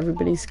potatoes,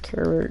 everybody's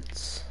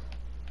carrots.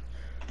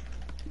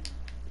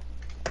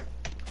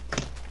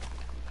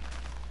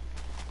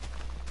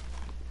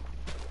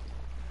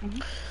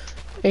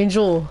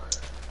 Angel.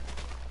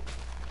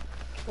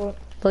 What?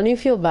 Don't you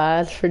feel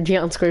bad for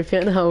Giant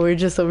Scorpion how we're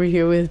just over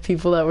here with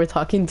people that we're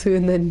talking to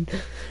and then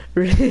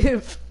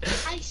rip?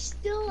 I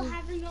still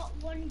haven't got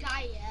one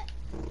guy yet.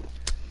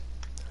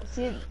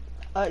 See,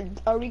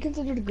 are we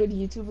considered good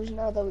YouTubers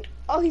now that we...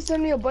 Oh, he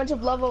sent me a bunch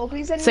of love.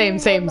 He sent me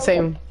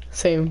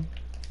Same.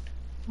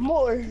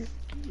 more.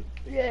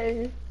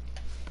 Yay.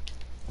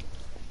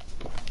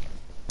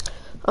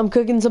 I'm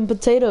cooking some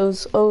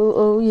potatoes.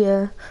 Oh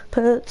yeah,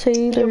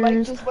 potatoes. Your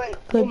mic just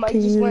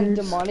went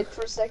demonic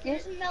for a second,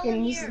 There's a melon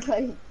and here. he's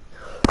like,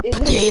 it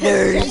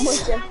Potatoes. so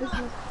much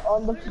emphasis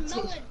on the Where's a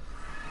potato.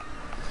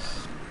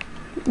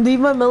 melon? Leave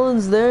my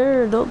melons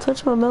there. Don't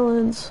touch my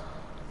melons.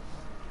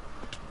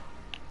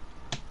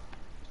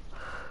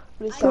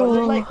 What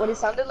it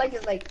sounded like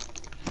is like,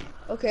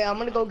 okay, I'm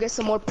gonna go get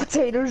some more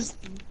potatoes,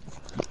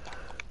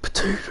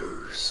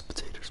 Potatoes.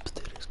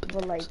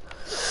 but like,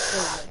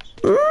 so much.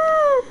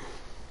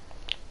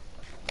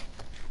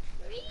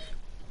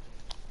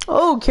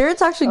 Oh,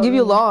 carrots actually give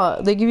you a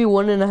lot. They give you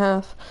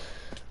 1.5.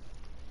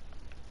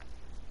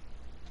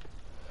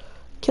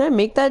 Can I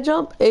make that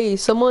jump? Hey,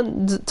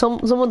 someone tell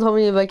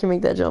me if I can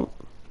make that jump.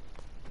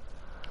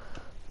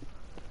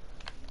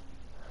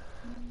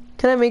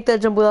 Can I make that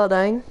jump without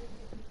dying?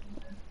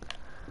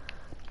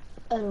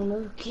 I don't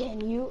know, can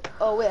you?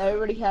 Oh wait, I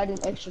already had an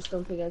extra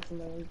stone pickaxe in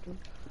my inventory.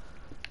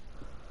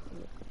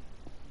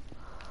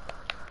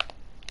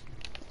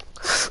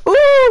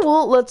 Ooh,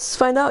 well, let's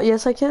find out.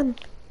 Yes, I can.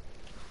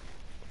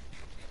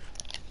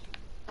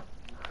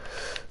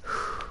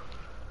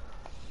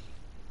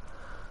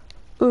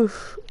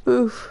 Oof.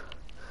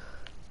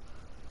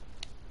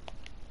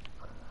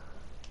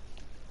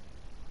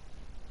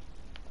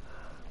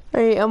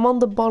 Alright, I'm on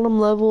the bottom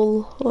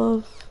level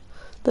of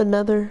the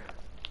nether.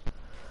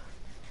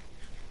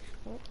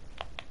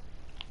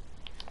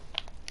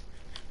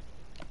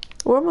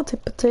 Where am I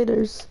take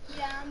potatoes?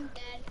 Yeah, I'm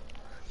dead.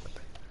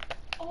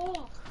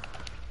 Oh.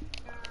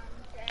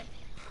 I'm dead.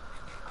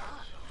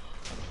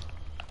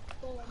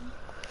 Boom.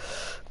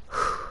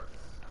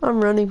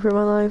 I'm running for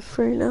my life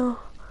right now.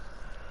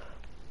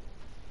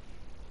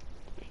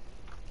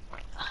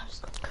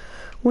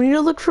 We need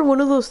to look for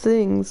one of those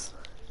things.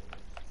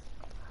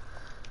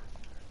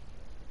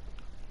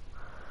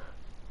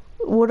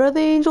 What are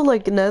they, Angel?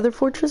 Like nether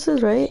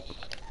fortresses, right?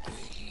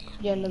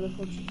 Yeah, another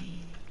fortune.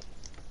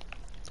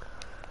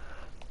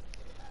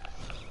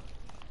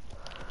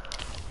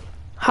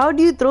 How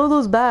do you throw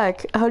those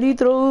back? How do you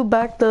throw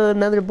back the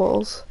nether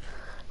balls?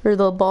 Or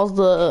the balls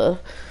the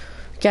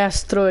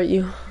ghast throw at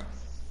you?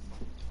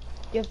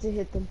 You have to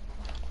hit them.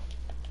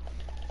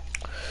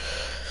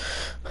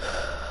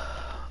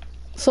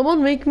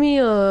 Someone make me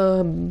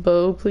a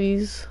bow,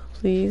 please.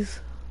 Please.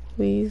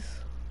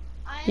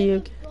 I have You a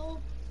okay? bow,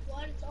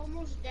 but it's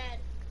almost dead.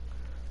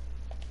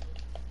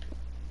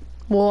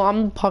 Well,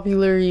 I'm a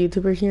popular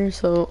YouTuber here,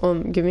 so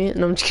give me it.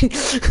 No, I'm just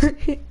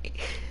kidding.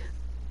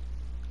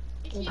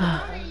 If you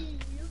want it,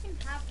 you can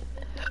have it,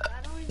 because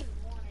I don't even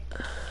want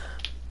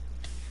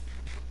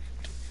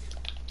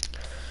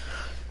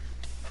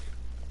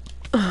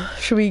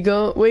it. Should we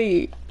go?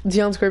 Wait,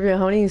 Dion Scorpio,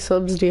 how many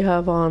subs do you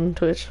have on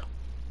Twitch?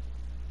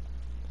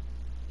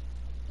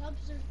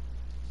 Subs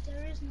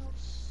there is no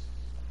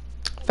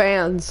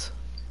Fans.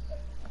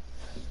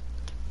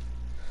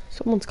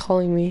 Someone's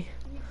calling me.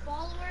 any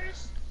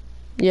followers.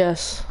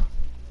 Yes.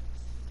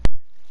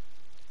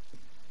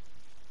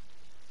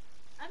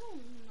 I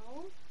don't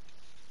know.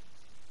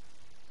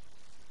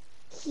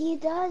 He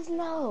does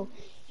know.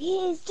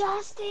 He's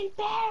just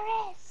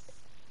embarrassed.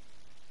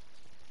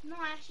 No,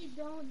 I actually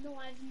don't know.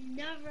 I've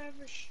never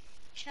ever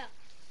checked.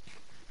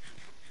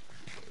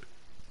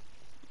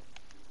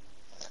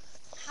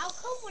 How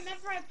come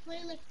whenever I play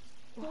like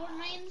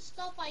Fortnite and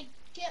stuff, I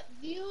get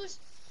views,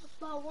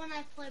 but when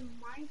I play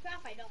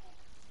Minecraft, I don't?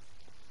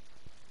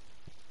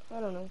 I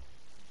don't know.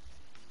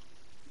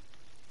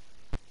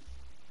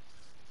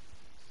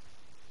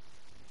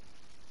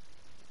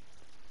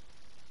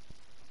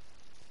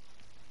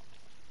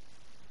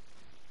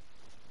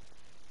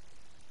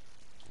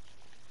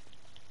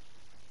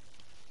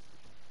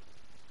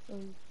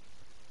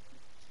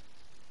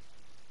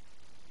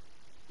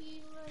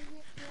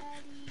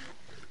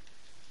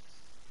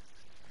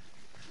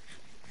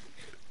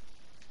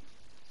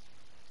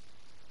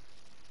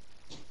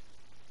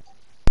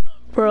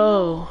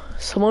 bro,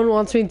 someone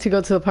wants me to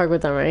go to the park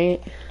with them,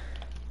 right?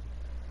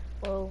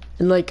 Well,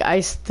 And like, I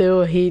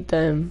still hate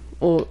them.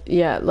 Well,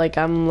 yeah, like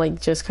I'm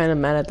like just kind of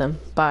mad at them.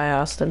 Bye,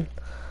 Austin.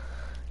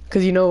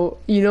 Cause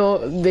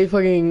they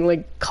fucking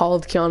like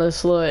called Kiana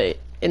slut,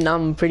 and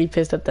I'm pretty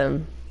pissed at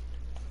them.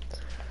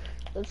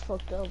 that's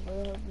fucked up. Why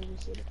the hell did you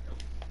say that?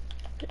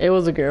 It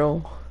was a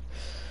girl,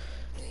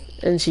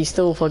 and she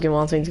still fucking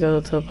wants me to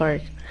go to the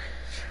park.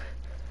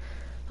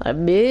 Like,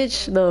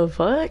 bitch, the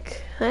fuck?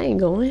 I ain't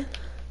going.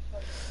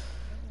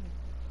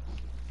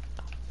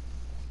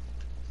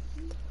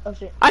 Oh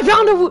shit. I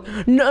found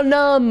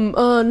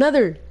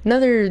another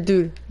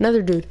dude.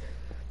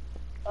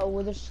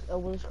 Wither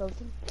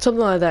skeleton?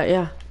 Something like that,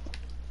 yeah.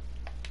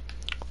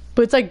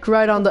 But it's like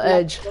right on the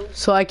edge,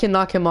 so I can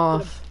knock him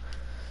off.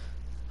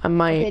 I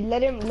might. Okay,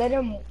 let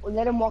him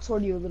walk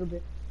toward you a little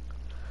bit.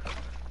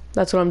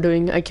 That's what I'm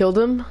doing. I killed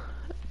him.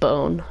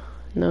 Bone.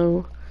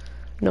 No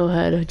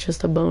head,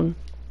 just a bone.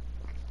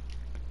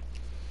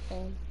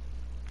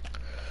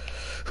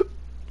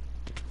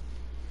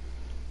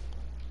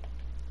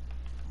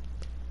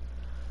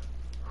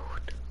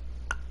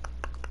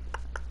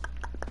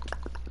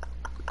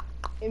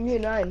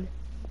 Immune9.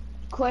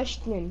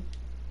 Question.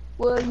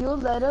 Will you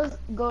let us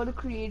go to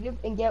creative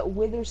and get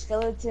wither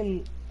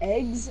skeleton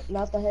eggs,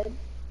 not the head?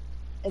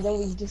 And then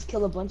we just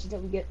kill a bunch until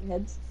we get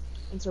heads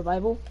in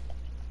survival?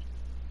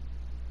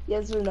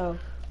 Yes or no?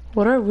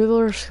 What are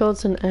wither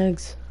skeleton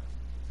eggs?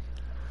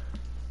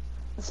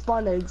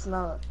 Spawn eggs,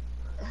 not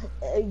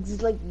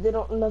eggs. Like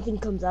nothing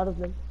comes out of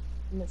them.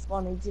 And they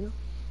spawn eggs, you know?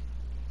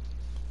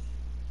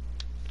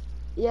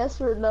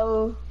 Yes or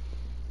no?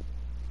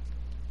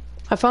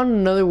 I found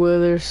another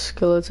wither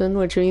skeleton,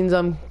 which means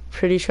I'm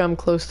pretty sure I'm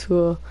close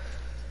to a...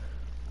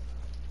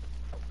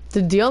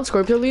 Did Dion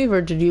Scorpio leave, or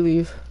did you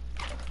leave?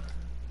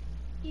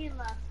 He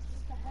left. What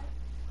the heck?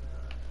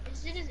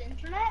 Is it his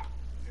internet?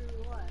 Or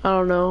what? I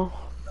don't know.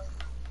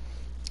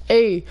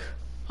 Hey,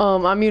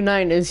 I'm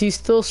U9. Is he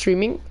still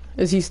streaming?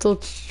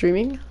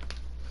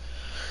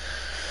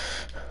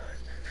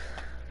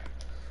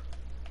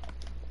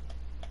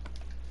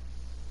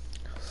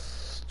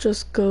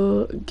 Just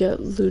go get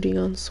looting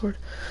on sword.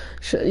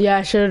 Yeah,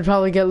 I should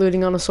probably get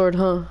looting on a sword,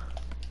 huh?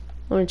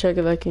 Let me check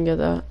if I can get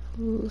that.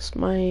 It's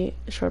my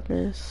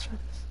sharpness.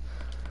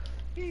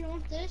 Here, you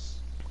want this?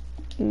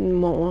 Want You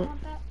what?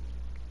 want that?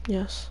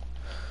 Yes.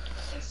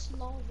 It's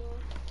slow though.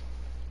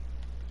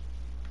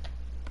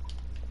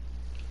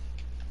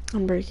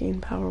 I'm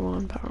breaking. Power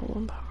one.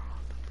 I'll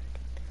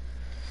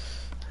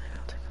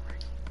take a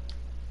break.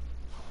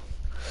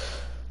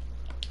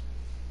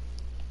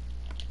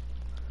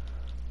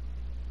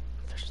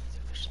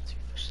 Efficiency.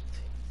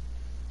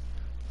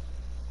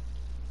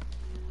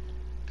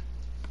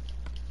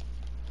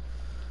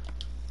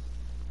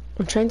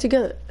 I'm trying to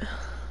get...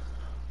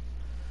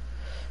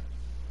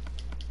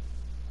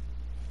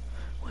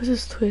 What's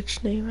his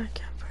Twitch name? I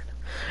can't find him.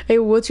 Hey,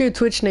 what's your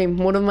Twitch name?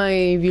 One of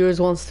my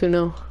viewers wants to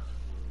know.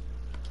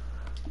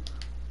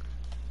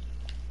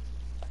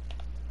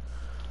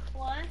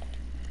 What?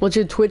 What's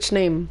your Twitch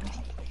name?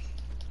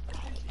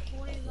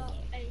 Boy love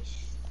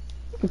ace.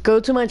 Go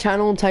to my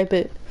channel and type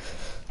it.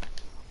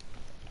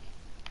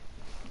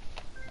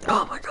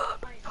 Oh my god.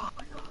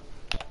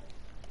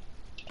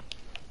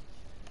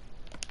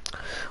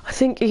 I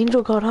think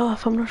Angel got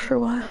off. I'm not sure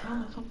why.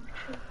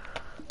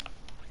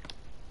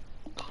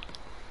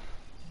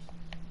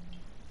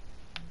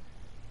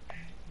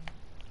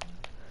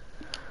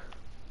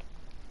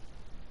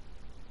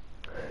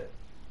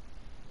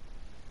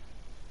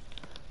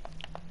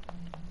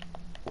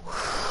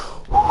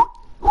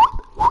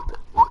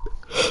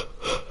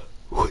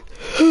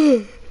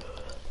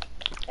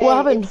 What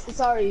happened?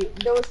 Sorry,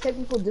 there was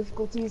technical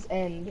difficulties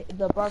and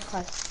the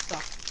broadcast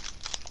stopped.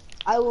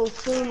 I will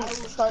soon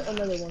start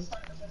another one.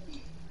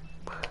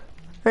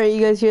 Alright,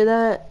 you guys hear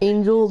that?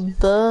 Angel,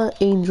 the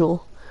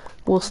Angel,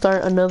 will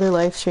start another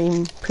live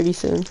stream pretty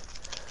soon.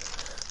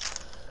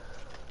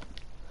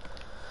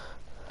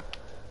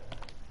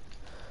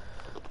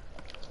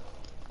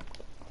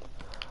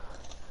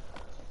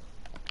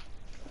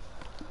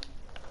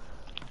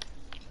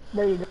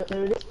 There it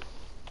is.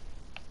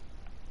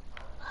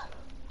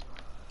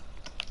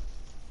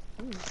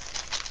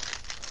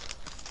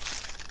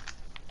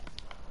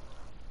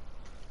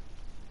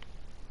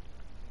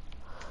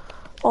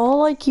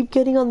 All I keep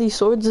getting on these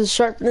swords is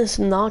sharpness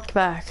and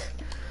knockback.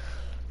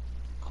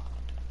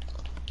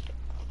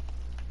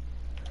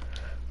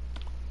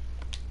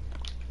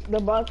 The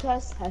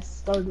broadcast has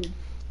started.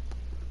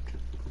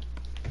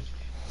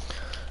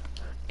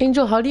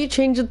 Angel, how do you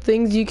change the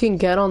things you can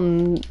get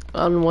on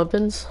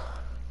weapons?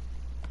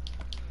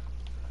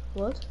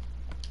 What?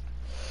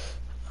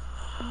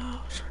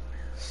 Oh,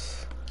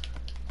 sharpness.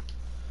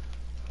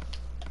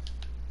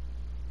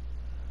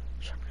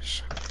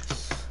 Sharpness.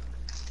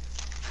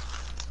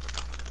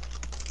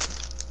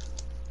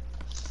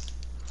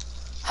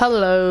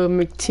 Hello,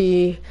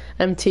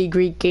 MT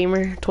Greek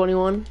Gamer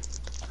 21.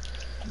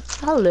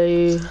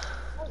 Hello.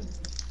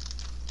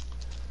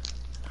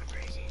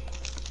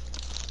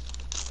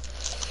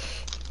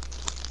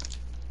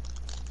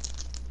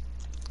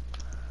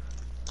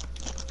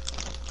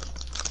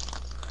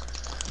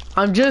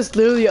 I'm just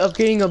literally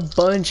upgrading a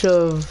bunch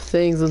of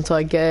things until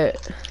I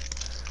get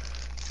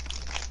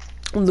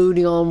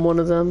looting on one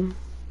of them.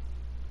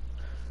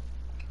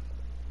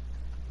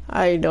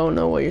 I don't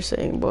know what you're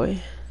saying,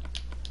 boy.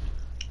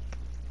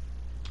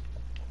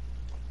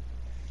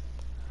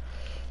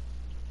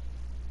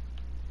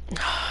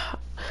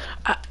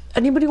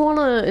 Anybody want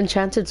an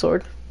enchanted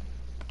sword?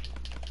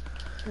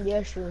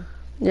 Yeah, sure.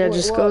 Yeah,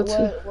 just go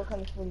to. What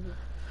kind of sword is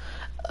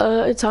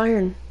it? It's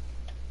iron.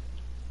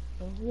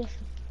 Oh, yeah, sure.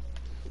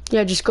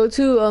 Yeah, just go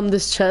to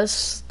this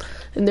chest,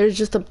 and there's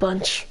just a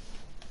bunch.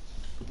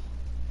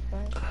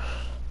 Right.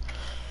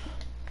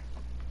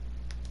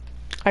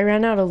 I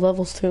ran out of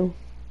levels too.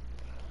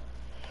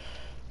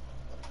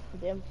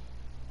 Damn.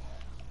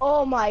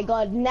 Oh my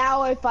god,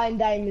 now I find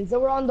diamonds. They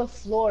were on the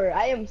floor.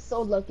 I am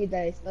so lucky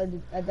that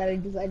I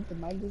decided to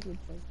mine this with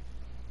them.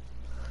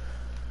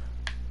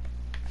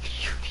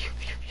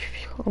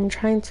 I'm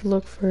trying to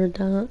look for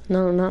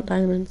no, not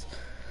diamonds.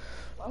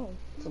 Wow,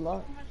 it's a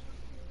lot.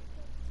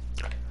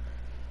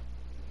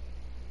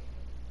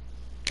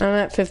 I'm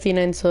at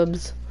 59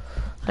 subs.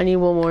 I need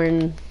one more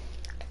and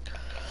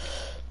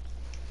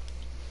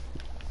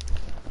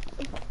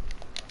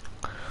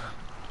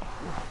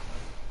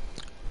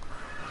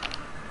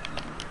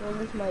Well, at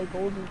least my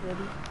gold is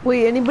ready.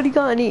 wait, anybody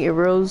got any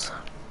arrows?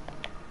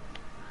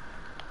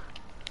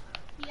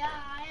 Yeah,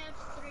 I have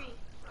 3.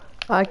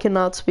 I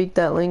cannot speak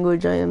that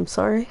language, I am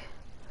sorry.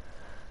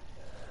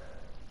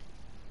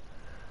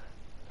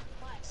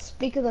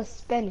 Speak of the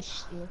Spanish,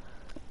 Steve.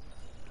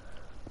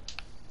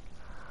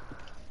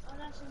 Oh,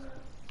 that's a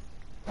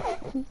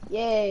new.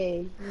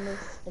 Yay, you know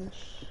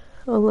Spanish.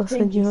 Hola,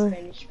 Cringy senor.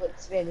 Spanish,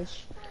 but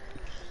Spanish.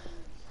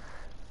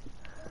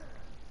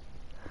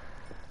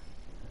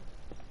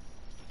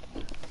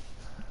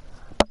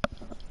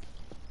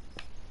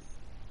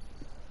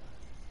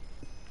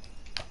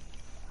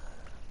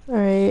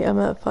 Alright, I'm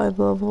at 5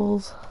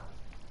 levels.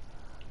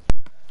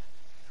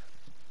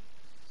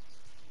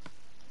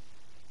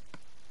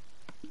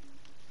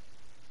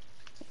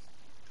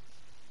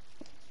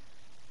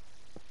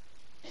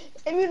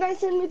 Everyone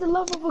send me the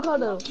love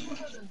avocado.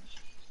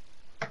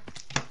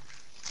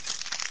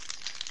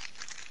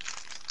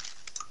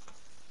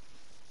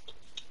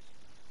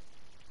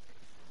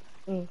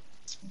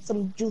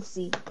 Some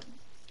juicy.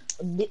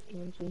 A bit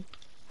juicy.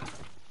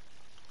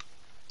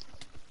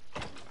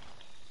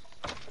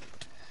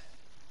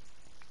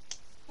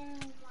 Oh my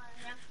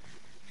god.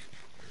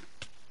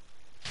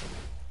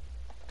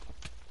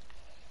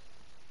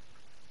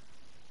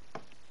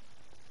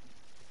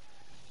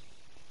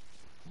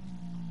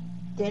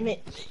 Damn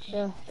it.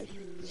 Yeah.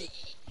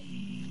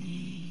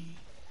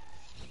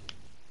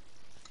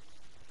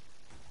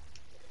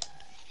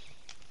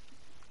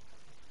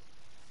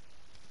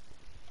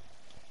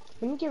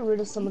 Let me get rid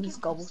of some of this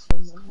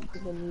cobblestone. I don't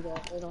think I need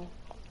that at all.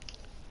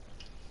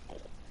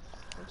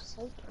 I'm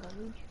so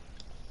tired.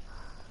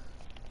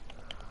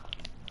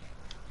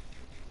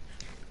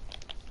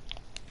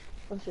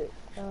 Oh shit.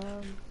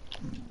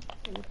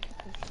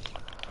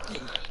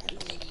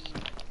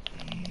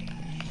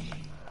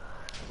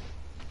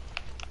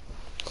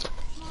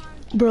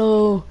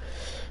 Bro,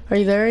 are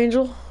you there,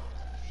 Angel?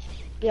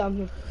 Yeah, I'm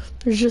here.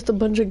 There's just a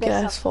bunch of Yes,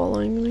 gas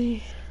following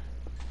me.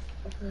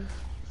 Okay.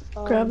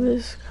 Grab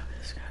this, grab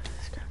this, grab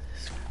this, grab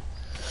this, grab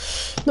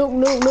this. No,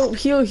 no, no,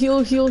 heal,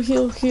 heal, heal,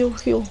 heal, heal,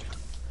 heal.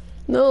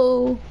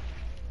 No.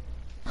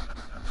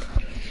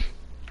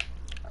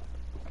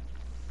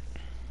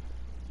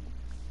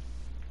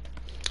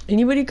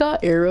 Anybody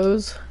got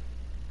arrows?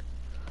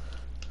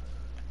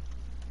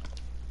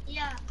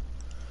 Yeah.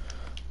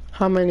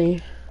 How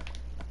many?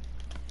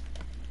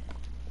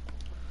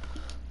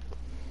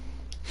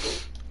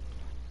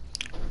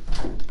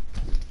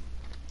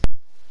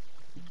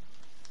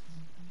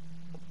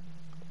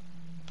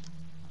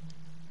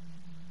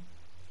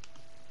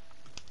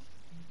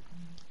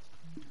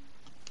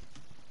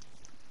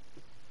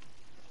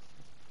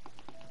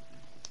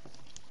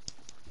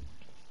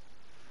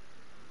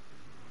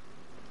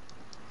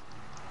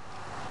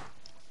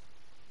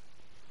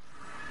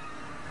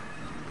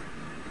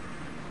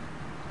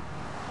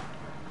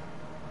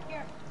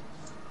 Here.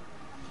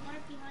 I'm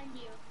right behind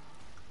you.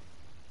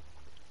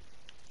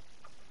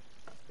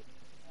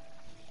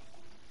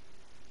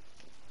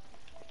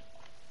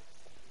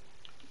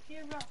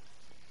 Here, bro.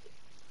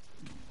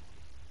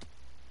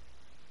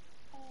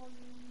 Oh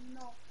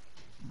no.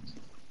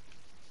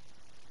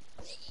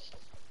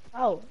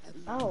 Ow.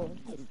 Ow.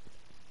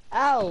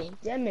 Ow.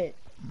 Damn it.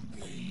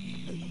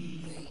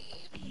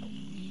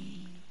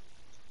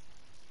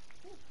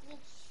 Gold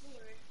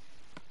sword.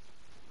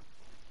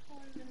 Oh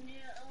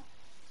no.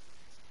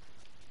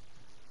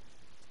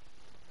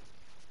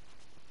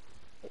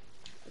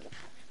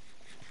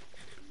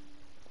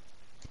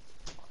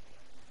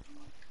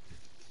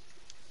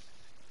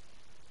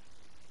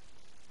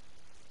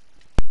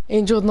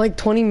 Angel, in like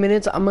 20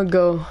 minutes, I'm gonna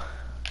go.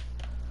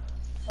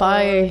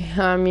 Bye,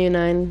 I'm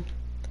U9.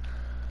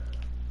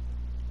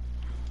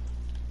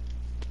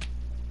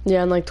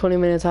 Yeah, in like 20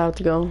 minutes, I have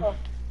to go.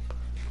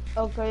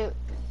 Okay.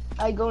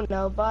 I go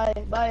now. Bye.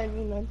 Bye,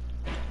 everyone.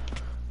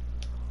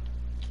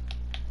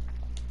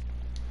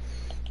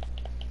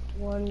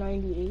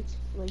 198.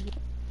 Like,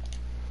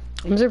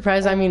 I'm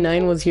surprised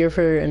IMU9 was here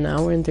for an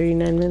hour and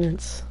 39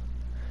 minutes.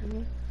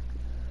 mhm.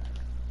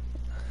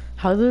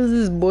 How does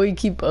this boy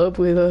keep up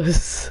with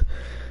us?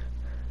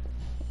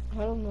 I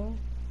don't know.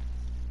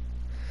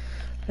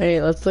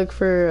 Alright, let's look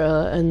for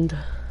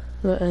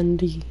the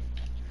ND.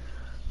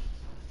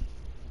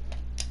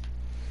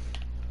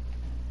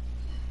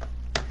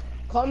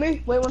 Call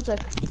me? Wait 1 sec.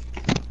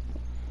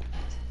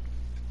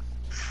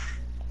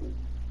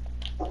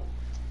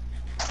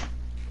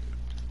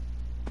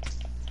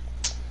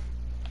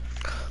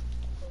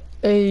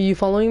 Hey, you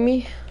following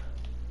me?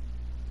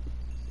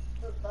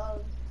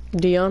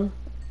 Dion?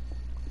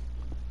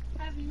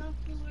 I have no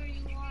clue where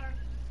you are.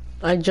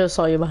 I just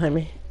saw you behind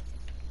me.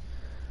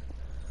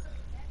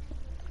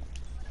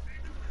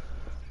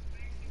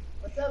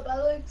 What's up,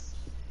 Alex?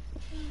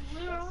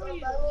 Where are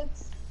you?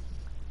 Alex?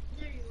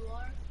 There you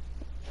are.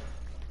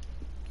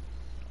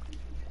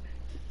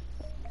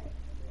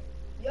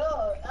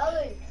 Yo,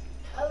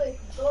 Alex,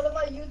 go to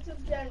my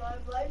YouTube channel. I'm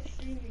live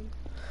streaming.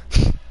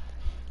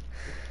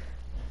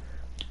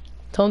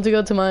 Tell him to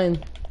go to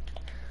mine.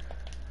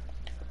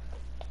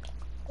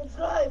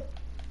 Subscribe.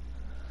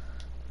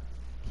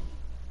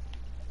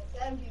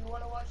 Sam, do you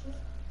want to watch it?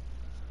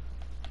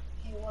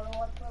 Do you want to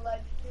watch my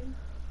live stream?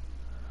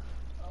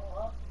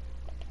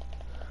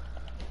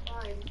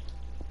 Fine.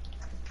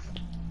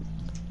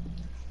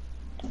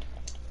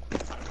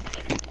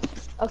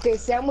 Okay,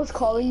 Sam was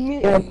calling me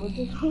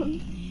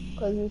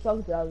because he was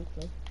talking to Alex.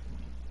 Right?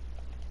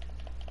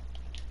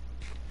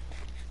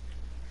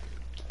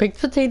 Baked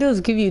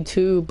potatoes give you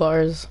 2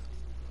 bars.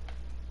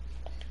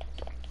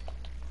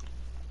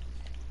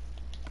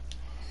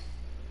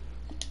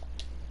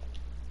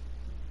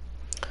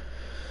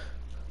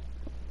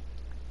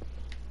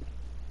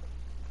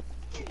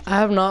 I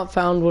have not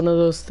found one of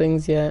those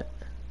things yet.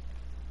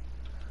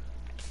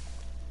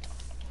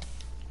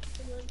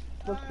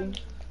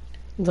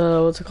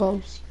 The, what's it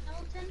called?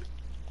 Skeleton?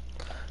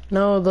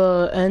 No,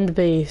 the end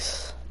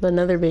base. The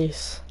nether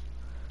base.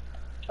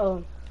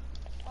 Oh,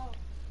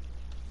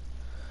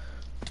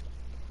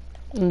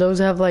 And those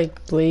have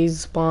like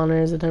blaze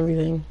spawners and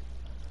everything.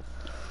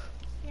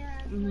 Yeah,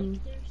 Mhm.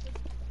 like there's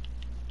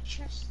a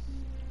chest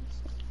in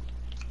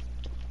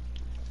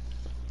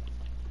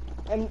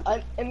there.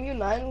 and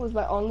MU9 was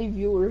my only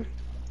viewer.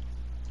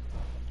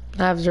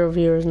 I have 0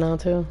 viewers now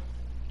too.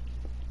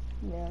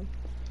 Yeah.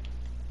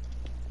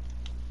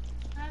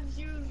 I have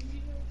 0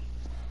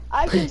 viewers.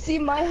 I can see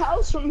my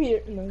house from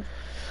here. No.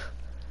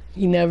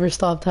 You never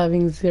stopped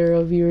having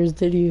 0 viewers,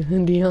 did you,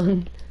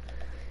 Dion?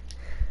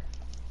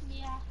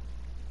 Yeah.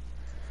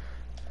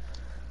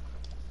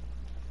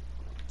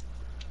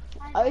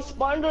 I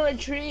spawned on a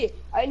tree.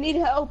 I need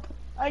help.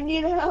 I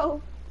need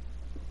help.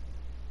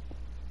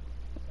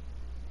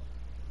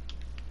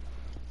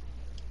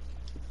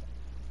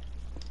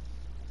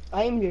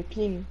 I am your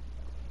king.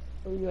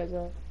 Where you guys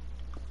are?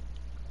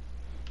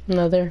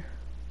 Another.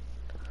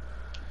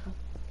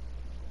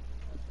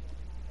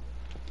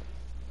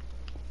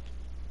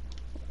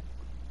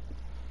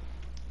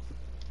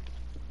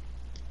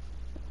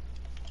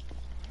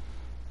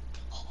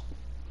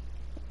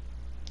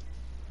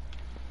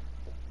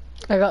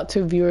 I got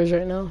 2 viewers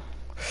right now.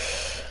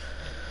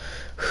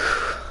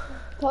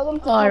 Tell them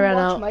to Oh, I come ran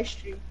watch out. my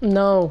stream.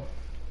 No.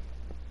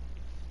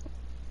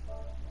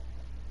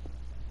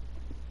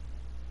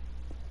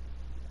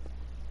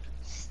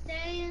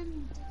 Stay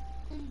in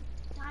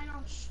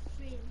Dino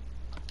stream.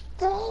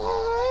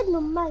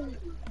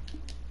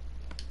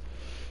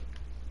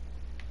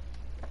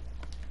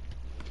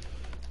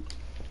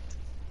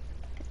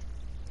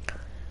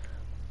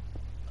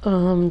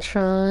 I'm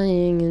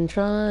trying and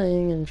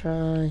trying and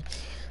trying.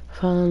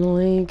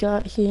 Finally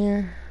got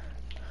here.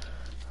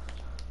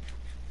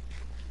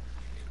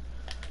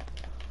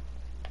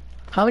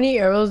 How many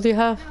arrows do you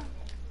have?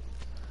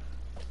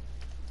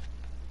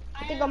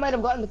 I think I might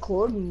have gotten the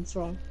coordinates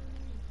wrong.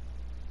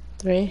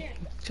 3?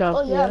 Good job.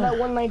 Oh yeah, I'm at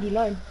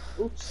 199.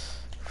 Oops.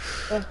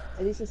 Yeah,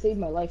 at least it saved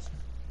my life.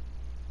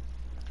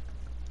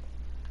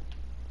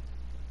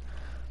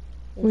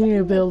 We need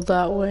to build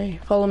that way.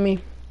 Follow me.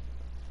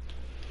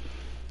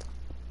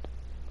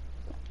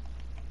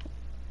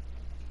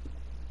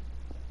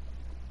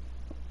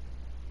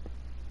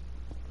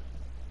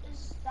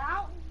 Is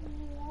that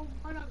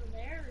one over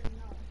there or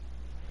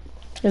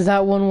no? Is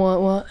that one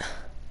what?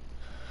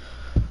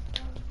 The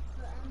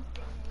end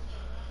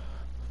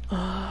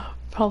thing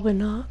Probably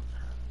not.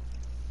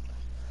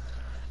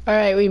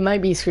 Alright, we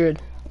might be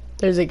screwed.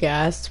 There's a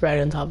gas right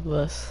on top of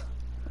us.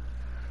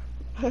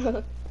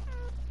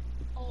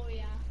 Oh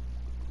yeah.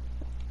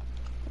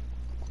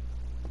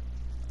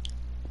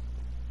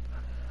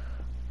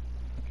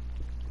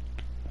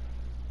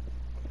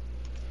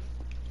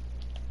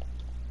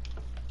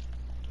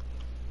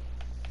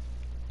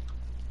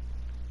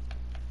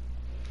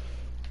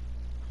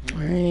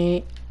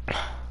 Alright.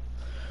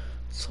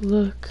 So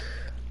look.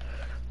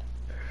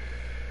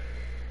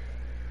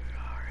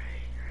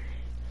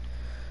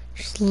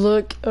 Just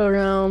look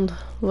around.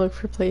 Look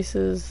for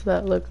places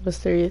that look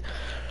mysterious.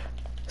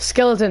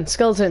 Skeleton!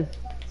 Skeleton!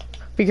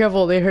 Be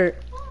careful, they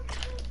hurt.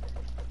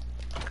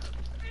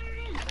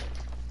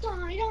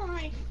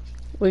 Die.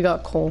 We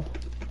got coal.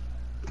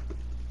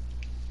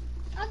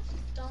 That's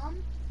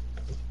dumb.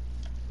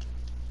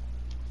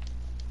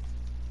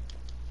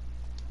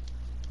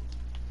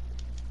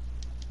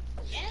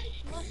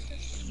 And must are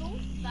so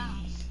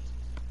fast.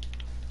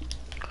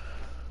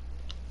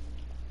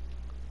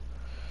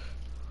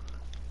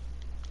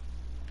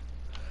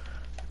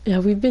 Yeah,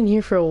 we've been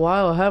here for a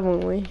while,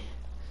 haven't we?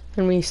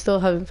 And we still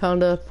haven't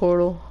found a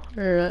portal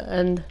or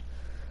and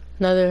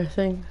another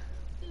thing.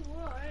 Hey,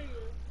 where are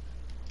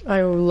you?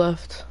 I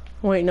left.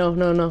 Wait, no.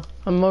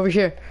 I'm over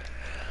here.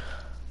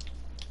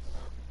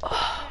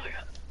 Oh my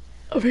god.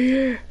 Over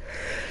here.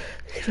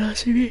 You cannot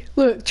see me.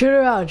 Look, turn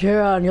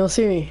around, you'll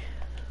see me.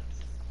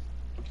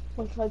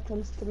 1 5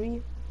 times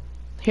 3.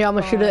 Here, I'm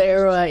gonna shoot an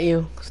arrow at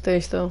you. Stay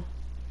still.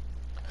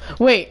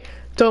 Wait,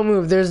 don't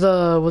move. There's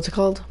a, what's it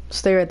called?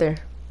 Stay right there.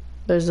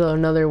 There's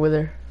another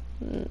wither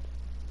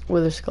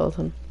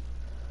skeleton.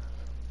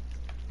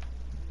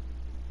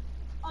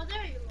 Oh,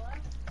 there you are.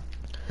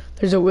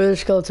 There's a wither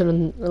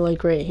skeleton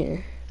like right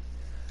here.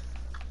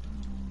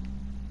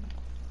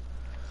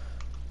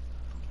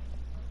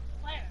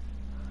 Where?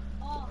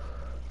 Oh.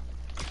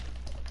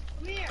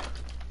 Come here.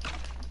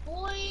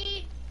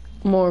 Boy.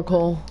 More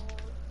coal.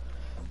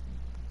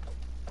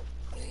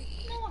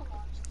 No one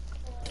wants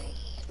coal.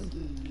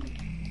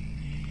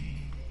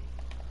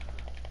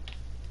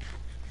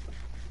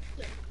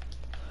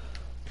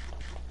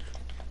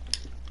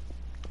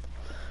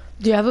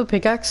 Do you have a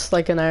pickaxe,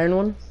 like an iron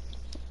one?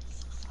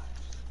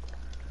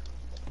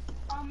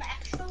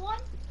 Extra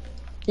one?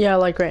 Yeah,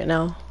 like right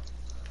now.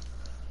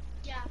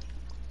 Yeah.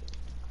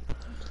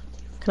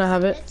 Can I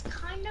have it? It's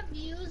kind of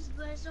used,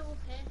 but it's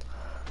okay.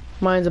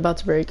 Mine's about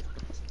to break.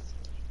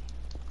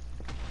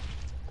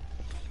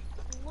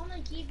 I wanna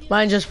give you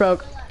Mine just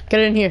broke. Get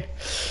in here.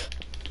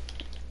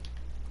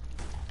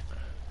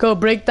 Go,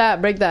 break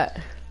that.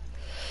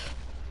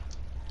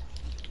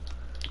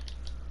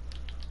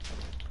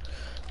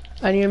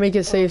 I need to make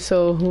it safe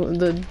so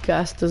the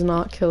gas does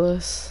not kill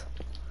us.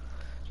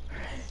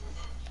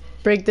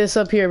 Break this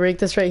up here, break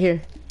this right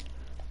here.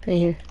 Right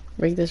here,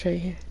 break this right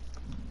here.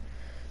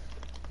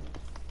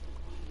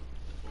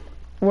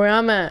 Where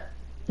I'm at,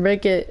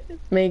 break it,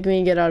 make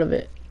me get out of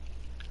it.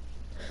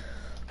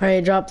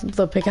 Alright, drop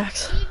the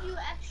pickaxe. I gave you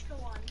extra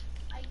one.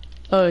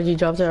 Oh, you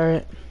dropped it,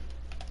 alright.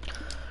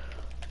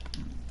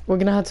 We're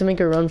gonna have to make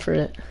a run for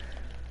it.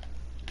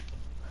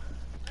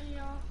 I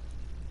know.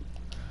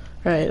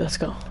 Alright, let's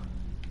go.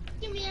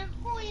 Give me a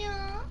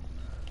Hoya.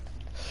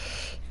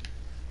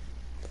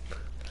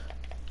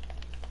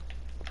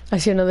 I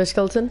see another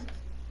skeleton.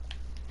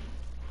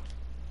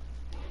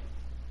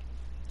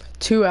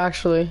 2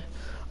 actually.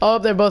 Oh,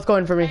 they're both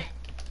going for me.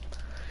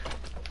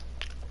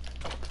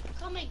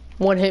 Coming.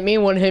 One hit me.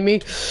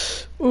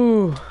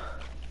 Ooh.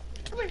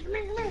 Come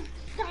here.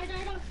 Die.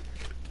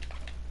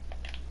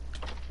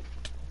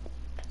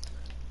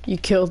 You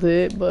killed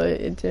it, but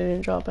it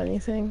didn't drop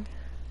anything.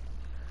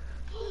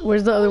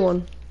 Where's the other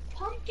one?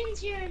 Pumpkins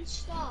here and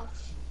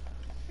stuff.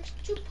 There's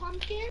 2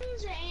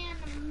 pumpkins and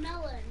a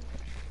melon.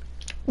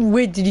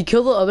 Wait, did you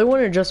kill the other one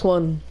or just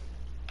one?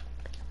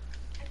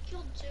 I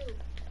killed 2.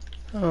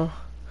 Oh.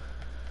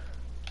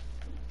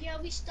 Yeah,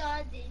 we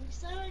starting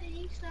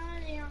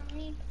on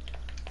me.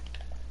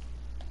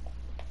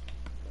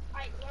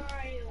 Alright, where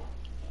are you?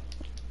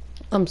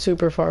 I'm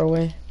super far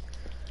away.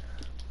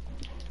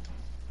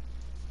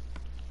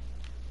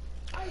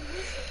 I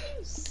wish you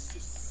could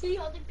see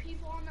other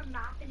people on the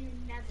map in the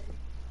nether.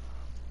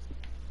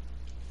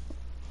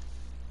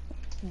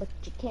 But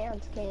you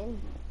can't, can you?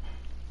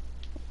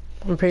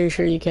 I'm pretty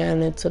sure you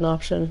can. It's an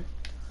option.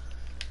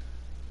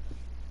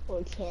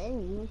 Or can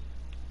you?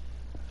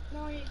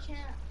 No, you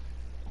can't.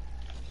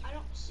 I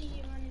don't see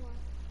you anywhere.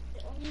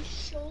 It only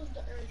shows the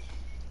earth.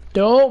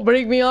 Don't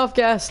break me off,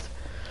 Gast.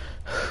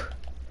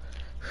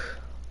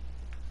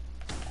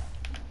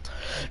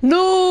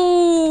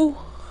 No!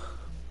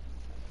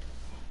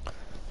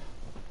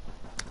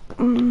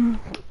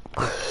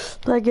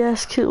 That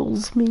gas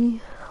kills me.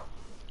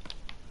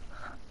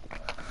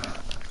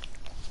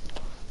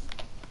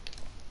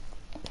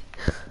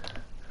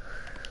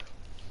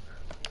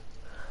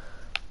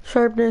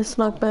 Sharpness,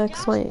 knockback,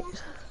 Gas smite.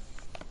 wants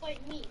to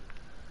fight me.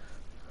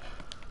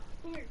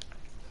 Come here.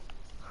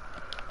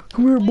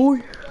 Come here, boy.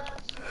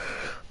 Gas.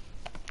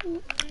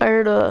 I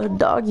heard a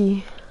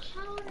doggy.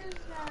 How does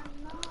that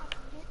not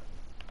hit?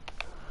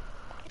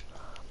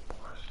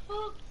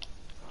 Oh,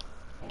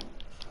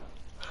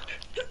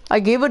 I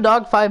gave a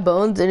dog 5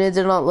 bones and it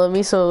did not love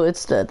me, so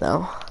it's dead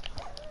now.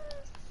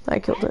 I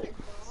killed it.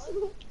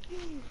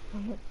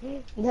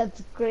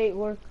 That's great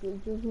work,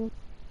 Luigi.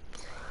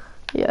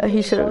 Yeah,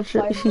 he should have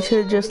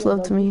just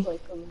loved me.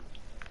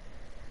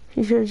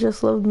 He should have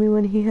just loved me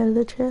when he had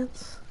the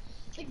chance.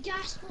 the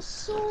gas was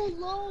so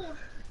low.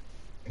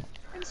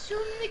 And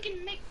soon we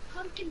can make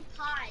pumpkin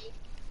pie.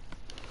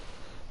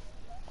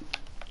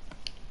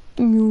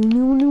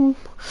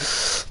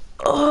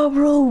 Oh,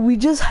 bro, we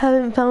just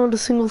haven't found a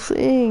single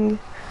thing.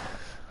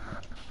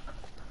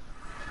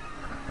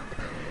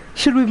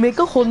 Should we make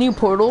a whole new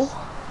portal?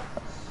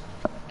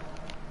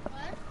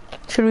 What?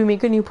 Should we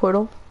make a new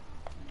portal?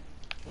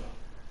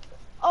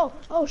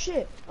 Oh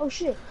shit, oh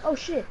shit, oh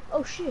shit,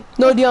 oh shit.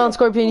 No, Dion,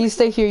 Scorpion, you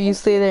stay here. You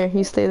stay there.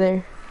 You stay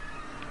there.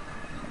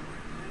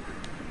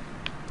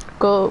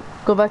 Go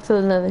back to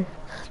the nether.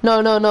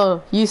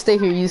 No. You stay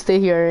here. You stay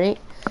here, alright?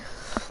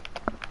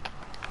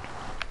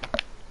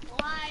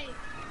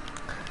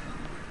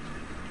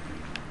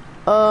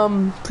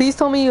 Why? Please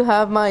tell me you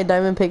have my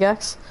diamond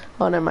pickaxe.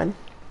 Oh, never mind.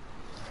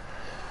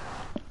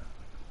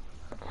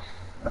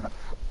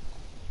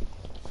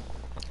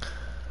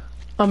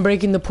 I'm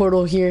breaking the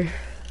portal here,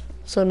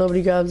 so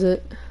nobody grabs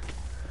it.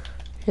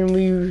 And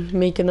we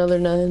make another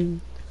net.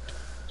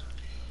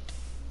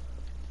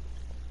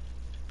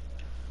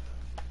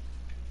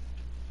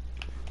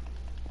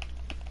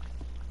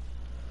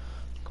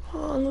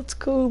 Come on, let's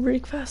go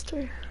break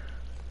faster.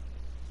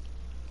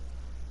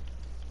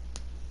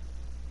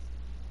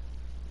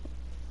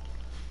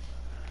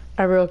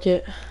 I broke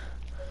it.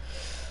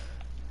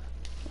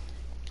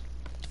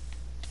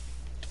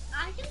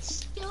 I can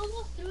still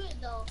go through it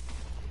though.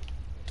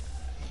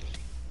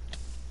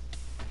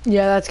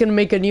 Yeah, that's gonna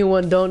make a new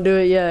one. Don't do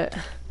it yet.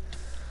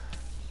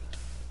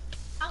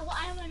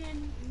 I went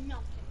in. No.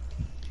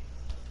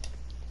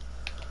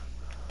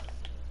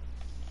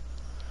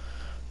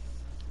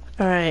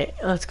 Alright,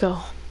 let's go.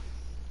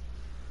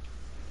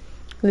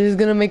 This is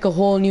gonna make a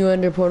whole new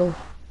ender portal.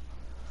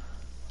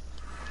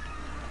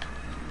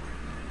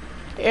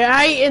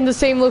 Right in the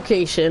same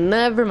location.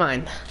 Never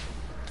mind.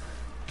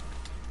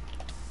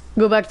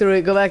 Go back through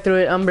it. Go back through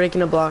it. I'm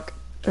breaking a block.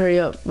 Hurry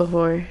up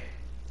before.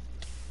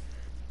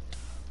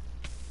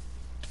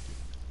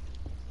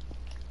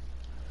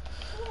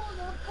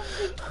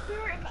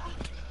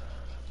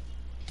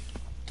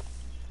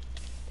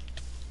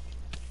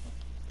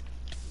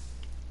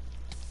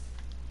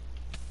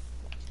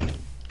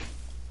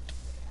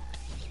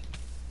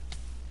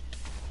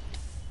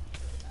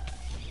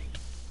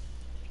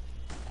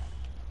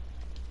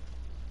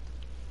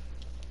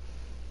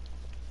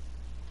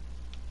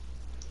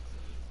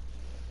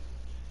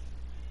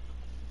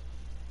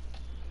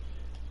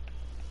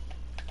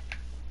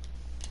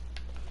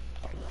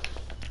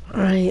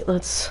 Alright,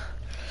 let's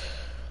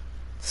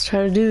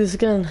try to do this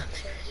again.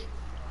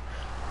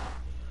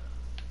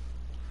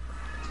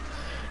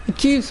 It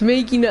keeps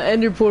making an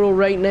ender portal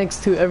right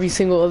next to every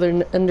single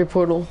other ender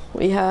portal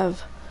we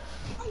have.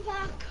 I'm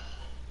back.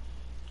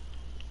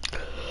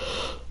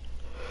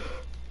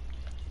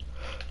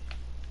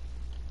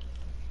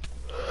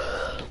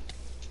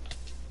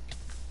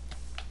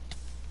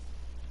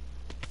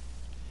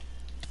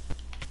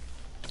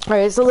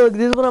 Alright, so look,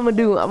 this is what I'm gonna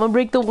do. I'm gonna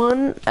break the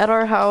one at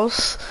our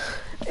house,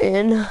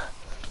 and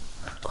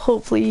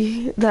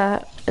hopefully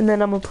that, and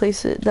then I'm gonna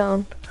place it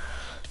down,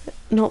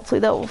 and hopefully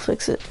that will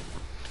fix it.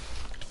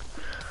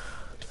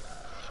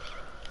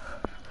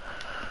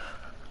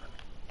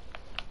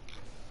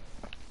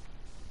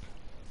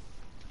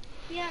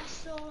 Yeah,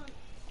 so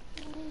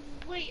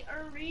wait,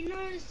 Arena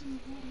is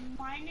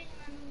mining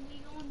and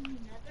we go in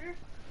Nether?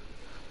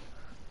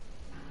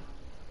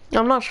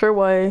 I'm not sure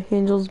why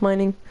Angel's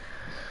mining.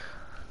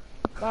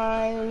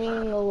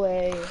 Mining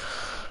away.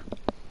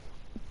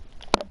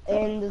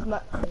 And this my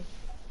I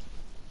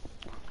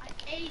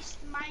aced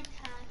my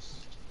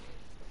test.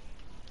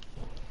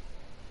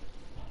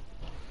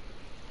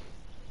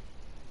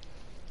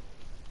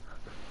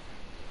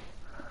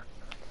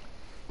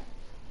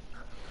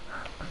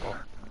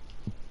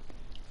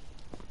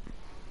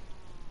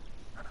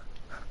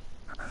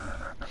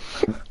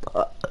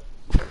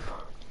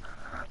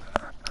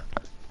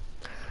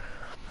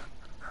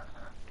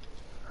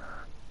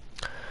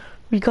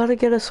 We gotta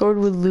get a sword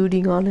with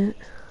looting on it.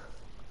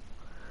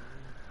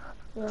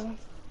 yeah.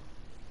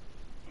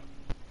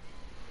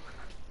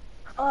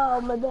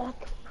 Oh, my back.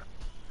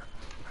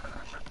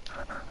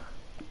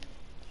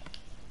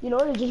 You know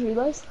what I just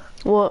realized?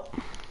 What?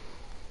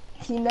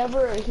 He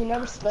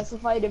never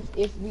specified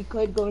if we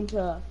could go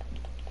into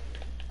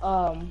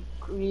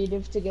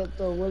creative to get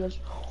the wither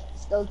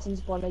skeleton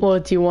spawn again.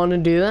 What, do you want to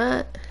do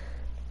that?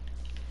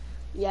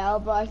 Yeah,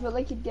 but I feel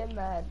like he'd get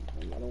mad.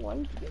 And I don't want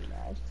him to get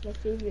mad.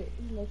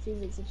 He's my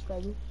favorite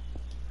subscriber.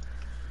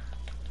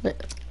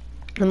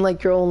 And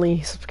like your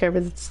only subscriber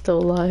that's still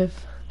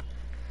alive.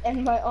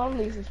 And my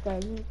only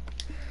subscriber.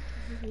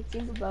 If you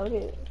think about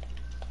it.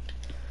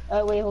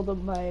 Wait, hold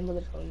on, my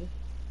mother's calling me.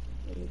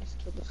 Let me just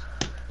kill this.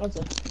 One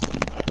sec.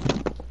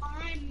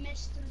 I'm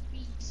Mr.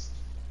 Beast.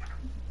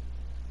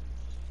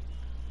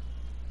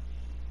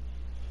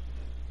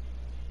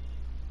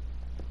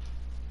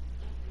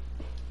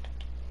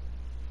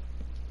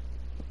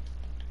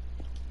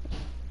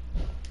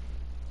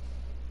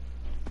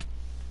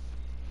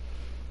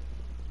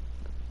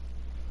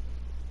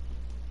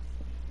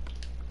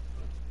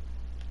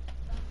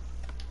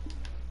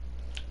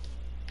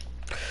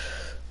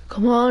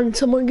 Come on,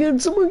 somewhere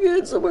good, somewhere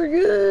good, somewhere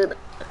good.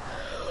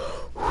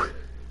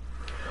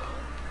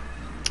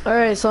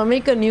 Alright, so I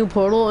make a new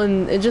portal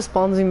and it just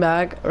spawns me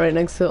back right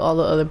next to all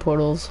the other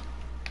portals.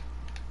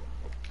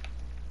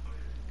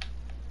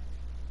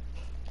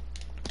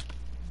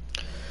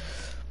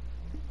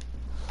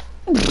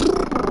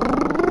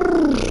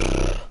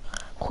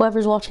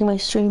 Whoever's watching my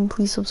stream,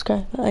 please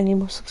subscribe. I need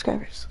more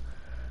subscribers.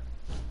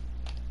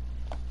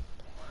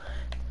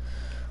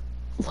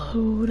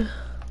 Load.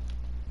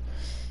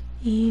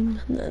 And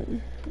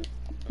then,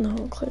 no,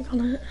 click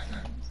on it.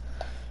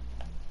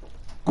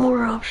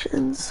 More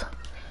options.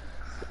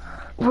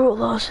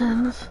 World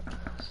options.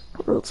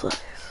 World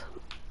size.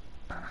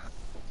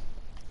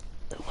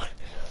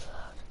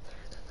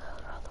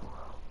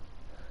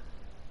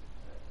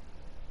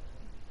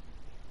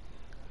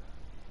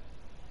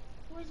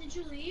 Wait, did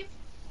you leave?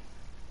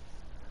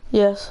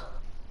 Yes.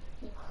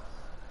 Where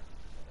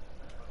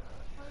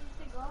did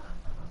they go?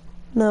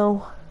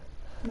 No.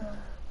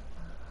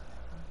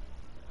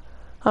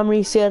 I'm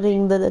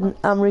resetting the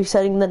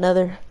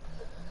nether.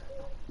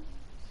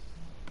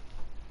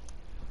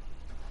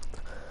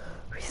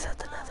 Reset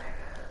the nether.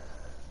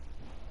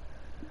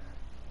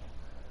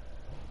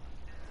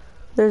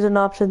 There's an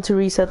option to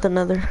reset the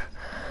nether.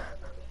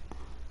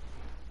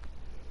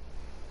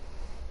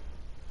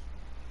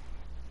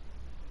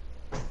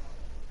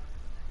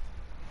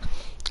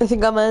 I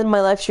think I'm gonna end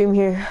my live stream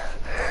here.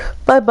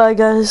 Bye bye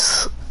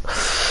guys.